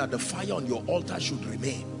tell you that the fire on your altar should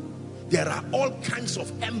remain. There are all kinds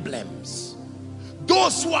of emblems.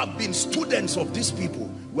 Those who have been students of these people,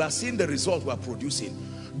 we are seeing the result we are producing.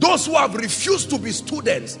 Those who have refused to be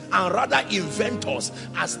students and rather inventors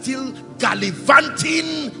are still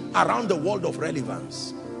gallivanting around the world of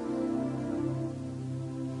relevance.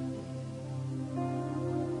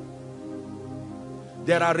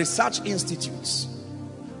 There are research institutes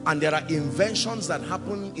and there are inventions that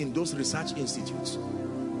happen in those research institutes.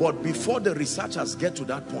 But before the researchers get to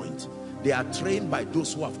that point, they are trained by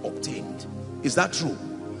those who have obtained. Is that true?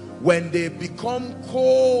 When they become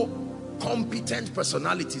competent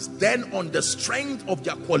personalities, then on the strength of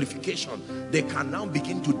their qualification, they can now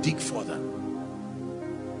begin to dig further.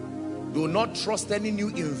 Do not trust any new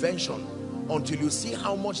invention until you see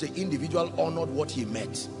how much the individual honored what he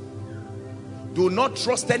met. Do not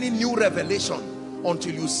trust any new revelation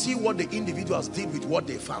until you see what the individuals did with what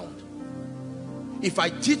they found. If I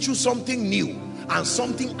teach you something new and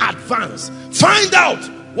something advanced, find out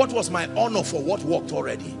what was my honor for what worked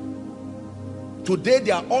already. Today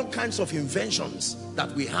there are all kinds of inventions that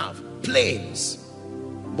we have, planes,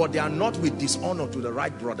 but they are not with dishonor to the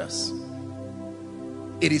Wright brothers.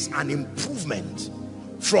 It is an improvement.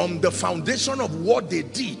 From the foundation of what they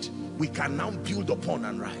did, we can now build upon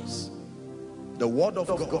and rise. The word of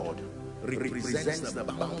God represents the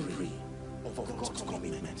boundary of God's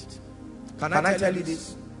commitment. Can I tell you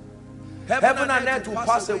this? Heaven and earth will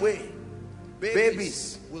pass away.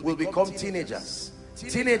 Babies will become teenagers.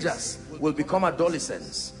 Teenagers will become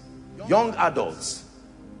adolescents, young adults,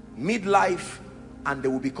 midlife, and they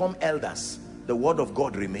will become elders. The word of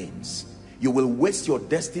God remains. You will waste your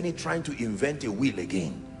destiny trying to invent a wheel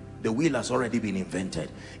again. The wheel has already been invented.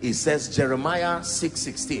 It says Jeremiah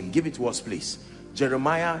 6:16. Give it to us, please.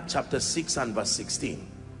 Jeremiah chapter 6 and verse 16.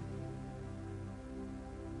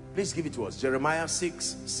 Please give it to us. Jeremiah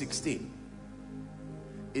 6:16.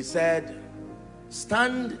 It said,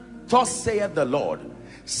 stand, thus saith the Lord,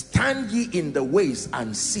 stand ye in the ways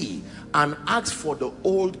and see, and ask for the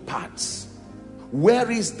old paths.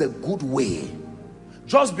 Where is the good way?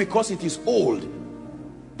 Just because it is old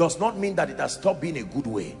does not mean that it has stopped being a good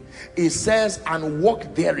way. It says, and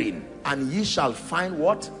walk therein, and ye shall find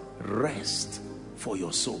what? Rest for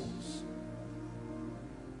your souls.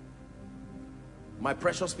 My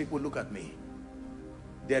precious people, look at me.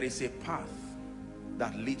 There is a path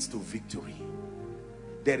that leads to victory.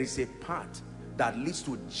 There is a path that leads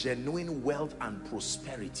to genuine wealth and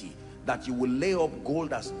prosperity, that you will lay up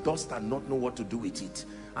gold as dust and not know what to do with it,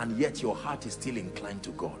 and yet your heart is still inclined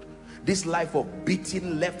to God. This life of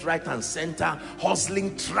beating left, right and center,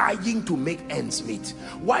 hustling, trying to make ends meet.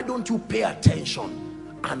 Why don't you pay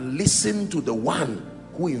attention and listen to the one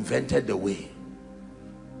who invented the way?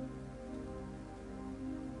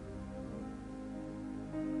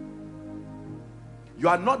 You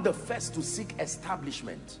are not the first to seek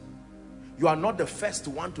establishment. You are not the first to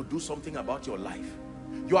want to do something about your life.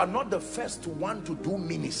 You are not the first to want to do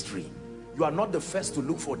ministry. You are not the first to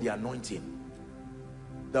look for the anointing.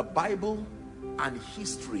 The Bible and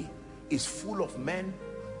history is full of men.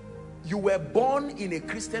 You were born in a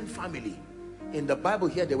Christian family. In the Bible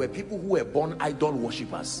here, there were people who were born idol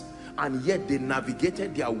worshippers, and yet they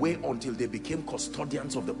navigated their way until they became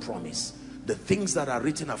custodians of the promise. The things that are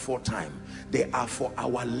written aforetime, they are for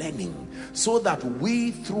our learning, so that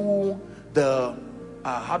we, through the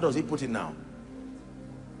how does he put it now,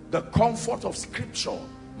 the comfort of scripture,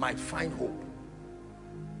 might find hope.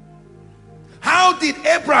 How did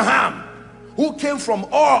Abraham, who came from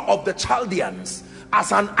Ur of the Chaldeans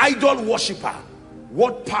as an idol worshipper,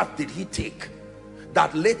 what path did he take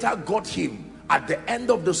that later got him? At the end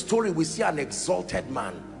of the story, we see an exalted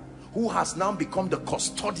man who has now become the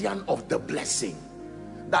custodian of the blessing,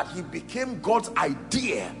 that he became God's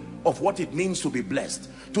idea of what it means to be blessed,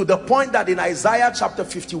 to the point that in Isaiah chapter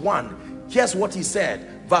 51, here's what he said,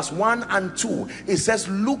 verse 1 and 2. It says,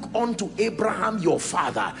 look unto Abraham your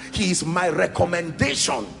father, he is my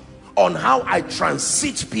recommendation on how I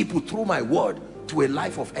transit people through my word to a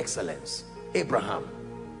life of excellence. Abraham.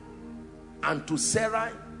 And to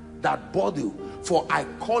Sarah that bore you, for I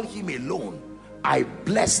called him alone, I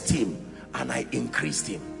blessed him and I increased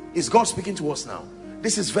him. Is God speaking to us now?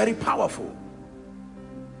 This is very powerful.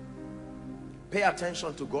 Pay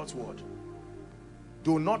attention to God's word.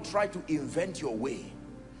 Do not try to invent your way.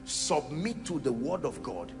 Submit to the word of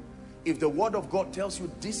God. If the word of God tells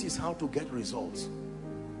you this is how to get results,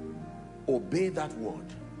 obey that word.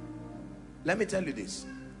 Let me tell you this.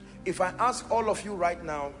 If I ask all of you right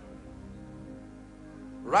now,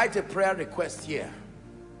 write a prayer request here,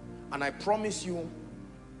 and I promise you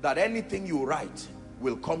that anything you write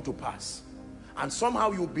will come to pass, and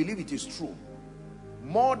somehow you believe it is true,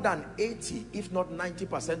 more than 80 if not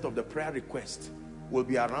 90% of the prayer request will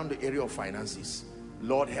be around the area of finances.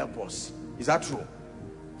 Lord, help us. Is that true?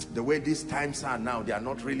 The way these times are now, they are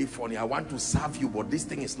not really funny. I want to serve you, but this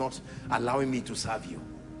thing is not allowing me to serve you.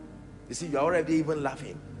 You see, you're already even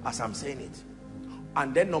laughing as I'm saying it.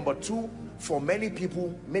 And then number two, for many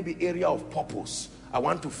people, maybe area of purpose. I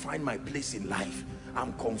want to find my place in life.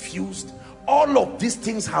 I'm confused. All of these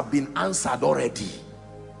things have been answered already.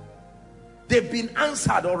 They've been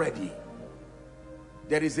answered already.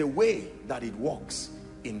 There is a way that it works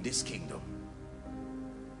in this kingdom.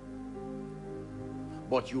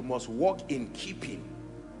 But you must walk in keeping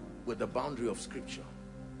with the boundary of scripture.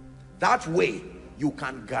 That way you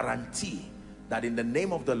can guarantee that in the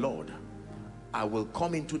name of the Lord, I will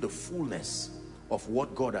come into the fullness of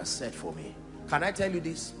what God has said for me. Can I tell you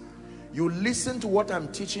this? You listen to what I'm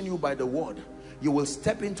teaching you by the word, you will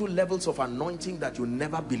step into levels of anointing that you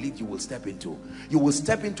never believed you will step into. You will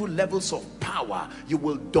step into levels of power. You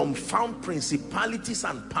will dumbfound principalities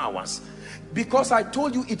and powers. Because I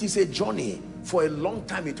told you it is a journey. For a long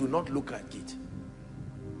time it will not look like it.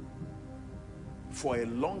 For a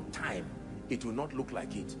long time it will not look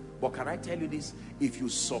like it. But can I tell you this? If you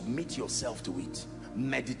submit yourself to it,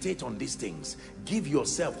 meditate on these things, give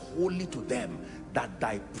yourself wholly to them, that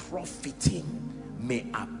thy profiting may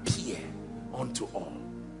appear unto all.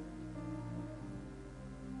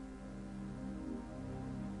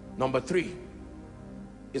 Number three,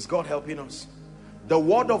 is God helping us? The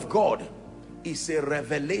word of God is a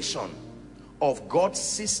revelation of God's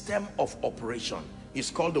system of operation.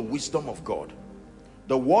 It's called the wisdom of God.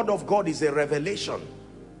 The word of God is a revelation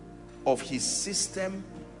of his system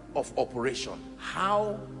of operation,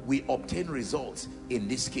 how we obtain results in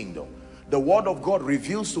this kingdom. The word of God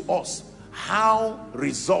reveals to us how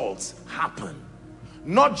results happen.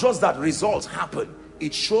 Not just that results happen,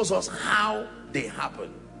 it shows us how they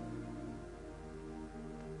happen.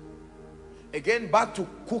 Again, back to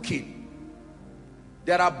cooking.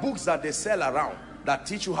 There are books that they sell around that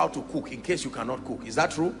teach you how to cook in case you cannot cook. Is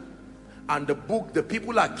that true? And the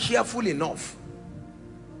people are careful enough.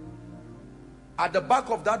 At the back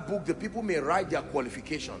of that book, the people may write their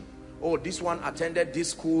qualification. Oh, this one attended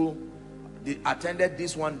this school, attended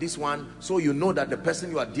this one, so you know that the person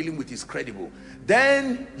you are dealing with is credible.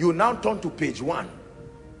 Then you now turn to page 1,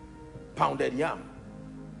 pounded yam,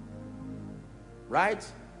 right,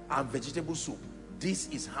 and vegetable soup. This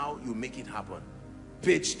is how you make it happen.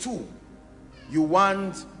 Page 2, you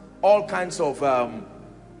want all kinds of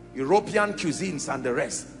European cuisines and the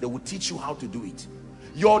rest. They will teach you how to do it.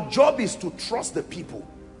 Your job is to trust the people.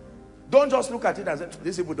 Don't just look at it and say,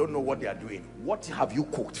 these people don't know what they are doing. What have you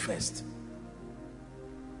cooked first?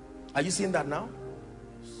 Are you seeing that now?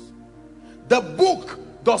 The book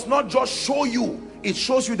does not just show you, it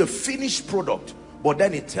shows you the finished product, but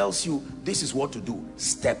then it tells you this is what to do.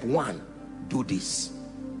 Step 1, do this.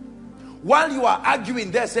 While you are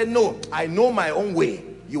arguing there, say, no, I know my own way,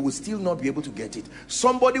 you will still not be able to get it.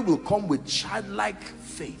 Somebody will come with childlike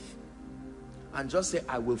faith and just say,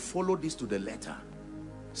 I will follow this to the letter.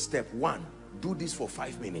 Step 1, do this for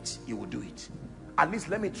 5 minutes. You will do it. At least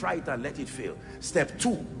let me try it and let it fail. Step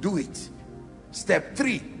 2, do it. Step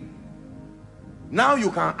 3, now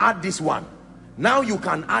you can add this one. Now you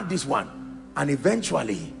can add this one. And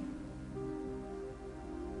eventually,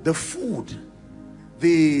 the food,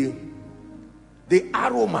 the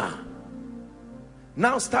aroma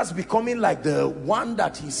now starts becoming like the one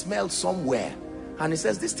that he smelled somewhere. And he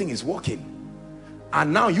says, this thing is working.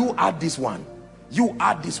 And now you add this one. You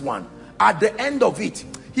add this one. At the end of it,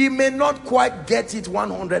 he may not quite get it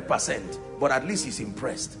 100%, but at least he's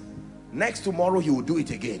impressed. Next tomorrow, he will do it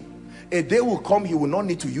again. A day will come, he will not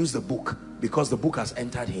need to use the book because the book has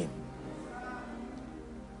entered him.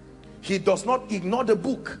 He does not ignore the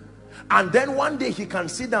book. And then one day he can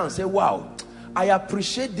sit down and say, wow, I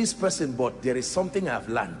appreciate this person, but there is something I've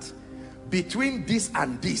learned. between this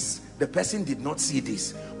and this, the person did not see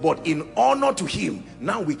this, but in honor to him,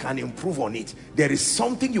 now we can improve on it. There is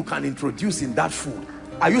something you can introduce in that food.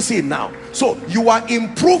 Are you seeing now? So you are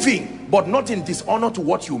improving, but not in dishonor to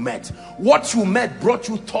what you met. What you met brought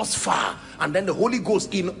you thus far, and then the Holy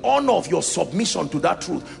Ghost, in honor of your submission to that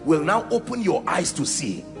truth, will now open your eyes to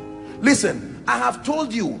see. Listen, I have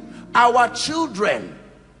told you, our children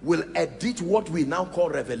will edit what we now call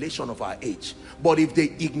revelation of our age, but if they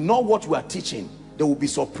ignore what we are teaching, they will be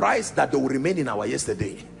surprised that they will remain in our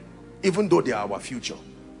yesterday, even though they are our future.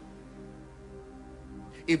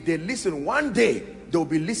 If they listen, one day they will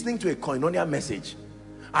be listening to a Koinonia message,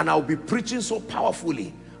 and I'll be preaching so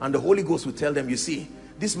powerfully, and the Holy Ghost will tell them, you see,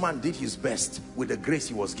 this man did his best with the grace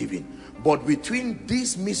he was given, but between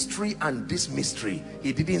this mystery and this mystery,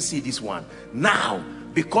 he didn't see this one. Now,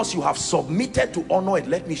 because you have submitted to honor it,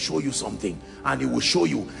 let me show you something, and he will show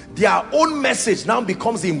you. Their own message now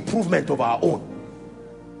becomes the improvement of our own.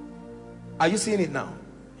 Are you seeing it now?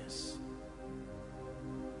 Yes.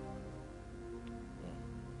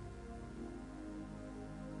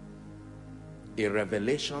 A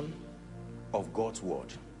revelation of God's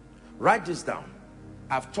word. Write this down.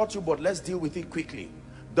 I've taught you, but let's deal with it quickly.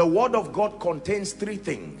 The word of God contains three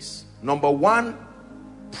things. Number one,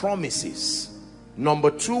 promises. Number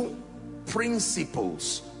two,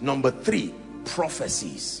 principles. Number three,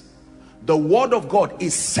 prophecies. The word of God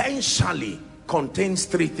essentially contains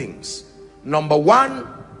three things. Number one,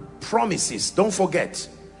 promises. Don't forget.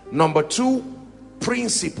 Number two,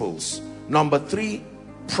 principles. Number three,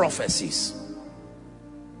 prophecies.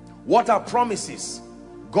 What are promises?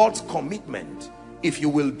 God's commitment. If you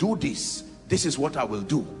will do this, this is what I will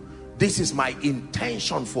do. This is my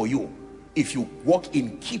intention for you, if you walk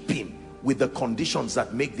in keeping with the conditions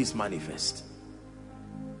that make this manifest.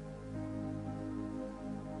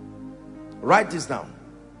 Write this down.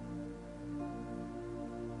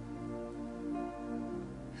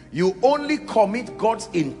 You only commit God's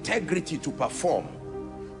integrity to perform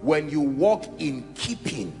when you walk in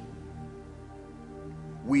keeping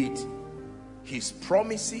with his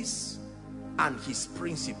promises and his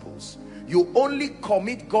principles. You only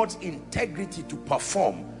commit God's integrity to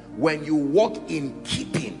perform when you walk in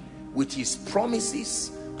keeping with his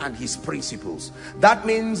promises and his principles. That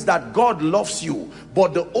means that God loves you,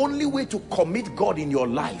 but the only way to commit God in your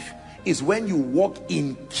life is when you walk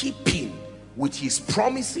in keeping with his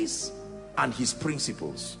promises and his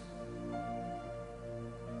principles.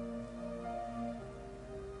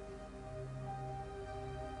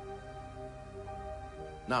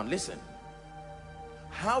 Now listen,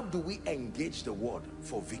 how do we engage the word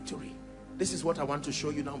for victory? This is what I want to show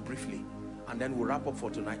you now briefly, and then we'll wrap up for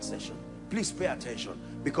tonight's session. Please pay attention,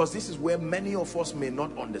 because this is where many of us may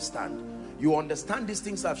not understand. You understand these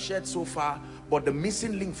things I've shared so far, but the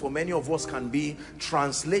missing link for many of us can be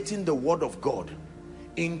translating the word of God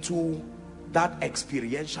into that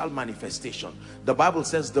experiential manifestation. The Bible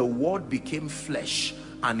says the word became flesh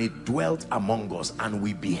and it dwelt among us, and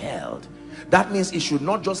we beheld. That means it should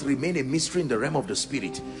not just remain a mystery in the realm of the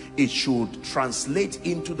spirit. It should translate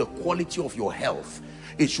into the quality of your health.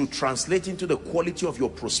 It should translate into the quality of your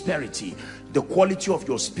prosperity, the quality of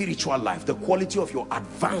your spiritual life, the quality of your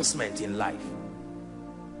advancement in life.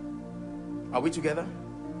 Are we together?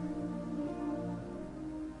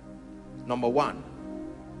 Number one,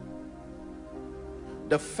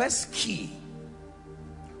 the first key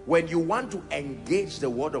when you want to engage the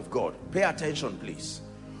word of God, pay attention please.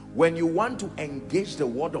 When you want to engage the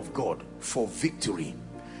word of God for victory,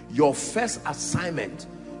 your first assignment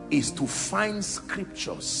is to find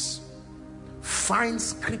scriptures. Find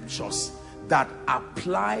scriptures that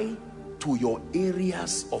apply to your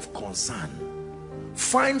areas of concern.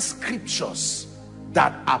 Find scriptures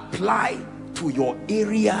that apply to your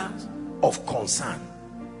area of concern.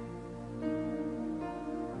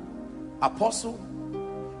 Apostle,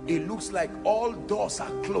 it looks like all doors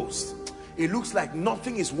are closed. It looks like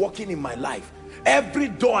nothing is working in my life. Every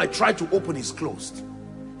door I try to open is closed.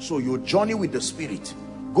 So your journey with the Spirit,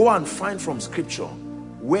 go and find from scripture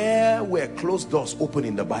where were closed doors open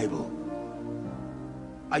in the Bible.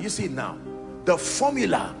 Are you seeing now? The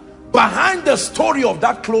formula behind the story of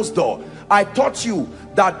that closed door. I taught you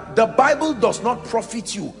that the Bible does not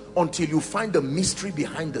profit you until you find the mystery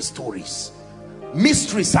behind the stories.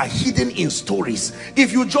 Mysteries are hidden in stories.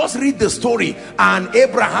 If you just read the story and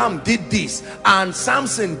Abraham did this and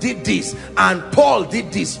Samson did this and Paul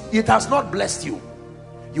did this, it has not blessed you.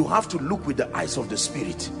 You have to look with the eyes of the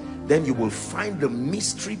Spirit. Then you will find the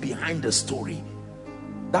mystery behind the story.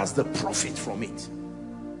 That's the profit from it.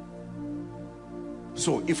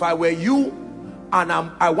 So if I were you and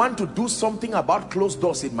I want to do something about closed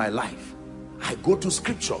doors in my life, I go to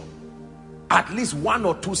scripture, at least 1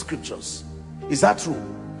 or 2 scriptures. Is that true?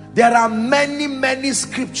 There are many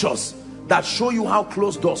scriptures that show you how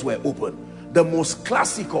closed doors were open. The most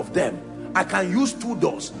classic of them, I can use 2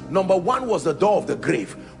 doors. Number 1 was the door of the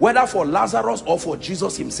grave, whether for Lazarus or for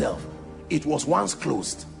Jesus himself. It was once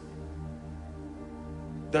closed.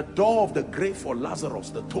 The door of the grave for Lazarus,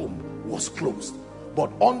 the tomb, was closed, but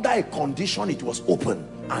under a condition it was open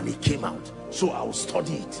and he came out. So I will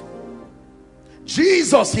study it.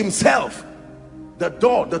 Jesus himself, the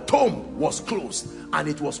door, the tomb was closed and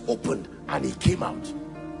it was opened and he came out.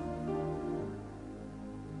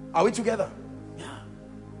 Are we together? Yeah.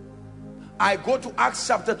 I go to Acts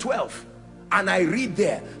chapter 12 and I read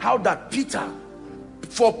there how that Peter,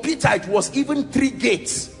 for Peter it was even 3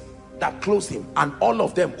 gates that closed him and all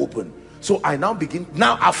of them open. So I now begin,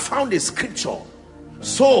 now I found a scripture.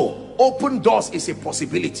 So open doors is a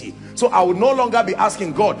possibility. So I will no longer be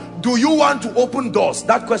asking God, do you want to open doors?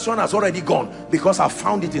 That question has already gone because I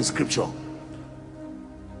found it in scripture.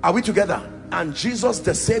 Are we together? And Jesus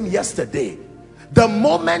the same yesterday. The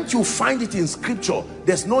moment you find it in scripture,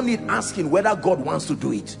 there's no need asking whether God wants to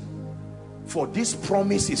do it. For this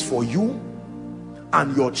promise is for you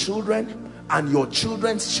and your children and your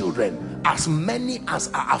children's children, as many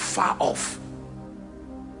as are afar off.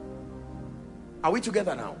 Are we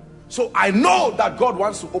together now? So I know that God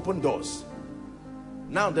wants to open doors.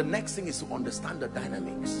 Now the next thing is to understand the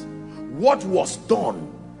dynamics. What was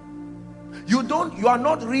done? You are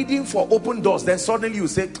not reading for open doors, then suddenly you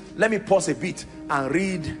say, let me pause a bit and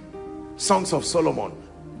read Songs of Solomon.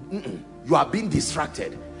 You are being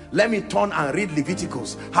distracted. Let me turn and read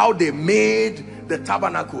Leviticus, how they made the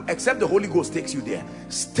tabernacle, except the Holy Ghost takes you there.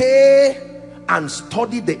 Stay and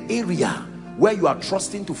study the area where you are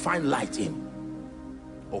trusting to find light in.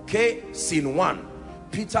 Okay, scene 1,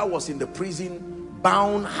 Peter was in the prison,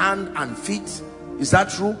 bound hand and feet. Is that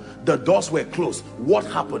true? The doors were closed. What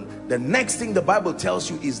happened? The next thing the Bible tells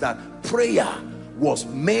you is that prayer was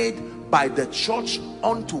made by the church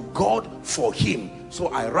unto God for him. So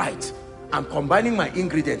I write, I'm combining my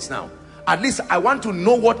ingredients now. At least I want to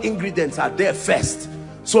know what ingredients are there first.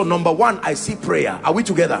 So number 1, I see prayer. Are we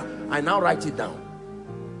together? I now write it down.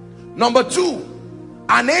 Number 2,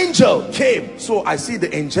 an angel came. So I see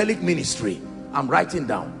the angelic ministry. I'm writing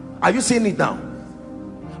down. Are you seeing it now?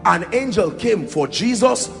 An angel came for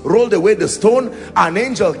Jesus, rolled away the stone. An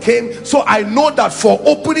angel came. So I know that for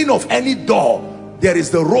opening of any door, there is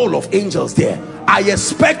the role of angels there. I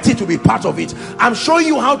expect it to be part of it. I'm showing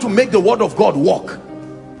you how to make the word of God work.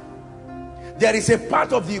 There is a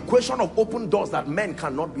part of the equation of open doors that men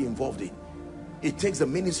cannot be involved in. It takes the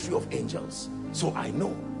ministry of angels. So I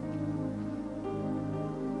know.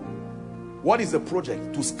 What is the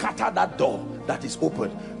project? To scatter that door that is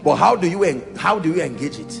open. But how do you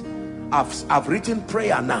engage it? I've written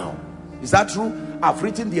prayer now. Is that true? I've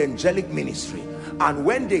written the angelic ministry. And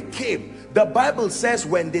when they came, the Bible says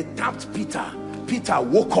when they tapped Peter, Peter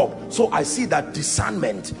woke up. So I see that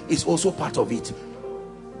discernment is also part of it.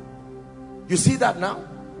 You see that now?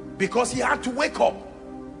 Because he had to wake up.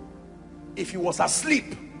 If he was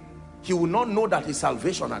asleep, he would not know that his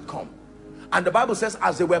salvation had come. And the Bible says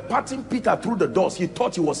as they were parting Peter through the doors, he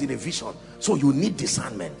thought he was in a vision. So you need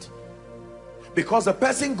discernment. Because the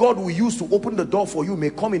person God will use to open the door for you may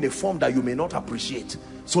come in a form that you may not appreciate.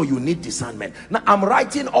 So you need discernment. Now I'm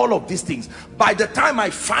writing all of these things. By the time I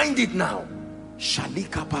find it now,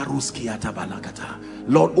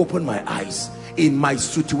 Lord, open my eyes. In my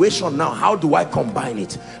situation now, how do I combine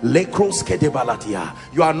it?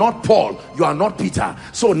 You are not Paul, you are not Peter.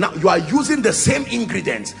 So now you are using the same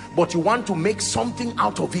ingredients, but you want to make something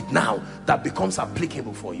out of it now that becomes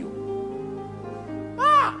applicable for you.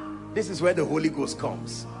 This is where the Holy Ghost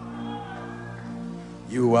comes.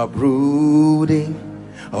 You are brooding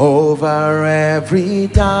over every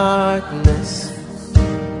darkness.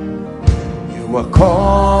 You are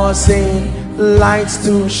causing lights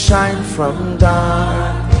to shine from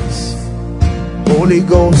darkness. Holy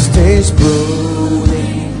Ghost is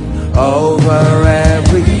brooding over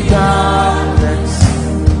every darkness.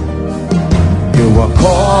 You are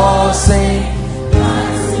causing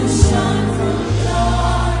lights to shine from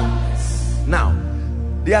darkness. Now,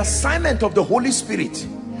 the assignment of the Holy Spirit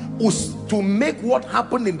is to make what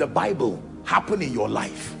happened in the Bible happen in your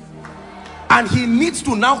life. And he needs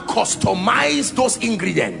to now customize those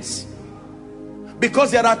ingredients.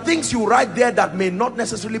 Because there are things you write there that may not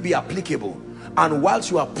necessarily be applicable. And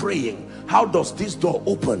whilst you are praying, how does this door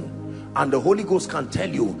open? and the Holy Ghost can tell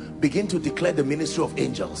you, begin to declare the ministry of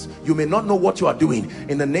angels. You may not know what you are doing.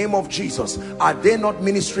 In the name of Jesus, are they not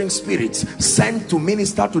ministering spirits sent to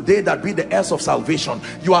minister to they that be the heirs of salvation?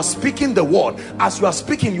 You are speaking the word. As you are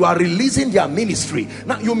speaking, you are releasing their ministry.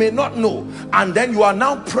 Now you may not know, and then you are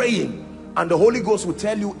now praying, and the Holy Ghost will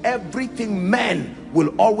tell you everything. Men will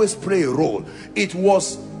always play a role. It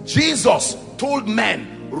was Jesus told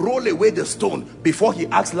men, roll away the stone, before he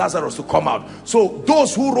asked Lazarus to come out. So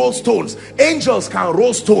those who roll stones, angels can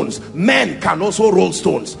roll stones, men can also roll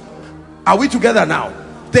stones. Are we together now?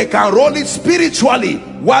 They can roll it spiritually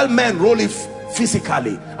while men roll it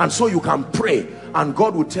physically. And so you can pray, and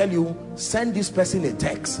God will tell you, send this person a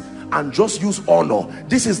text and just use honor.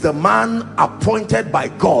 This is the man appointed by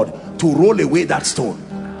God to roll away that stone.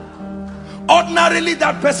 Ordinarily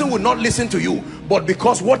that person will not listen to you, but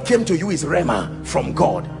because what came to you is Rhema from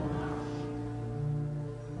God.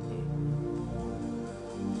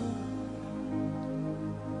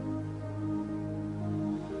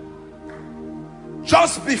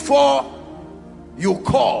 Just before you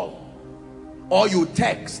call or you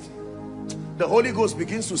text, the Holy Ghost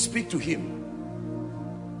begins to speak to him.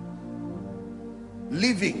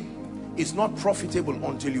 Living is not profitable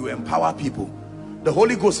until you empower people. The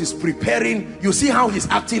Holy Ghost is preparing. You see how he's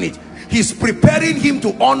acting it. He's preparing him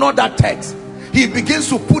to honor that text. He begins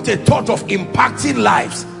to put a thought of impacting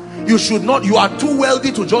lives. You should not, you are too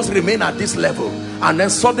wealthy to just remain at this level. And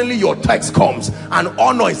then suddenly your text comes, and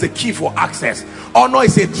honor is the key for access. Honor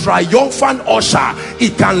is a triumphant usher.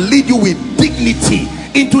 It can lead you with dignity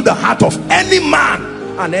into the heart of any man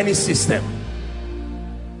and any system.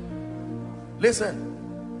 Listen,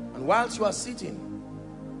 and whilst you are sitting,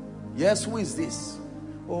 yes, who is this?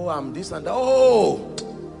 Oh, I'm this and that. Oh,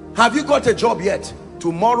 have you got a job yet?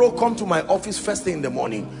 Tomorrow come to my office first thing in the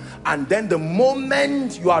morning. And then the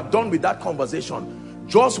moment you are done with that conversation,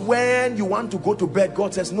 just when you want to go to bed,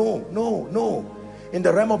 God says, no, no, no. In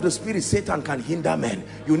the realm of the spirit, Satan can hinder men.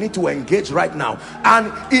 You need to engage right now.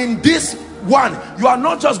 And in this one, you are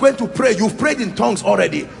not just going to pray. You've prayed in tongues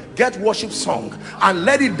already. Get worship song and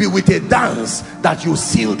let it be with a dance that you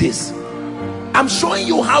seal this. I'm showing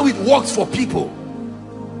you how it works for people.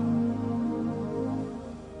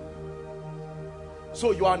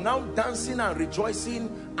 So you are now dancing and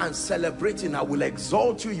rejoicing and celebrating. I will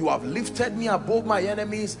exalt you. You have lifted me above my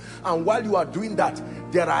enemies. And while you are doing that,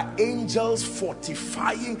 there are angels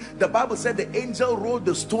fortifying. The Bible said the angel rolled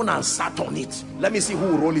the stone and sat on it. Let me see who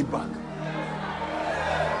will roll it back.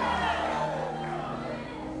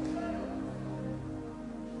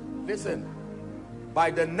 Listen, by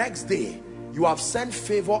the next day, you have sent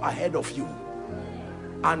favor ahead of you,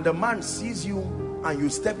 and the man sees you, and you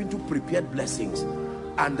step into prepared blessings,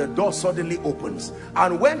 and the door suddenly opens.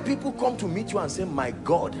 And when people come to meet you and say, my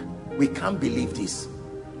God, we can't believe this,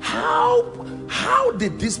 how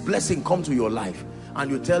did this blessing come to your life? And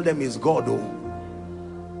you tell them, it's God. Oh,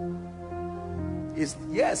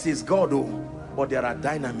 yes, it's God. Oh, but there are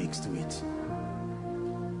dynamics to it.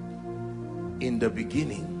 In the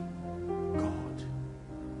beginning, God,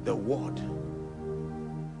 the Word.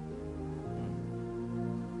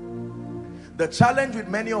 The challenge with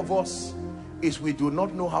many of us is we do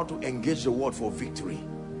not know how to engage the word for victory.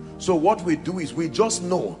 So what we do is we just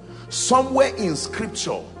know somewhere in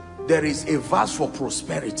scripture there is a verse for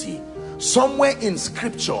prosperity. Somewhere in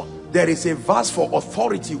scripture there is a verse for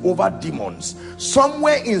authority over demons.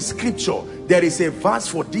 Somewhere in scripture there is a verse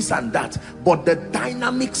for this and that, but the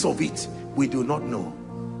dynamics of it we do not know.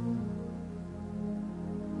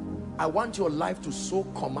 I want your life to so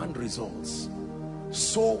command results.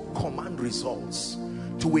 So command results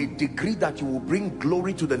to a degree that you will bring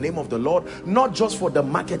glory to the name of the Lord, not just for the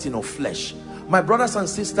marketing of flesh. My brothers and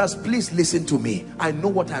sisters, please listen to me. I know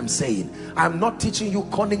what I'm saying. I'm not teaching you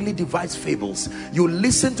cunningly devised fables. You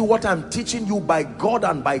listen to what I'm teaching you. By God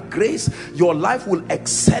and by grace, your life will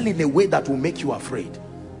excel in a way that will make you afraid.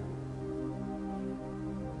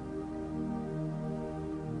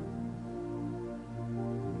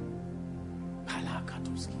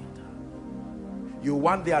 You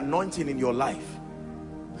want the anointing in your life,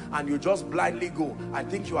 and you just blindly go, I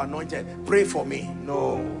think you are anointed, pray for me.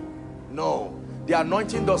 No, no. The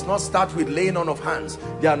anointing does not start with laying on of hands.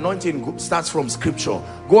 The anointing starts from scripture.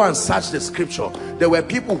 Go and search the scripture. There were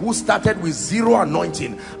people who started with zero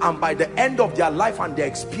anointing, and by the end of their life and their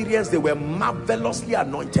experience, they were marvelously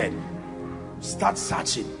anointed. Start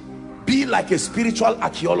searching. Be like a spiritual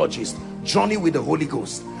archaeologist. Journey with the Holy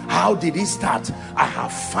Ghost. How did he start? I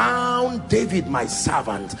have found David my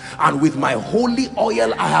servant, and with my holy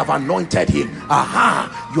oil I have anointed him.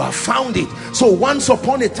 Aha, you have found it. So once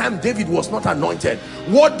upon a time David was not anointed.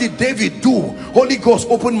 What did David do? Holy Ghost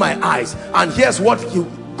opened my eyes, and here's what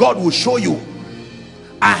God will show you.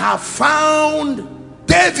 I have found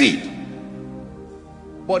David,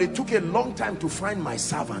 but it took a long time to find my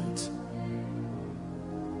servant.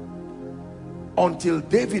 Until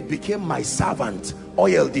David became my servant,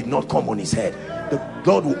 oil did not come on his head. The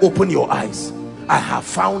Lord will open your eyes. I have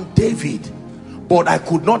found David, but I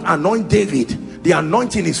could not anoint David. The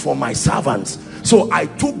anointing is for my servants. So I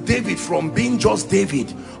took David from being just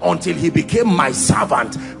David until he became my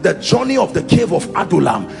servant. The journey of the cave of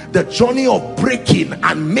Adullam, the journey of breaking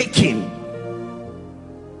and making,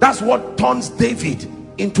 that's what turns David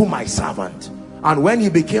into my servant. And when he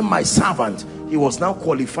became my servant, he was now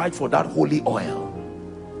qualified for that holy oil.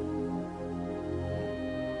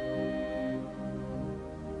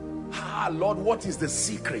 Lord, what is the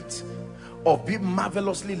secret of being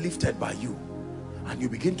marvelously lifted by you? And you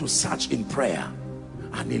begin to search in prayer,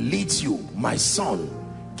 and it leads you. My son,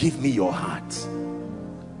 give me your heart.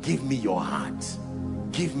 Give me your heart.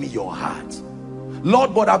 Give me your heart.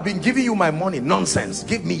 Lord, but I've been giving you my money. Nonsense.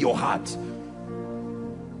 Give me your heart.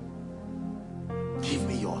 Give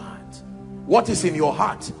me your heart. What is in your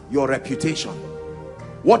heart? Your reputation.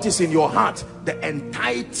 What is in your heart? The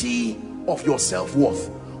entirety of your self-worth.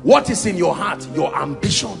 What is in your heart? Your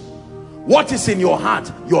ambition. What is in your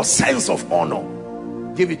heart? Your sense of honor.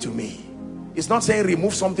 Give it to me. It's not saying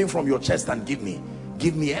remove something from your chest and give me.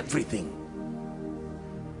 Give me everything.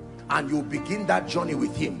 And you begin that journey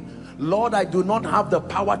with him. Lord, I do not have the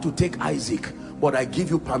power to take Isaac, but I give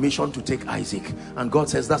you permission to take Isaac. And God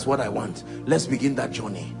says, that's what I want. Let's begin that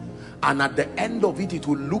journey. And at the end of it, it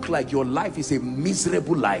will look like your life is a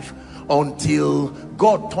miserable life, until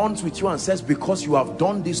God turns with you and says, because you have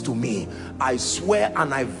done this to me, I swear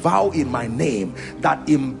and I vow in my name that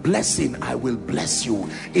in blessing I will bless you,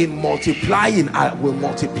 in multiplying I will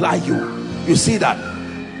multiply you. You see that?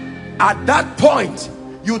 At that point,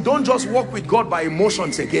 you don't just walk with God by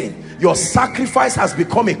emotions again. Your sacrifice has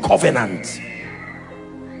become a covenant.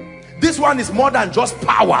 This one is more than just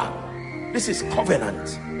power. This is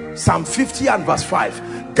covenant. Psalm 50 and verse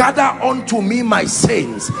 5. Gather unto me my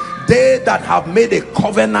saints, they that have made a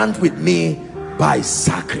covenant with me by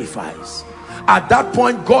sacrifice. At that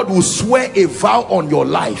point, God will swear a vow on your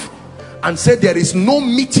life and say, there is no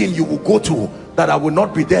meeting you will go to that I will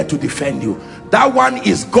not be there to defend you. That one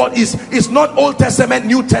is God. Is not Old Testament,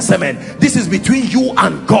 New Testament. This is between you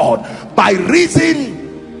and God. By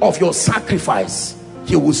reason of your sacrifice,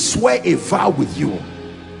 he will swear a vow with you.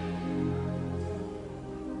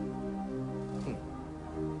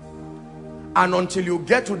 And until you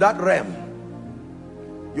get to that realm,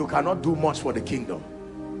 you cannot do much for the kingdom.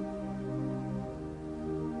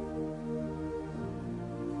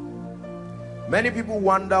 Many people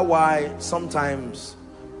wonder why sometimes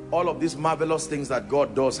all of these marvelous things that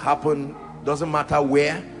God does happen, doesn't matter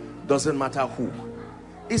where, doesn't matter who.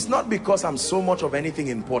 It's not because I'm so much of anything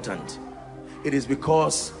important. It is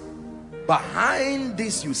because behind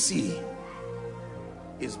this you see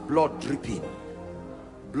is blood dripping.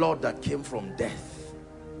 Blood that came from death,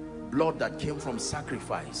 blood that came from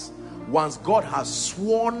sacrifice. Once God has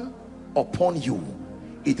sworn upon you,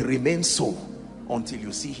 it remains so until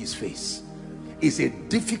you see his face. It's a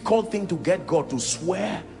difficult thing to get God to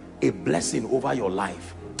swear a blessing over your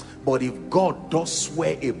life, but if God does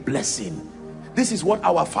swear a blessing, this is what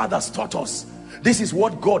our fathers taught us. This is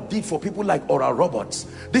what God did for people like Oral Roberts.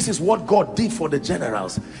 This is what God did for the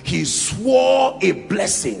generals. He swore a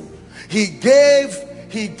blessing. He gave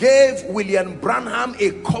William Branham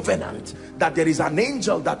a covenant that there is an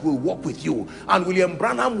angel that will walk with you, and William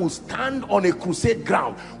Branham will stand on a crusade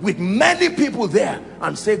ground with many people there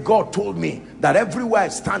and say, God told me that everywhere I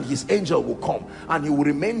stand his angel will come, and he will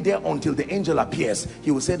remain there until the angel appears.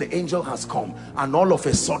 He will say the angel has come, and all of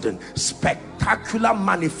a sudden spectacular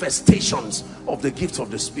manifestations of the gifts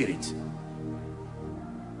of the Spirit.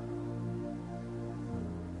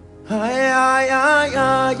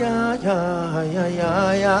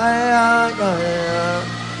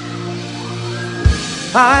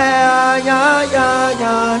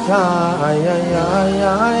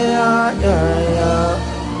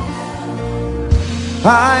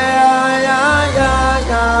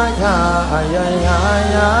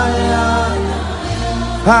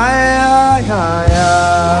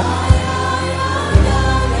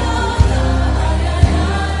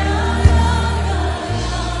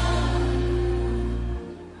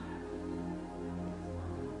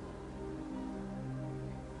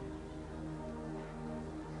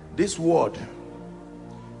 This word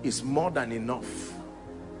is more than enough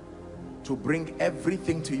to bring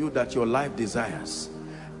everything to you that your life desires.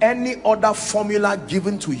 Any other formula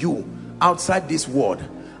given to you outside this word,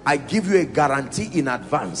 I give you a guarantee in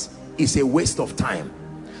advance, is a waste of time.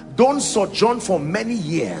 Don't sojourn for many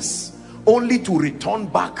years only to return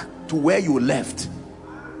back to where you left.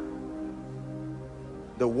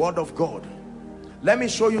 The word of God. Let me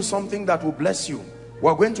show you something that will bless you.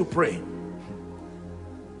 We're going to pray.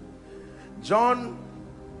 John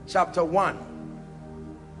chapter 1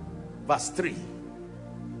 verse 3.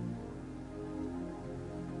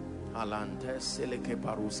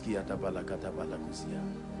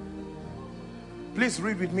 Please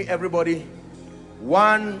read with me, everybody.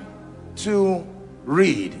 1, 2,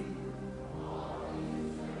 read.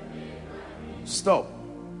 Stop.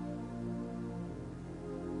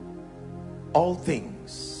 All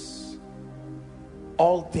things,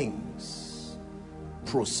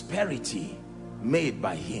 prosperity made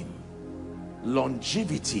by him,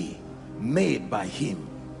 longevity made by him,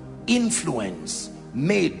 influence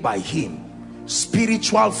made by him,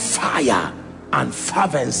 spiritual fire and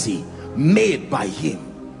fervency made by him,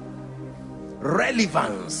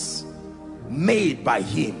 relevance made by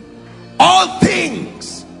him. All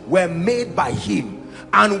things were made by him,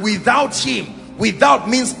 and without him, without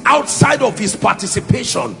means outside of his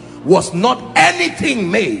participation, was not anything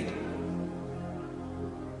made.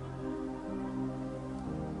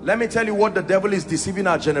 Let me tell you what the devil is deceiving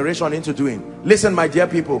our generation into doing. Listen, my dear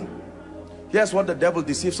people, here's what the devil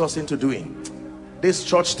deceives us into doing. This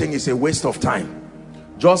church thing is a waste of time.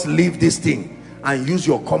 Just leave this thing and use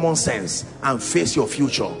your common sense and face your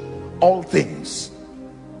future. All things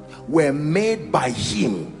were made by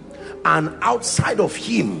him, and outside of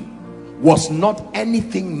him was not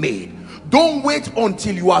anything made. Don't wait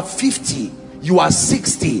until you are 50, you are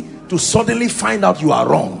 60 to suddenly find out you are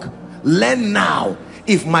wrong. Learn now.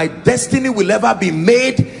 If my destiny will ever be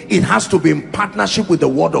made, it has to be in partnership with the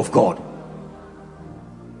word of God.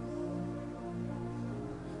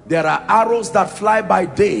 There are arrows that fly by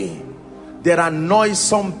day. There are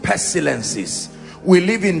noisome pestilences. We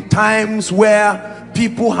live in times where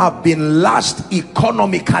people have been lashed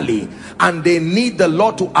economically, and they need the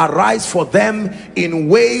Lord to arise for them in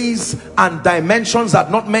ways and dimensions that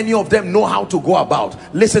not many of them know how to go about.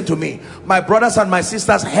 Listen to me, my brothers and my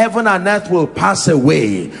sisters, heaven and earth will pass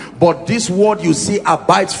away, but this word you see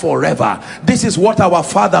abides forever. This is what our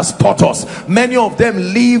fathers taught us. Many of them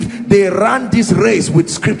lived, they ran this race with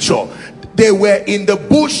scripture. They were in the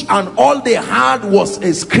bush and all they had was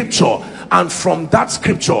a scripture, and from that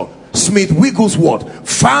scripture, Smith Wigglesworth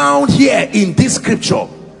found here in this scripture,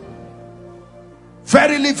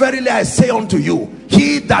 verily, verily, I say unto you,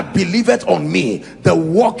 he that believeth on me, the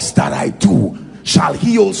works that I do shall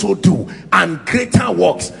he also do, and greater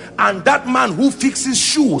works. And that man who fixes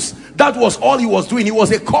shoes, that was all he was doing. He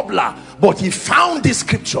was a cobbler, but he found this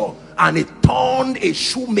scripture and it turned a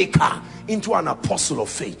shoemaker into an apostle of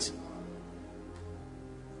faith.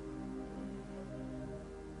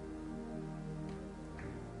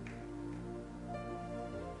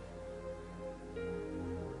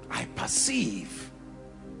 I perceive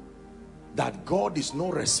that God is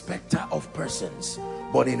no respecter of persons,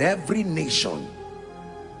 but in every nation,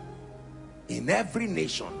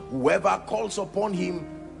 whoever calls upon him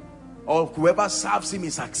or whoever serves him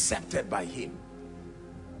is accepted by him.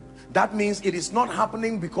 That means it is not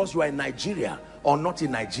happening because you are in Nigeria or not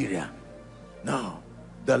in Nigeria. No,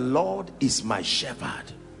 the Lord is my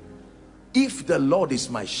shepherd. If the Lord is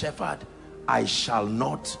my shepherd, I shall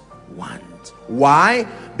not want. Why?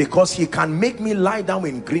 Because he can make me lie down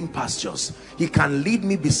in green pastures. He can lead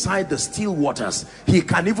me beside the still waters. He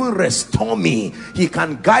can even restore me. He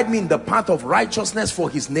can guide me in the path of righteousness for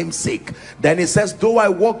his name's sake. Then he says, though I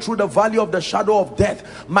walk through the valley of the shadow of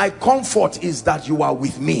death, my comfort is that you are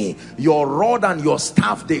with me. Your rod and your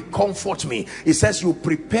staff, they comfort me. He says, you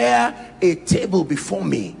prepare a table before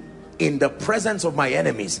me in the presence of my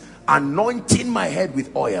enemies, anointing my head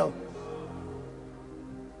with oil.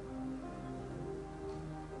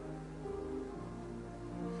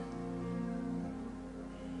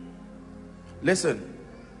 Listen,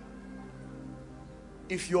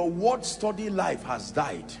 if your word study life has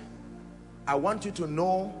died, I want you to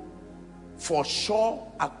know for sure,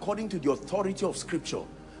 according to the authority of scripture,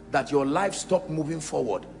 that your life stopped moving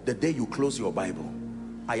forward the day you close your Bible.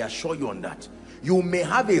 I assure you on that. You may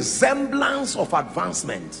have a semblance of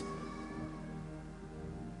advancement.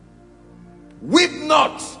 Weep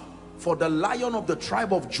not, for the Lion of the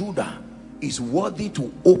tribe of Judah is worthy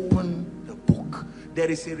to open the book. There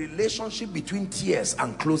is a relationship between tears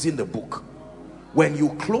and closing the book. When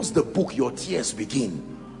you close the book, your tears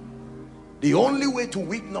begin. The only way to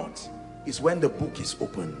weep not is when the book is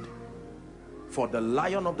opened. For the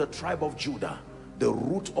Lion of the tribe of Judah, the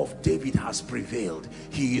root of David, has prevailed.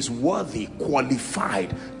 He is worthy,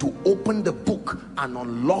 qualified to open the book and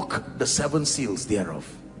unlock the 7 seals thereof.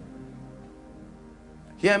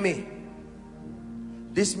 Hear me.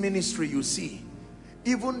 This ministry you see,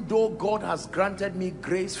 even though God has granted me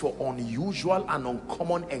grace for unusual and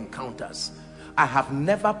uncommon encounters, I have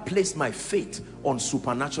never placed my faith on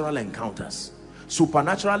supernatural encounters.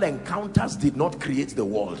 Supernatural encounters did not create the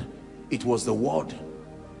world. It was the word.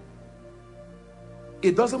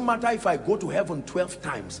 It doesn't matter if I go to heaven 12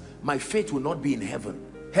 times, my faith will not be in heaven.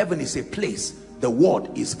 Heaven is a place. The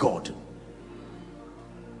word is God.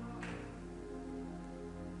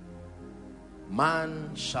 Man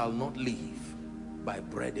shall not live by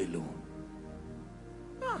bread alone.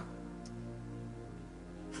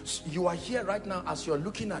 You are here right now. As you're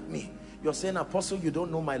looking at me, you're saying, Apostle, you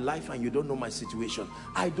don't know my life and you don't know my situation.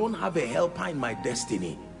 I don't have a helper in my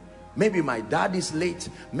destiny. Maybe my dad is late,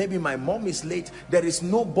 maybe my mom is late. There is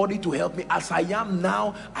nobody to help me. As I am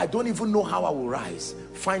now, I don't even know how I will rise.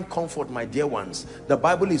 Find comfort, my dear ones. The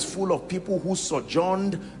Bible is full of people who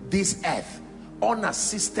sojourned this earth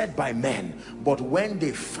unassisted by men, but when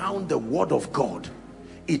they found the word of God,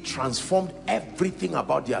 it transformed everything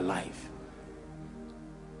about their life.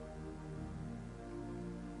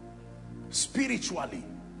 Spiritually,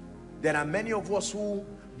 there are many of us who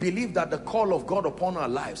believe that the call of God upon our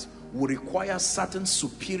lives will require certain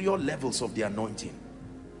superior levels of the anointing.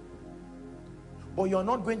 But you're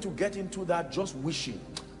not going to get into that just wishing,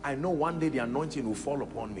 I know one day the anointing will fall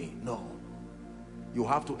upon me. No. You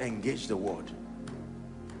have to engage the word.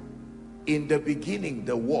 In the beginning,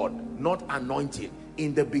 the word, not anointing.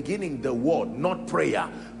 In the beginning, the word, not prayer.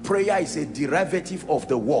 Prayer is a derivative of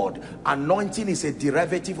the word. Anointing is a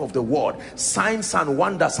derivative of the word. Signs and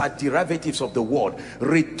wonders are derivatives of the word.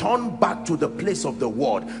 Return back to the place of the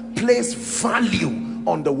word. Place value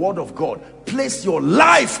on the word of God. Place your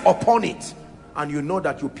life upon it, and you know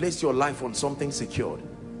that you place your life on something secured.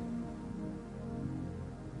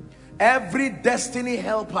 Every destiny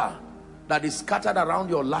helper that is scattered around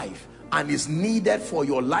your life and is needed for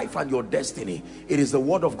your life and your destiny, it is the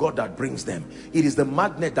word of God that brings them. It is the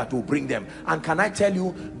magnet that will bring them. And can I tell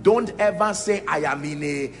you, don't ever say I am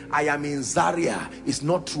in Zaria. It's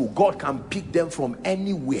not true. God can pick them from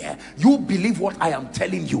anywhere. You believe what I am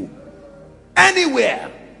telling you.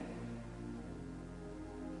 Anywhere.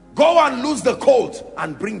 Go and lose the colt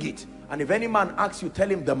and bring it, and if any man asks you, tell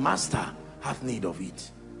him the master hath need of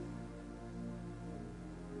it.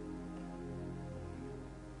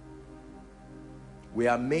 We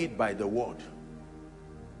are made by the word.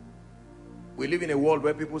 We live in a world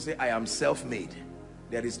where people say, I am self-made.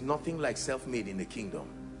 There is nothing like self-made in the kingdom.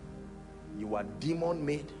 You are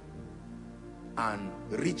demon-made and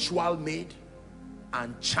ritual-made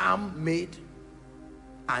and charm-made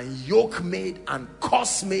and yoke-made and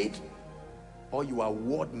curse-made, or you are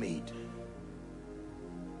word-made.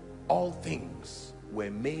 All things were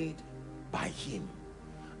made by him,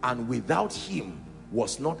 and without him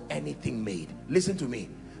was not anything made. Listen to me.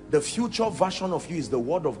 The future version of you is the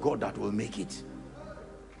word of God that will make it.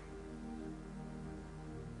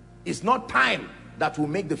 It's not time that will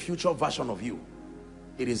make the future version of you.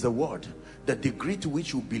 It is the word. The degree to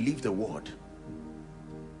which you believe the word.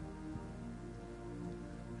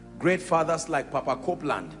 Great fathers like Papa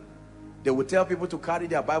Copeland, they would tell people to carry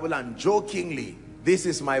their Bible and jokingly, this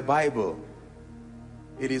is my Bible.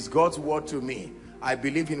 It is God's word to me. I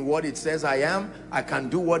believe in what it says I am. I can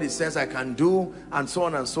do what it says I can do, and so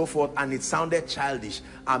on and so forth. And it sounded childish.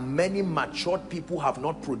 And many matured people have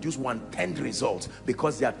not produced 1/10 results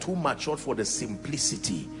because they are too matured for the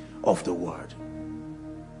simplicity of the word.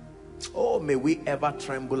 Oh, may we ever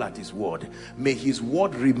tremble at his word. May his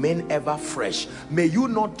word remain ever fresh. May you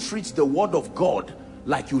not treat the word of God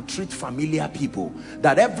like you treat familiar people.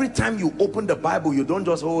 That every time you open the Bible, you don't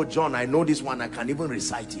just, oh John, I know this one, I can even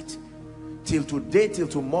recite it. Till today, till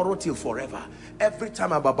tomorrow, till forever. Every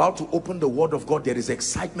time I'm about to open the word of God, there is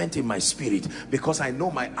excitement in my spirit, because I know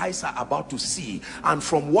my eyes are about to see, and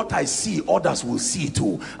from what I see, others will see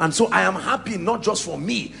too. And so I am happy, not just for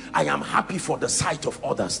me, I am happy for the sight of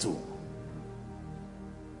others too.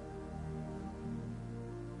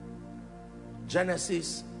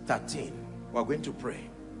 Genesis 13. We're going to pray.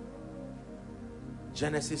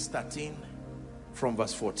 Genesis 13 from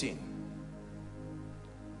verse 14.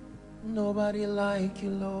 Nobody like you,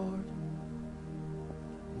 Lord.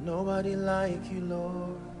 Nobody like you,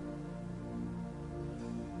 Lord.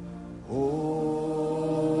 Oh,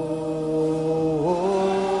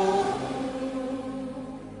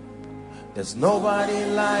 the There's nobody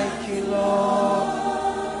like you, Lord.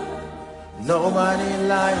 Nobody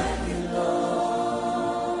like you, Lord.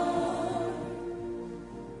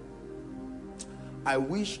 I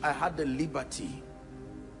wish I had the liberty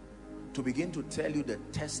to begin to tell you the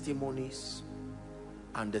testimonies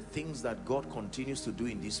and the things that God continues to do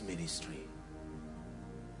in this ministry.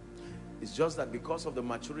 It's just that because of the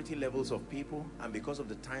maturity levels of people and because of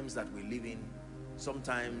the times that we live in,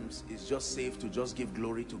 sometimes it's just safe to just give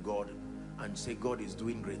glory to God and say God is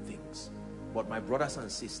doing great things. But my brothers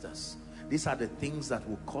and sisters, these are the things that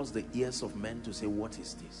will cause the ears of men to say, what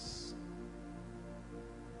is this?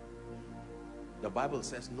 The Bible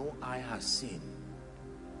says no eye has seen,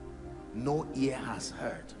 no ear has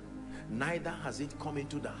heard, neither has it come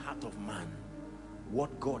into the heart of man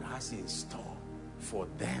what God has in store for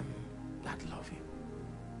them that love him.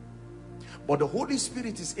 But the Holy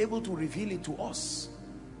Spirit is able to reveal it to us.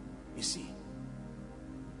 You see,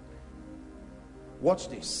 watch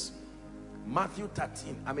this.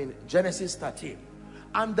 Genesis 13.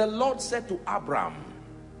 And the Lord said to Abram,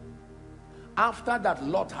 after that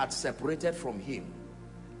Lot had separated from him,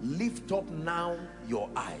 lift up now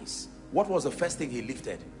your eyes. What was the first thing he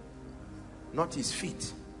lifted? Not his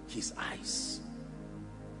feet, his eyes.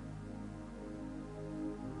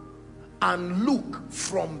 And look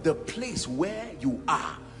from the place where you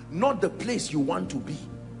are, not the place you want to be.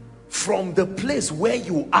 From the place where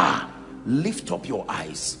you are, lift up your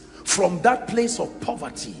eyes. From that place of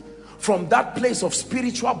poverty, from that place of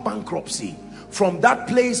spiritual bankruptcy, from that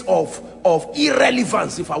place of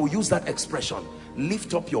irrelevance, if I will use that expression,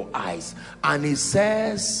 lift up your eyes. And it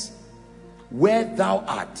says, where thou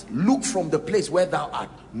art, look from the place where thou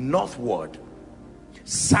art, northward,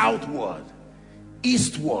 southward,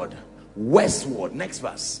 eastward, westward. Next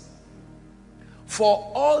verse.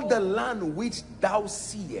 For all the land which thou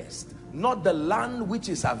seest, not the land which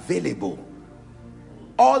is available,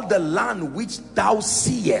 all the land which thou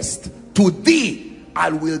seest, to thee I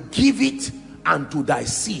will give it, and to thy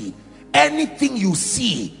seed. Anything you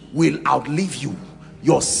see will outlive you.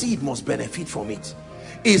 Your seed must benefit from it.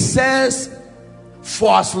 It says,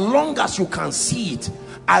 for as long as you can see it,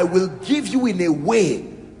 I will give you in a way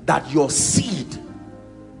that your seed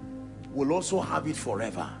will also have it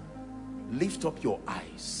forever. Lift up your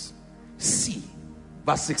eyes, see.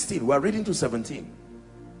 Verse 16, we're reading to 17.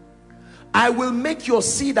 I will make your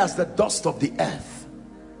seed as the dust of the earth,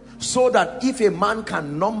 so that if a man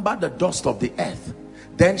can number the dust of the earth,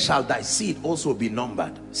 then shall thy seed also be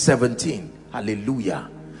numbered. 17, hallelujah.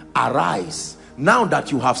 Arise, now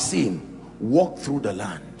that you have seen, walk through the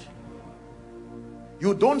land.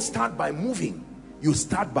 You don't start by moving, you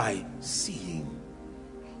start by seeing.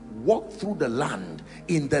 Walk through the land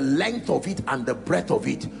in the length of it and the breadth of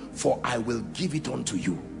it, for I will give it unto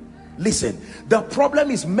you. Listen, the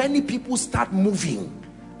problem is many people start moving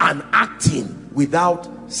and acting without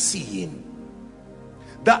seeing.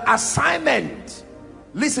 The assignment,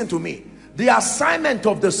 listen to me, the assignment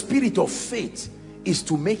of the spirit of faith is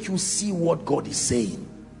to make you see what God is saying.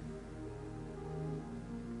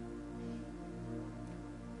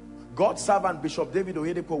 God's servant Bishop David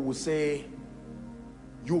Oyedepo will say,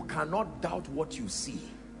 you cannot doubt what you see,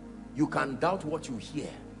 you can doubt what you hear.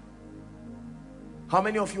 How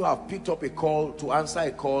many of you have picked up a call to answer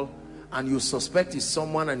a call and you suspect it's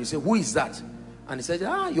someone and you say, who is that? And he says,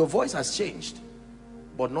 your voice has changed,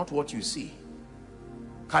 but not what you see.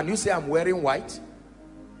 Can you say, I'm wearing white?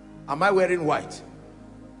 Am I wearing white?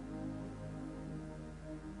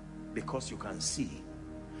 Because you can see.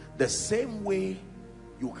 The same way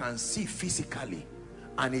you can see physically,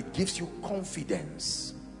 and it gives you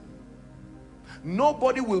confidence.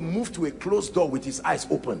 Nobody will move to a closed door with his eyes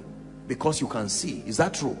open because you can see. Is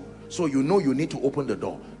that true? So you know you need to open the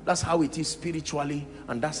door. That's how it is spiritually,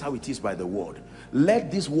 and that's how it is by the word.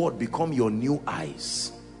 Let this word become your new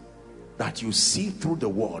eyes, that you see through the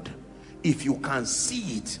word. If you can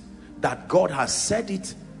see it, that God has said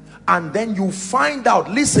it, and then you find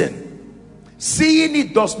out. Listen, seeing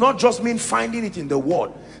it does not just mean finding it in the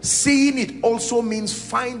word. Seeing it also means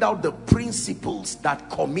find out the principles that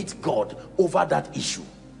commit God over that issue.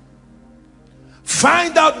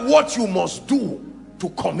 Find out what you must do to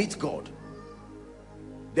commit God.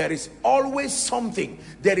 There is always something.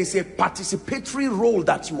 There is a participatory role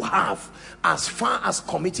that you have as far as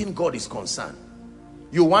committing God is concerned.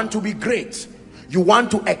 You want to be great, you want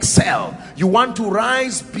to excel, you want to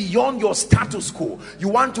rise beyond your status quo, you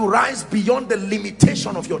want to rise beyond the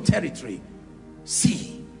limitation of your territory.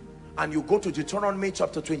 See, and you go to Deuteronomy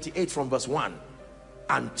chapter 28 from verse 1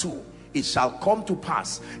 and 2. it shall come to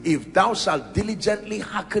pass, if thou shalt diligently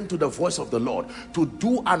hearken to the voice of the Lord, to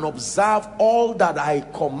do and observe all that I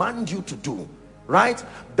command you to do, right,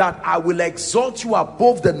 that I will exalt you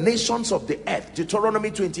above the nations of the earth.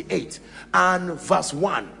 Deuteronomy 28 and verse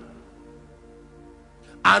 1.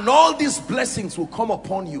 And all these blessings will come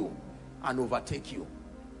upon you and overtake you.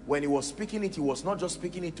 When he was speaking it, he was not just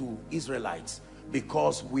speaking it to Israelites,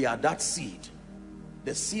 because we are that seed,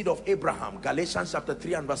 the seed of Abraham. Galatians chapter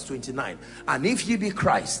 3 and verse 29. And if ye be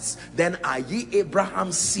Christ's, then are ye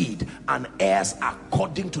Abraham's seed and heirs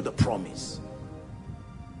according to the promise.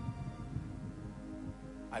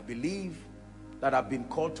 I believe that I've been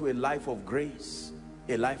called to a life of grace,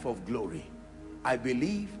 a life of glory. I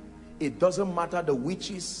believe it doesn't matter the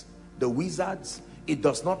witches, the wizards, it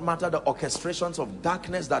does not matter the orchestrations of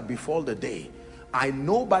darkness that befall the day. I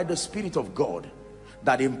know by the Spirit of God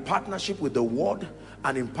that in partnership with the Word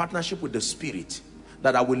and in partnership with the Spirit,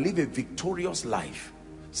 that I will live a victorious life,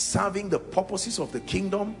 serving the purposes of the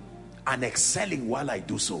kingdom and excelling while I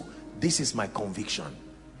do so. This is my conviction.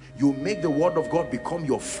 You make the Word of God become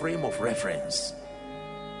your frame of reference.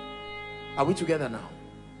 Are we together now?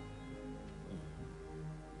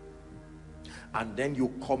 And then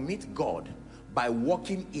you commit God by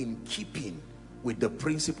walking in keeping with the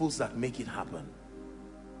principles that make it happen.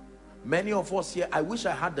 Many of us here, I wish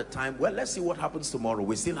I had the time. Well, let's see what happens tomorrow.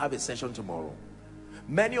 We still have a session tomorrow.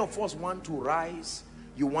 Many of us want to rise.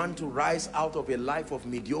 You want to rise out of a life of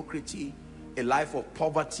mediocrity, a life of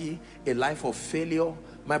poverty, a life of failure.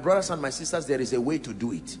 My brothers and my sisters, there is a way to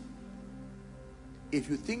do it. If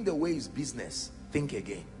you think the way is business, think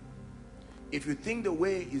again. If you think the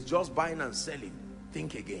way is just buying and selling,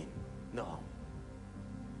 think again. No.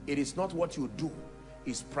 It is not what you do.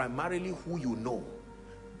 It's primarily who you know.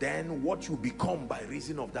 Then what you become by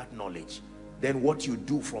reason of that knowledge. Then what you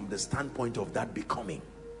do from the standpoint of that becoming.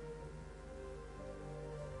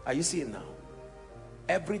 Are you seeing now?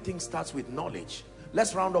 Everything starts with knowledge.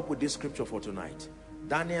 Let's round up with this scripture for tonight.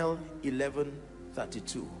 Daniel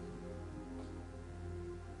 11:32.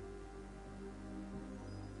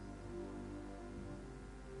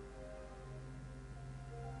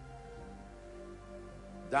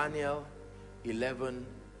 Daniel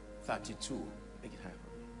 11:32. Make it high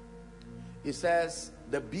for me. It says,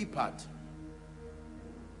 the B part.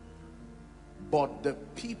 But the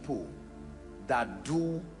people that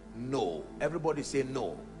do know. Everybody say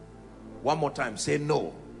no. One more time, say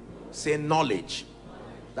no. Say knowledge.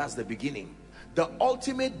 That's the beginning. The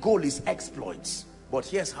ultimate goal is exploits. But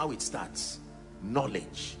here's how it starts.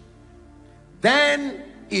 Knowledge. Then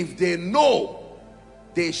if they know,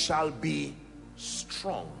 they shall be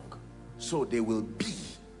strong. So they will be.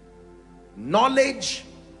 Knowledge,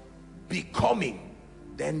 becoming,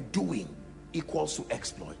 then doing equals to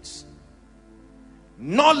exploits.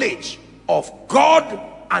 Knowledge of God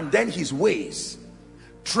and then his ways.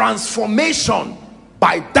 Transformation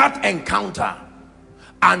by that encounter.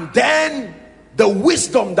 And then the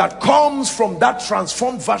wisdom that comes from that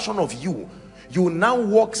transformed version of you. You now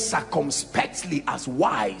walk circumspectly as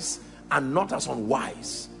wise and not as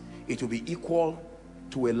unwise. It will be equal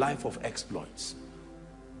to a life of exploits.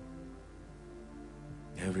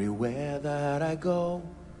 Everywhere that I go,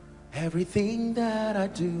 everything that I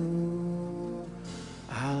do,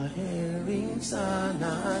 I'll hear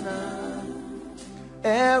Insanana.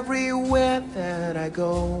 Everywhere that I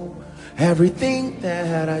go, everything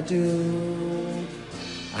that I do,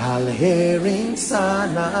 I'll hear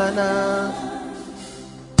Insanana.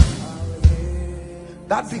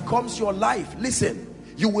 That becomes your life. Listen.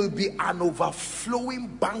 You will be an overflowing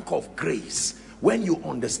bank of grace when you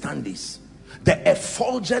understand this. The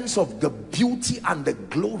effulgence of the beauty and the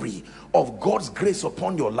glory of God's grace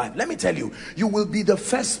upon your life. Let me tell you, you will be the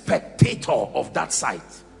first spectator of that sight.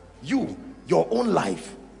 You, your own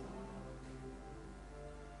life.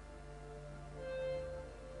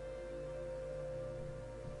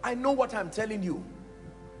 I know what I'm telling you.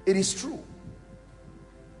 It is true.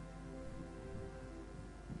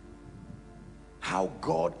 How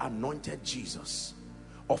God anointed Jesus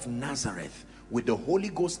of Nazareth with the Holy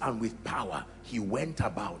Ghost and with power. He went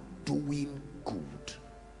about doing good.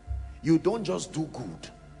 You don't just do good.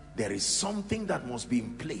 There is something that must be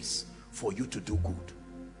in place for you to do good.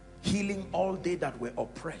 Healing all they that were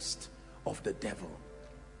oppressed of the devil.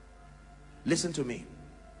 Listen to me.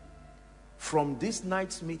 From this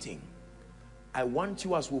night's meeting, I want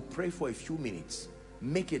you, as we pray for a few minutes,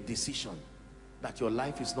 make a decision that your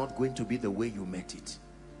life is not going to be the way you met it.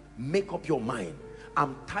 Make up your mind.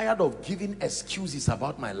 I'm tired of giving excuses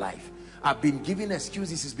about my life. I've been giving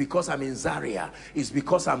excuses. It's because I'm in Zaria. It's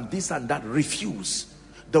because I'm this and that. Refuse.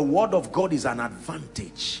 The word of God is an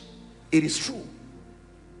advantage. It is true.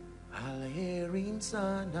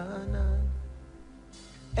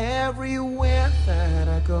 Everywhere that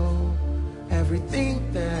I go,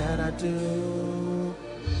 everything that I do,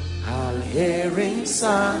 I'll hear in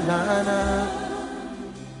Sanana.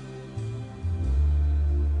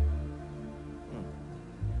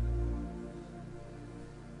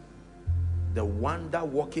 The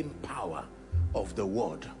wonder-working power of the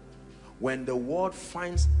word. When the word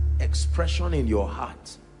finds expression in your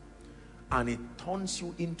heart and it turns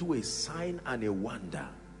you into a sign and a wonder,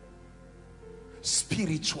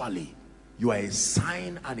 spiritually you are a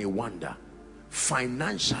sign and a wonder.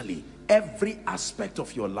 Financially, every aspect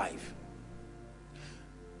of your life.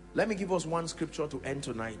 Let me give us one scripture to end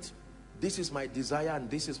tonight. This is my desire and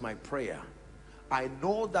this is my prayer. I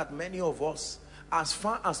know that many of us, as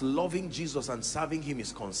far as loving Jesus and serving him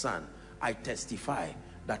is concerned, I testify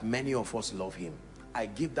that many of us love him. I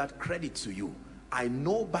give that credit to you. I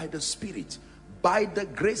know by the Spirit, by the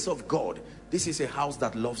grace of God, this is a house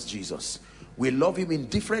that loves Jesus. We love him in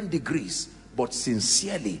different degrees, but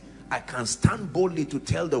sincerely, I can stand boldly to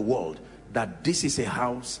tell the world that this is a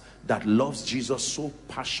house that loves Jesus so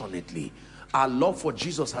passionately. Our love for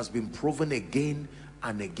Jesus has been proven again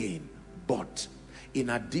and again. But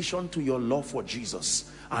in addition to your love for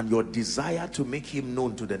Jesus and your desire to make him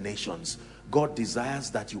known to the nations, God desires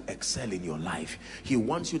that you excel in your life. He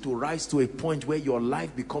wants you to rise to a point where your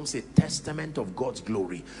life becomes a testament of God's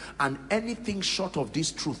glory. And anything short of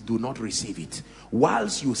this truth, do not receive it.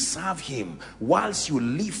 Whilst you serve him, whilst you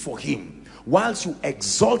live for him, whilst you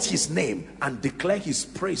exalt his name and declare his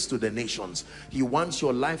praise to the nations, he wants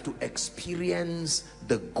your life to experience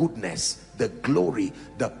the goodness, the glory,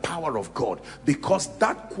 the power of God, because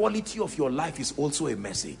that quality of your life is also a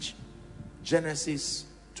message. Genesis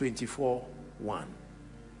 24:1.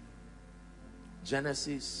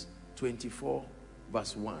 Genesis 24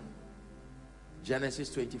 verse 1. Genesis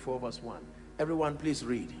 24 verse 1. Everyone please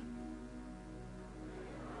read.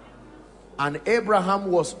 And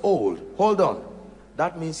Abraham was old. Hold on.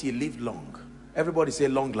 That means he lived long. Everybody say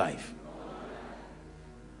long life.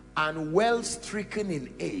 And well stricken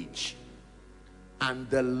in age. And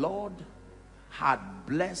the Lord had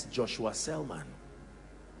blessed Joshua Selman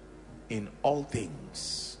in all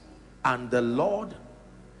things. And the Lord,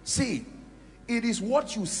 see, it is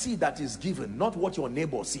what you see that is given, not what your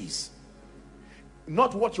neighbor sees,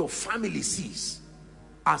 not what your family sees.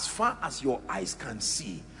 As far as your eyes can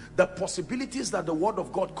see, the possibilities that the word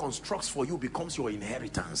of God constructs for you becomes your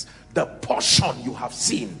inheritance. The portion you have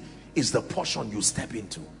seen is the portion you step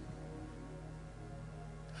into,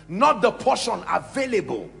 not the portion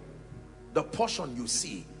available, the portion you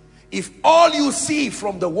see. If all you see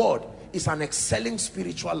from the word is an excelling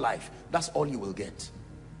spiritual life, that's all you will get.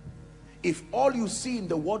 If all you see in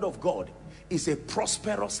the word of God is a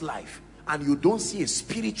prosperous life and you don't see a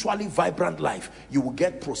spiritually vibrant life, you will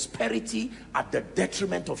get prosperity at the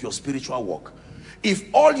detriment of your spiritual walk. If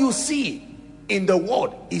all you see in the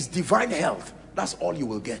word is divine health, that's all you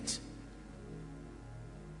will get.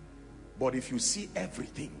 But if you see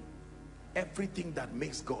everything that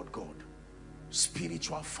makes God God,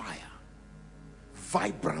 spiritual fire,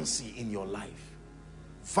 vibrancy in your life,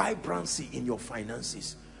 vibrancy in your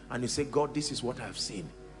finances, and you say, God, this is what I have seen,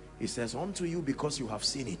 he says, unto you, because you have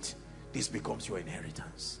seen it, this becomes your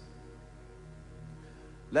inheritance.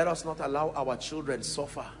 Let us not allow our children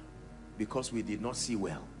suffer because we did not see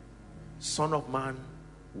well. Son of man,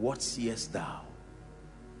 what seest thou?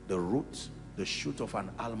 The root, the shoot of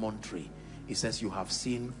an almond tree. He says, you have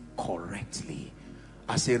seen correctly.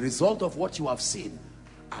 As a result of what you have seen,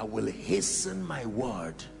 I will hasten my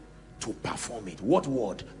word to perform it. What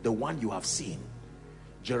word? The one you have seen.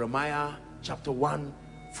 Jeremiah chapter 1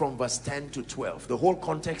 from verse 10 to 12. The whole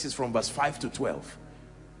context is from verse 5 to 12.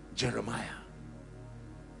 Jeremiah.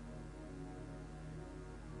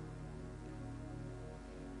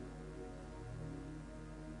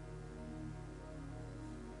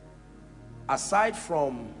 Aside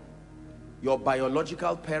from your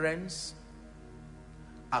biological parents,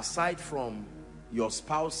 aside from your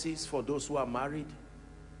spouses, for those who are married,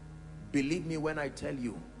 believe me when I tell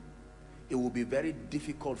you, it will be very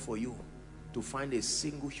difficult for you to find a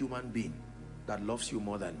single human being that loves you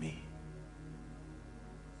more than me.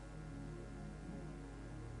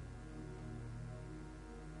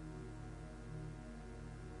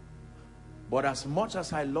 But as much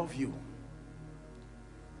as I love you,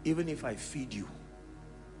 even if I feed you,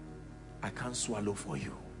 I can't swallow for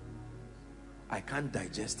you. I can't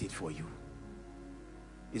digest it for you.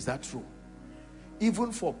 Is that true?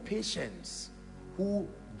 Even for patients who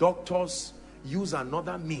doctors use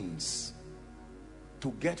another means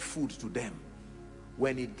to get food to them,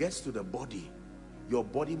 When it gets to the body, your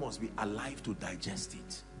body must be alive to digest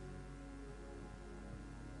it.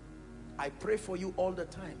 I pray for you all the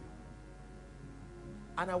time.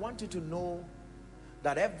 And I want you to know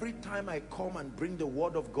that every time I come and bring the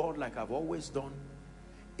word of God like I've always done,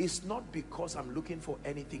 it's not because I'm looking for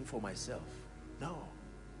anything for myself. No.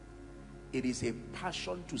 It is a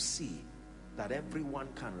passion to see that everyone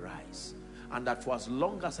can rise. And that for as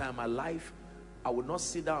long as I am alive, I will not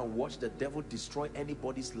sit down and watch the devil destroy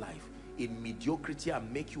anybody's life in mediocrity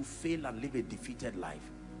and make you fail and live a defeated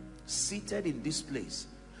life. Seated in this place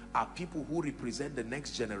are people who represent the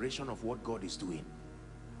next generation of what God is doing.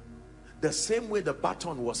 The same way the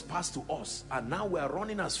baton was passed to us, and now we are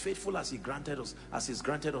running as faithful as He granted us, as He's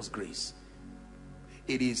granted us grace.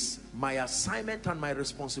 It is my assignment and my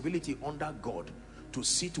responsibility under God to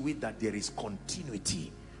see to it that there is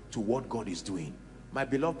continuity to what God is doing. My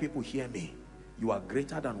beloved people, hear me. You are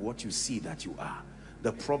greater than what you see that you are.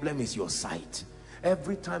 The problem is your sight.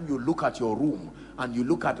 Every time you look at your room and you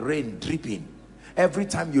look at rain dripping, every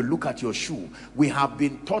time you look at your shoe, we have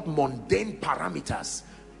been taught mundane parameters.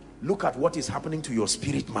 Look at what is happening to your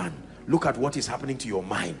spirit, man. Look at what is happening to your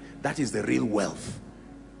mind. That is the real wealth.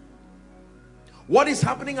 What is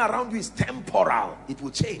happening around you is temporal. It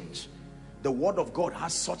will change. The word of God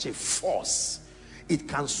has such a force. It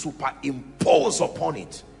can superimpose upon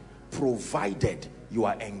it, provided you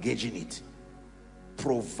are engaging it.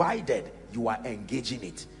 Provided you are engaging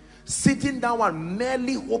it. Sitting down and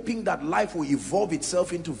merely hoping that life will evolve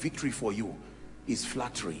itself into victory for you is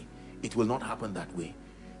flattery. It will not happen that way.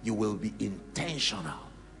 You will be intentional.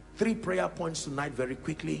 3 prayer points tonight very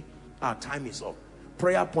quickly. Our time is up.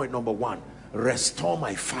 Prayer point number 1, restore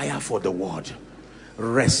my fire for the word.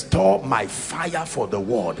 Restore my fire for the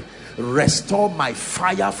word. Restore my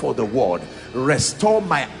fire for the word. Restore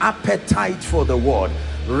my appetite for the word.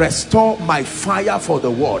 Restore my fire for the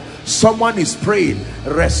word. Someone is praying,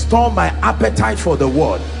 restore my appetite for the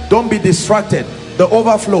word. Don't be distracted. The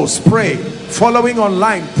overflows, pray. Following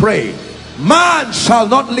online, pray. Man shall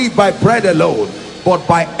not live by bread alone, but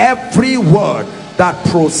by every word that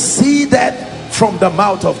proceeded from the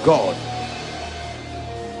mouth of God.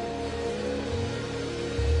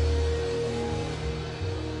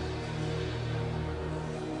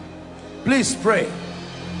 Please pray.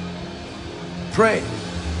 Pray.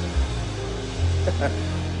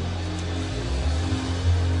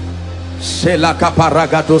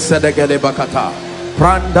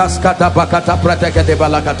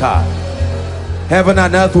 Heaven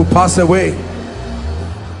and earth will pass away,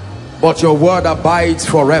 but your word abides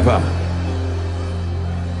forever.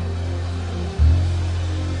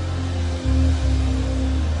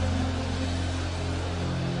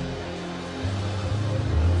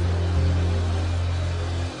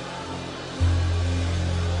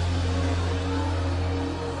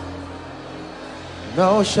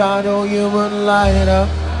 No shadow you won't light up,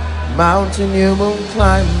 mountain you won't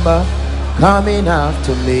climb up, coming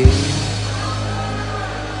after me.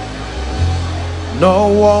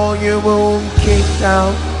 No wall you won't kick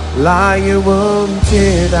down, lie you won't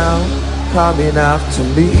tear down, coming after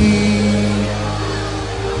me.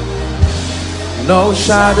 No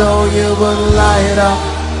shadow you won't light up,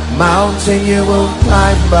 mountain you won't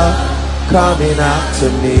climb up, coming after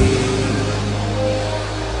me.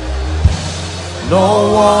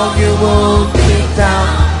 No wall you won't kick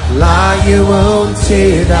down, lie you won't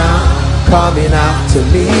tear down, coming after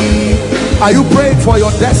me. Are you praying for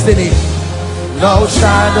your destiny? No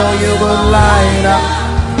shadow you won't light up,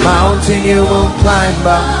 mountain you won't climb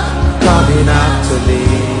up, coming after me.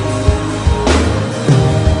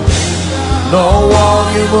 No wall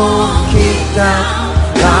you won't kick down,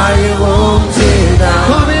 lie you won't tear down,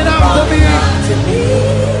 coming after me.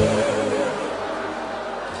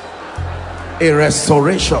 A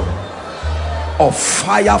restoration of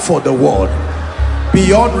fire for the word,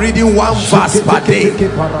 beyond reading one verse per day,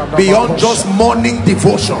 beyond just morning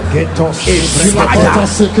devotion. A fire.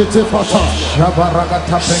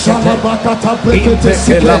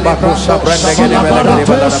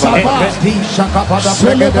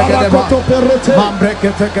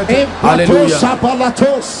 Hallelujah.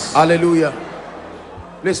 Hallelujah.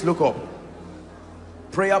 Let's look up.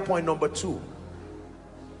 Prayer point number 2.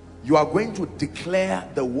 You are going to declare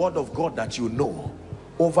the word of God that you know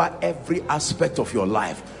over every aspect of your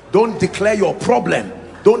life. Don't declare your problem.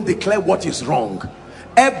 Don't declare what is wrong.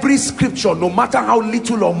 Every scripture, no matter how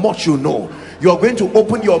little or much you know, you're going to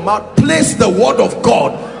open your mouth, place the word of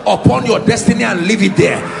God upon your destiny and leave it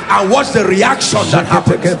there, and watch the reaction that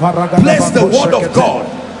happens. Place the word of God.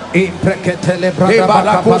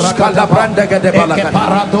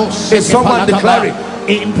 Is someone declaring?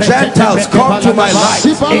 Gentiles, come to my light.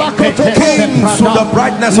 Kings to the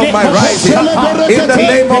brightness of my rising. In the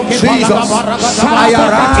name of Jesus, I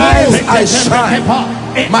arise, I shine.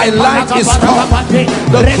 My light is come.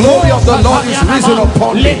 The glory of the Lord is risen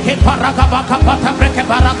upon me. In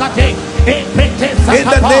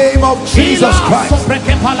the name of Jesus Christ,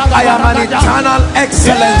 I am an eternal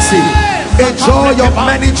excellency, a joy of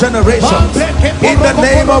many generations. In the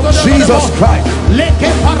name of Jesus Christ,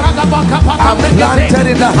 I'm planted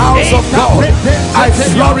in the house of God. I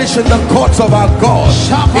flourish in the courts of our God.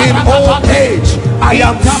 In old age, I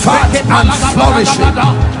am fat and flourishing.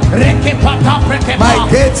 My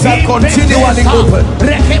gates are continually open,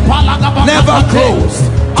 never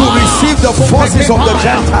closed, to receive the forces of the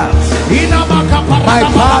Gentiles. My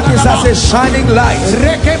path is as a shining light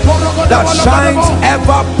that shines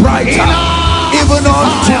ever brighter, even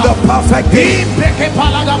unto the perfect day.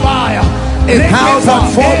 1,000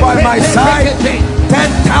 fall by my side,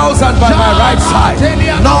 10,000 by my right side,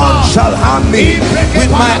 none shall harm me.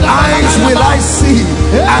 With my eyes will I see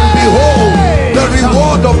and behold the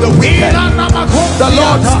reward of the wicked. The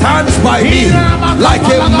Lord stands by me like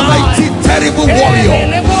a mighty, terrible warrior.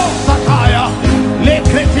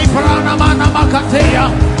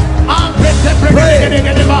 Pray,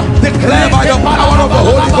 declare by the power of the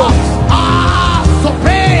Holy Ghost.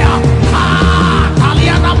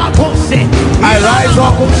 I rise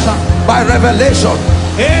up by revelation,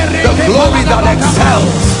 the glory that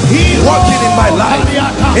excels, working in my life.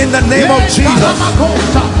 In the name of Jesus,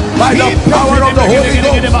 by the power of the Holy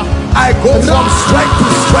Ghost, I go from strength to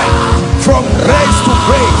strength, from grace to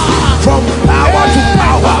grace, from power to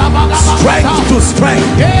power, strength to strength,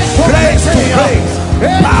 grace to grace,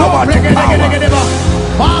 power to power.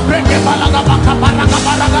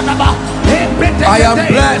 I am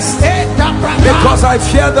blessed because I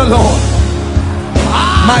fear the Lord.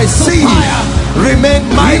 My seed remain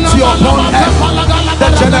mighty upon earth.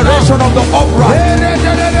 The generation of the upright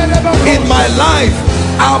in my life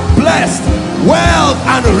are blessed. Wealth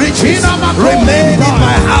and riches remain in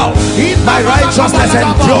my house. My righteousness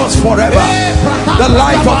endures forever. The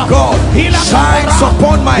light of God shines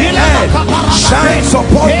upon my head, shines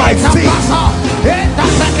upon my feet.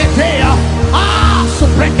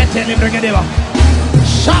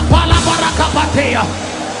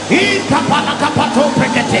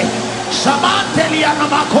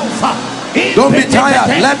 Don't be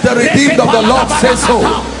tired. Let the redeemed of the Lord say so.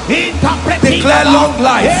 Declare long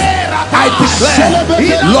life. I declare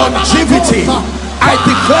longevity. I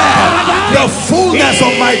declare the fullness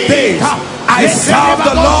of my days. I serve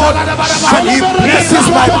the Lord and He blesses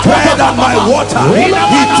my bread and my water. He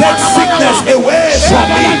takes sickness away from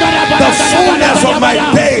me. The fullness of my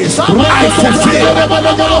days I fulfill.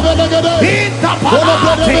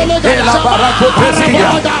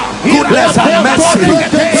 Goodness and mercy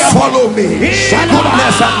follow me.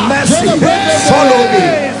 Goodness and mercy follow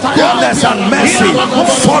me. Goodness and mercy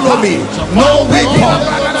follow me. No weapon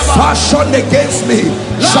fashioned against me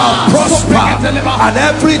shall prosper, and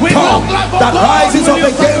every tongue that rises up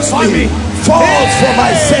against me falls for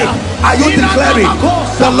my sake. Are you declaring?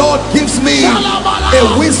 The Lord gives me a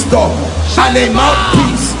wisdom and a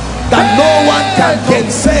mouthpiece that no one can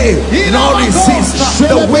gainsay nor resist.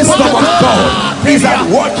 The wisdom of God is at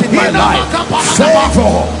work in my life.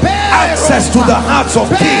 Favor, access to the hearts of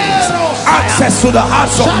kings, access to the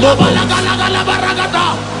hearts of nobles.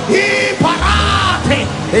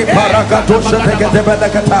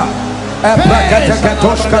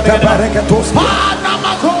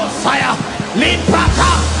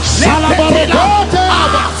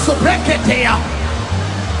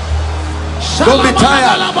 Don't be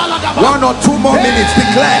tired. 1 or 2 more minutes.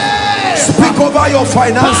 Declare. Speak over your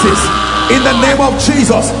finances. In the name of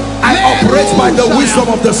Jesus, I operate by the wisdom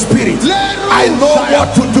of the Spirit. I know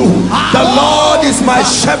what to do. The Lord is my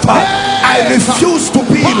shepherd. I refuse to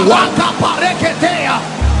be in want.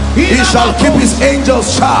 He shall keep his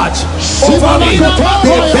angels charge over me.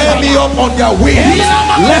 They bear me up on their wings,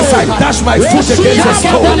 lest I dash my foot against a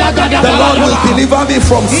stone. The Lord will deliver me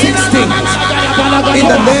from 6 things. In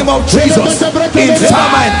the name of Jesus, in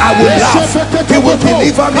famine I will laugh. He will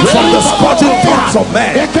deliver me from the scorching tongues of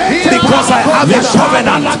men, because I have a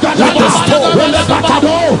covenant with the stone.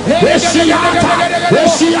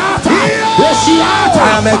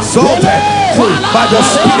 I am exalted by the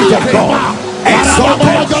Spirit of God.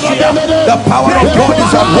 Exalted. The power of God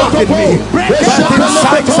is at work in me, granting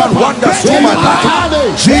signs and wonders to my life.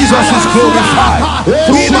 Jesus is glorified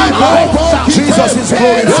through my life. Jesus is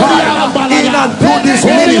glorified in and through this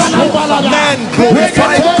ministry. Men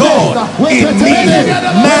glorify God in me.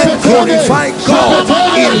 Men glorify God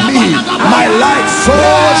in me. My light so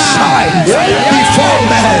shines before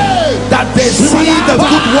that they see the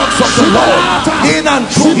good works of the Lord in and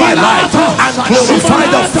through my life and glorify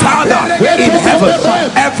the Father in heaven.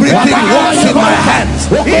 Everything works in my hands,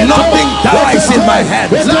 nothing dies in my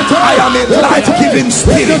hands. I am a life-giving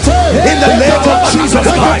spirit in the name of Jesus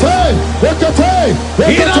Christ.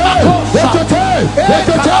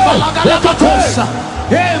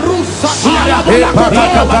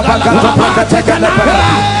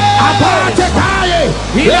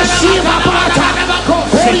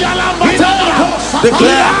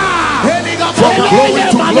 Declare from glory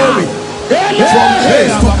to glory, from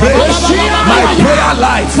grace to grace, my prayer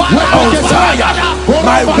life on fire,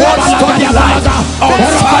 my word study life on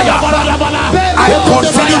fire. I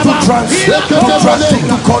continue to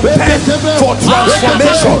contend for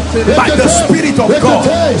transformation by the Spirit of God.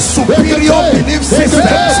 Superior belief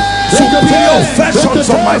systems, superior versions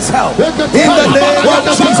of myself in the name of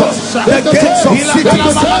Jesus. The gates of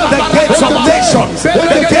cities, the gates of nations,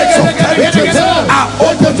 the gates of territories are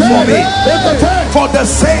open for me for the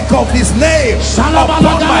sake of his name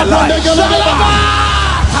upon my life.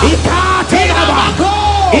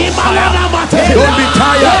 Don't be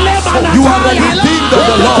tired. You are the redeemed of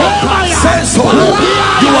the Lord. Say so.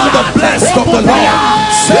 You are the blessed of the Lord.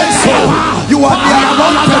 Say so. You are the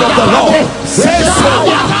anointed of the Lord. Say so.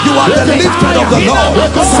 You are the lifted of the Lord.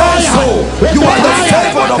 Say so. You are the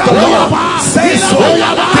favored of the Lord. Say so.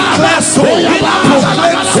 Declare so.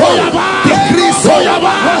 Proclaim so. Decree so.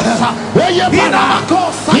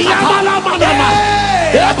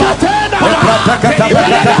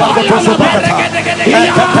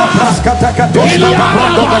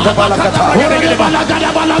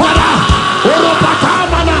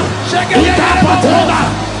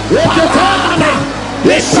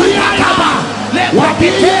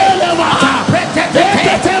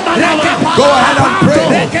 Go ahead and pray.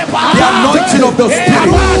 The anointing of the Spirit,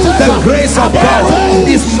 the grace of God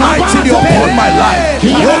is mightily upon my life.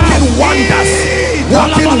 Working wonders.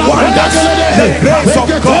 Working wonders. The grace of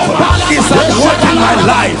God is at work in my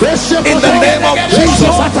life. In the name of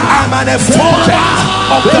Jesus, I'm an effulgence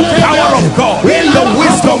of the power of God, the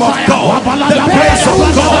wisdom of God, the grace of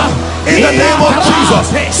God. In the name of Jesus,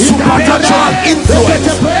 supernatural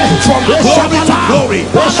influence from glory to glory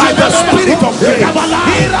by the Spirit of grace.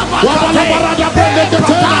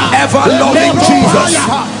 Ever loving Jesus,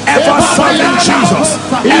 ever serving Jesus,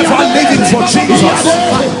 ever living for Jesus.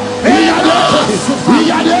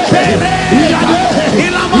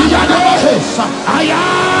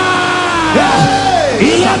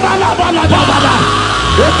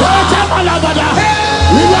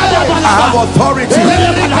 I have authority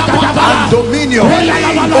and dominion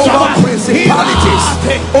over principalities,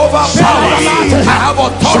 over powers. I have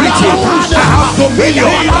authority, I have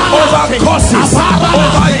dominion over causes,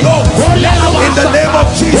 over yokes. In the name of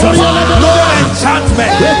Jesus, no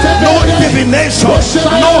enchantment, no divination,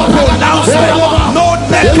 no pronouncement, no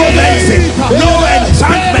necromancy, no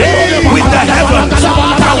enchantment with the heavens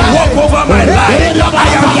can walk over my life.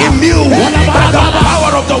 I am immune by the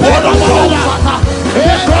power of the word of God.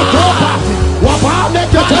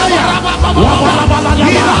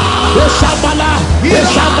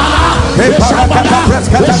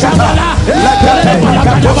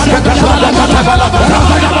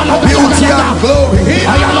 Beauty and glory,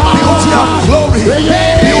 beauty and glory,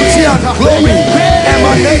 beauty and glory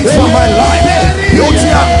emanates from my life. Beauty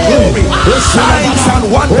and glory, signs and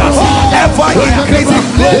wonders, ever increasing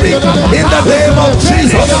glory in the name of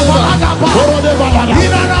Jesus.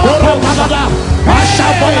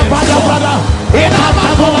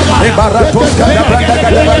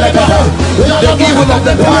 The evil of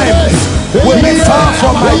the times will be far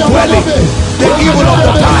from my dwelling. The evil of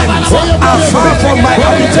the times are far from my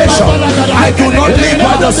habitation. I do not live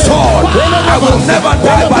by the sword. I will never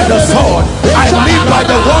die by the sword. I live by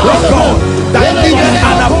the word of God that liveth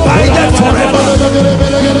and abideth forever.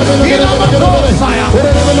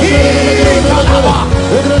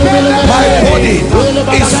 My body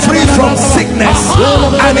is free from sickness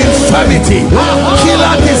and infirmity,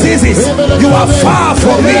 killer diseases. You are far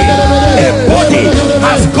from me. A body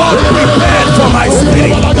has God prepared for my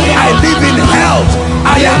spirit. I live in health.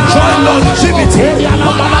 I enjoy longevity.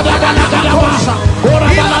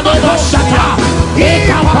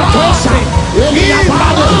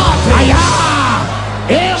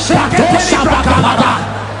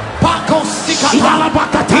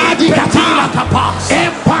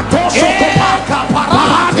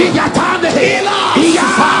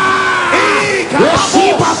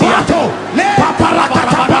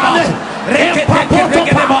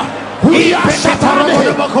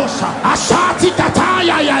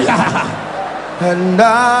 And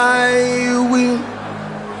I will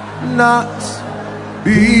not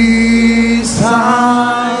be silent.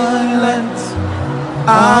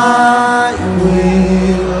 I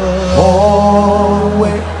will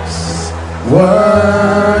always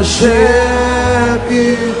worship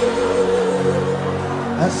you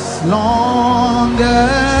as long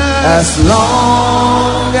as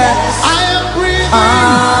I am breathing. I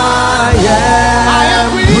am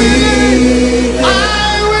breathing.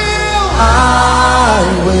 I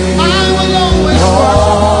will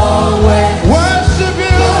always worship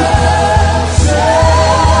you.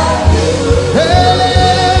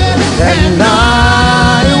 And I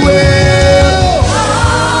will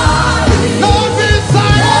not be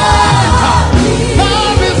silent.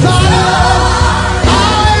 Not be silent.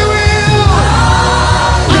 I will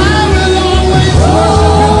always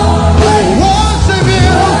worship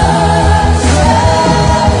you.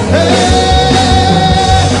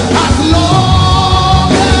 As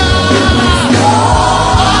long as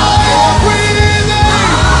I am breathing,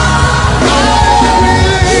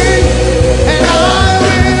 and I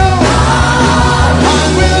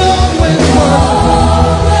will always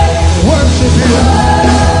worship you.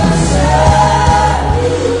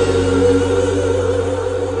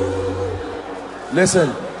 Listen,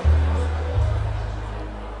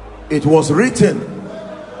 it was written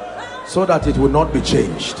so that it would not be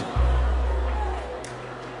changed.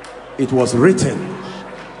 It was written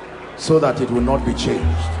so that it will not be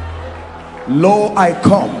changed. Lo, I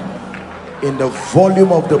come in the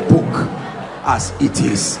volume of the book as it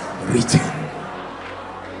is written.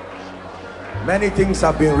 Many things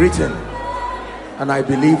have been written and I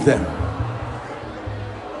believe them.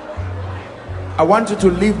 I want you to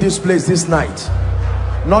leave this place this night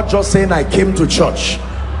not just saying I came to church.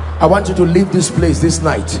 I want you to leave this place this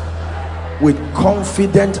night with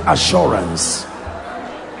confident assurance.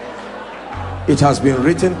 It has been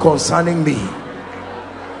written concerning me,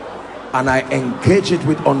 and I engage it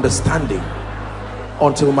with understanding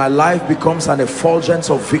until my life becomes an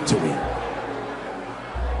effulgence of victory.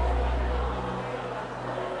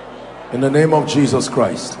 In the name of Jesus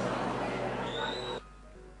Christ.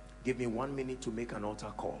 Give me 1 minute to make an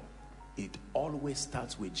altar call. It always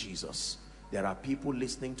starts with Jesus. There are people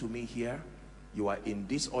listening to me here. You are in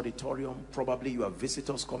this auditorium. Probably you are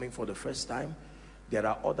visitors coming for the first time. There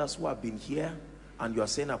are others who have been here, and you are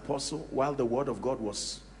saying, Apostle, while the word of God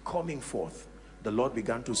was coming forth, the Lord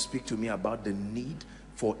began to speak to me about the need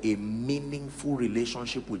for a meaningful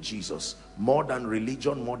relationship with Jesus, more than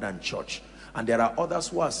religion, more than church. And there are others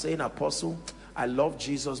who are saying, Apostle, I love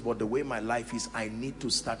Jesus, but the way my life is, I need to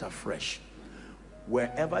start afresh.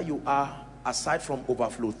 Wherever you are, aside from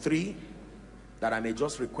overflow 3, that I may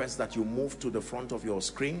just request that you move to the front of your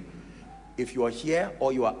screen. If you are here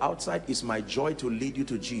or you are outside, it's my joy to lead you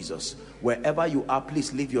to Jesus. Wherever you are,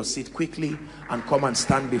 please leave your seat quickly and come and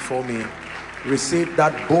stand before me. Receive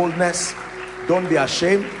that boldness. Don't be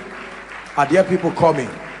ashamed. Are there people coming?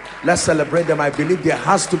 Let's celebrate them. I believe there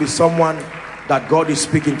has to be someone that God is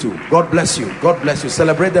speaking to. God bless you. God bless you.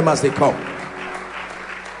 Celebrate them as they come.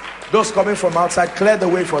 Those coming from outside, clear the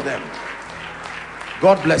way for them.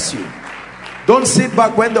 God bless you. Don't sit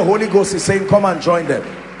back when the Holy Ghost is saying, come and join them.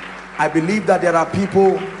 I believe that there are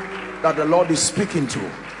people that the Lord is speaking to.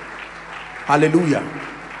 Hallelujah.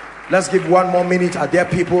 Let's give 1 more minute. Are there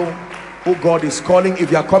people who God is calling? If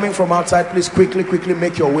you are coming from outside, please quickly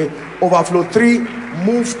make your way. Overflow 3,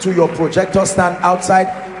 move to your projector stand outside,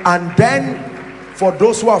 and then for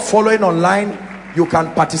those who are following online, you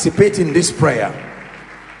can participate in this prayer.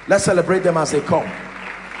 Let's celebrate them as they come.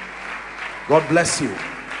 God bless you.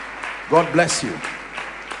 God bless you.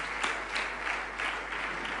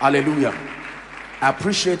 Hallelujah. I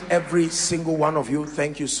appreciate every single one of you.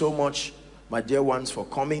 Thank you so much, my dear ones, for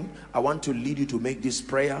coming. I want to lead you to make this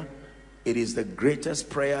prayer. It is the greatest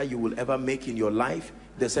prayer you will ever make in your life.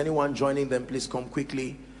 If there's anyone joining them, please come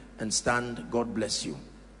quickly and stand. God bless you.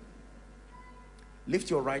 Lift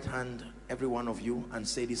your right hand, every one of you, and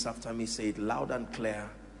say this after me. Say it loud and clear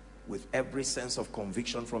with every sense of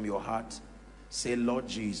conviction from your heart. Say, Lord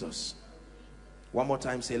Jesus. One more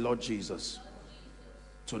time, say, Lord Jesus.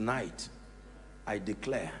 Tonight, I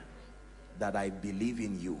declare that I believe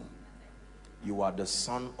in you. You are the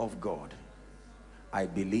Son of God. I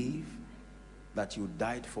believe that you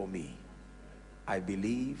died for me. I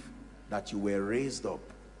believe that you were raised up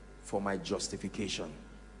for my justification.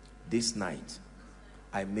 This night,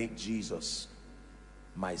 I make Jesus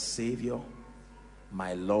my Savior,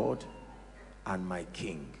 my Lord, and my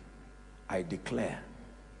King. I declare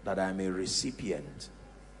that I am a recipient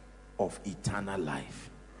of eternal life.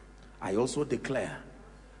 I also declare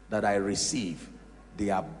that I receive the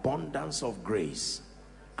abundance of grace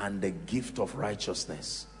and the gift of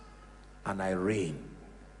righteousness, and I reign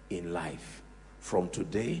in life. From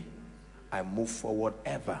today, I move forward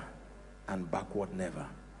ever and backward never.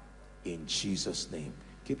 In Jesus' name.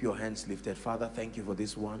 Keep your hands lifted. Father, thank you for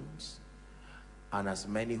these ones. And as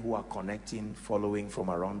many who are connecting, following from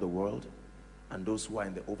around the world, and those who are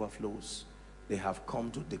in the overflows, they have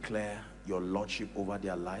come to declare your lordship over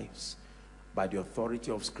their lives. By the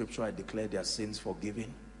authority of scripture, I declare their sins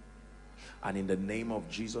forgiven. And in the name of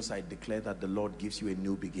Jesus, I declare that the Lord gives you a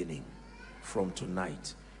new beginning. From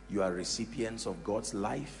tonight, you are recipients of God's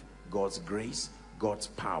life, God's grace, God's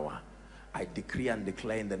power. I decree and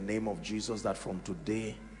declare in the name of Jesus that from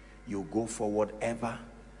today, you go forward ever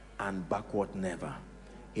and backward never.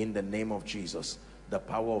 In the name of Jesus, the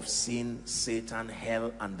power of sin, Satan,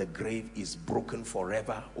 hell, and the grave is broken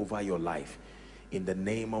forever over your life. In the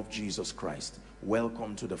name of Jesus Christ,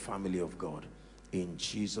 welcome to the family of God. In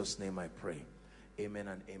Jesus' name I pray. Amen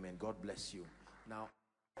and amen. God bless you. Now,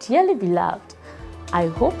 dearly beloved, I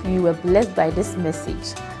hope you were blessed by this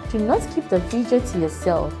message. Do not keep the video to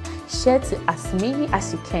yourself. Share to as many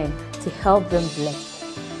as you can to help them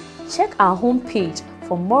bless. Check our homepage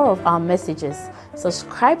for more of our messages.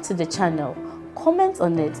 Subscribe to the channel, comment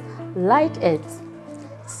on it, like it.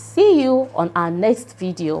 See you on our next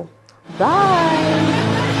video. Bye.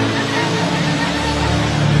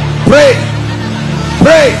 Pray,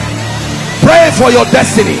 pray, pray for your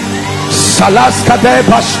destiny.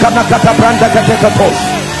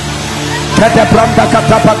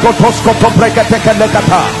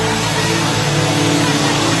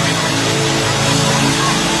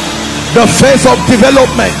 The phase of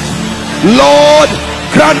development. Lord,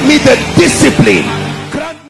 grant me the discipline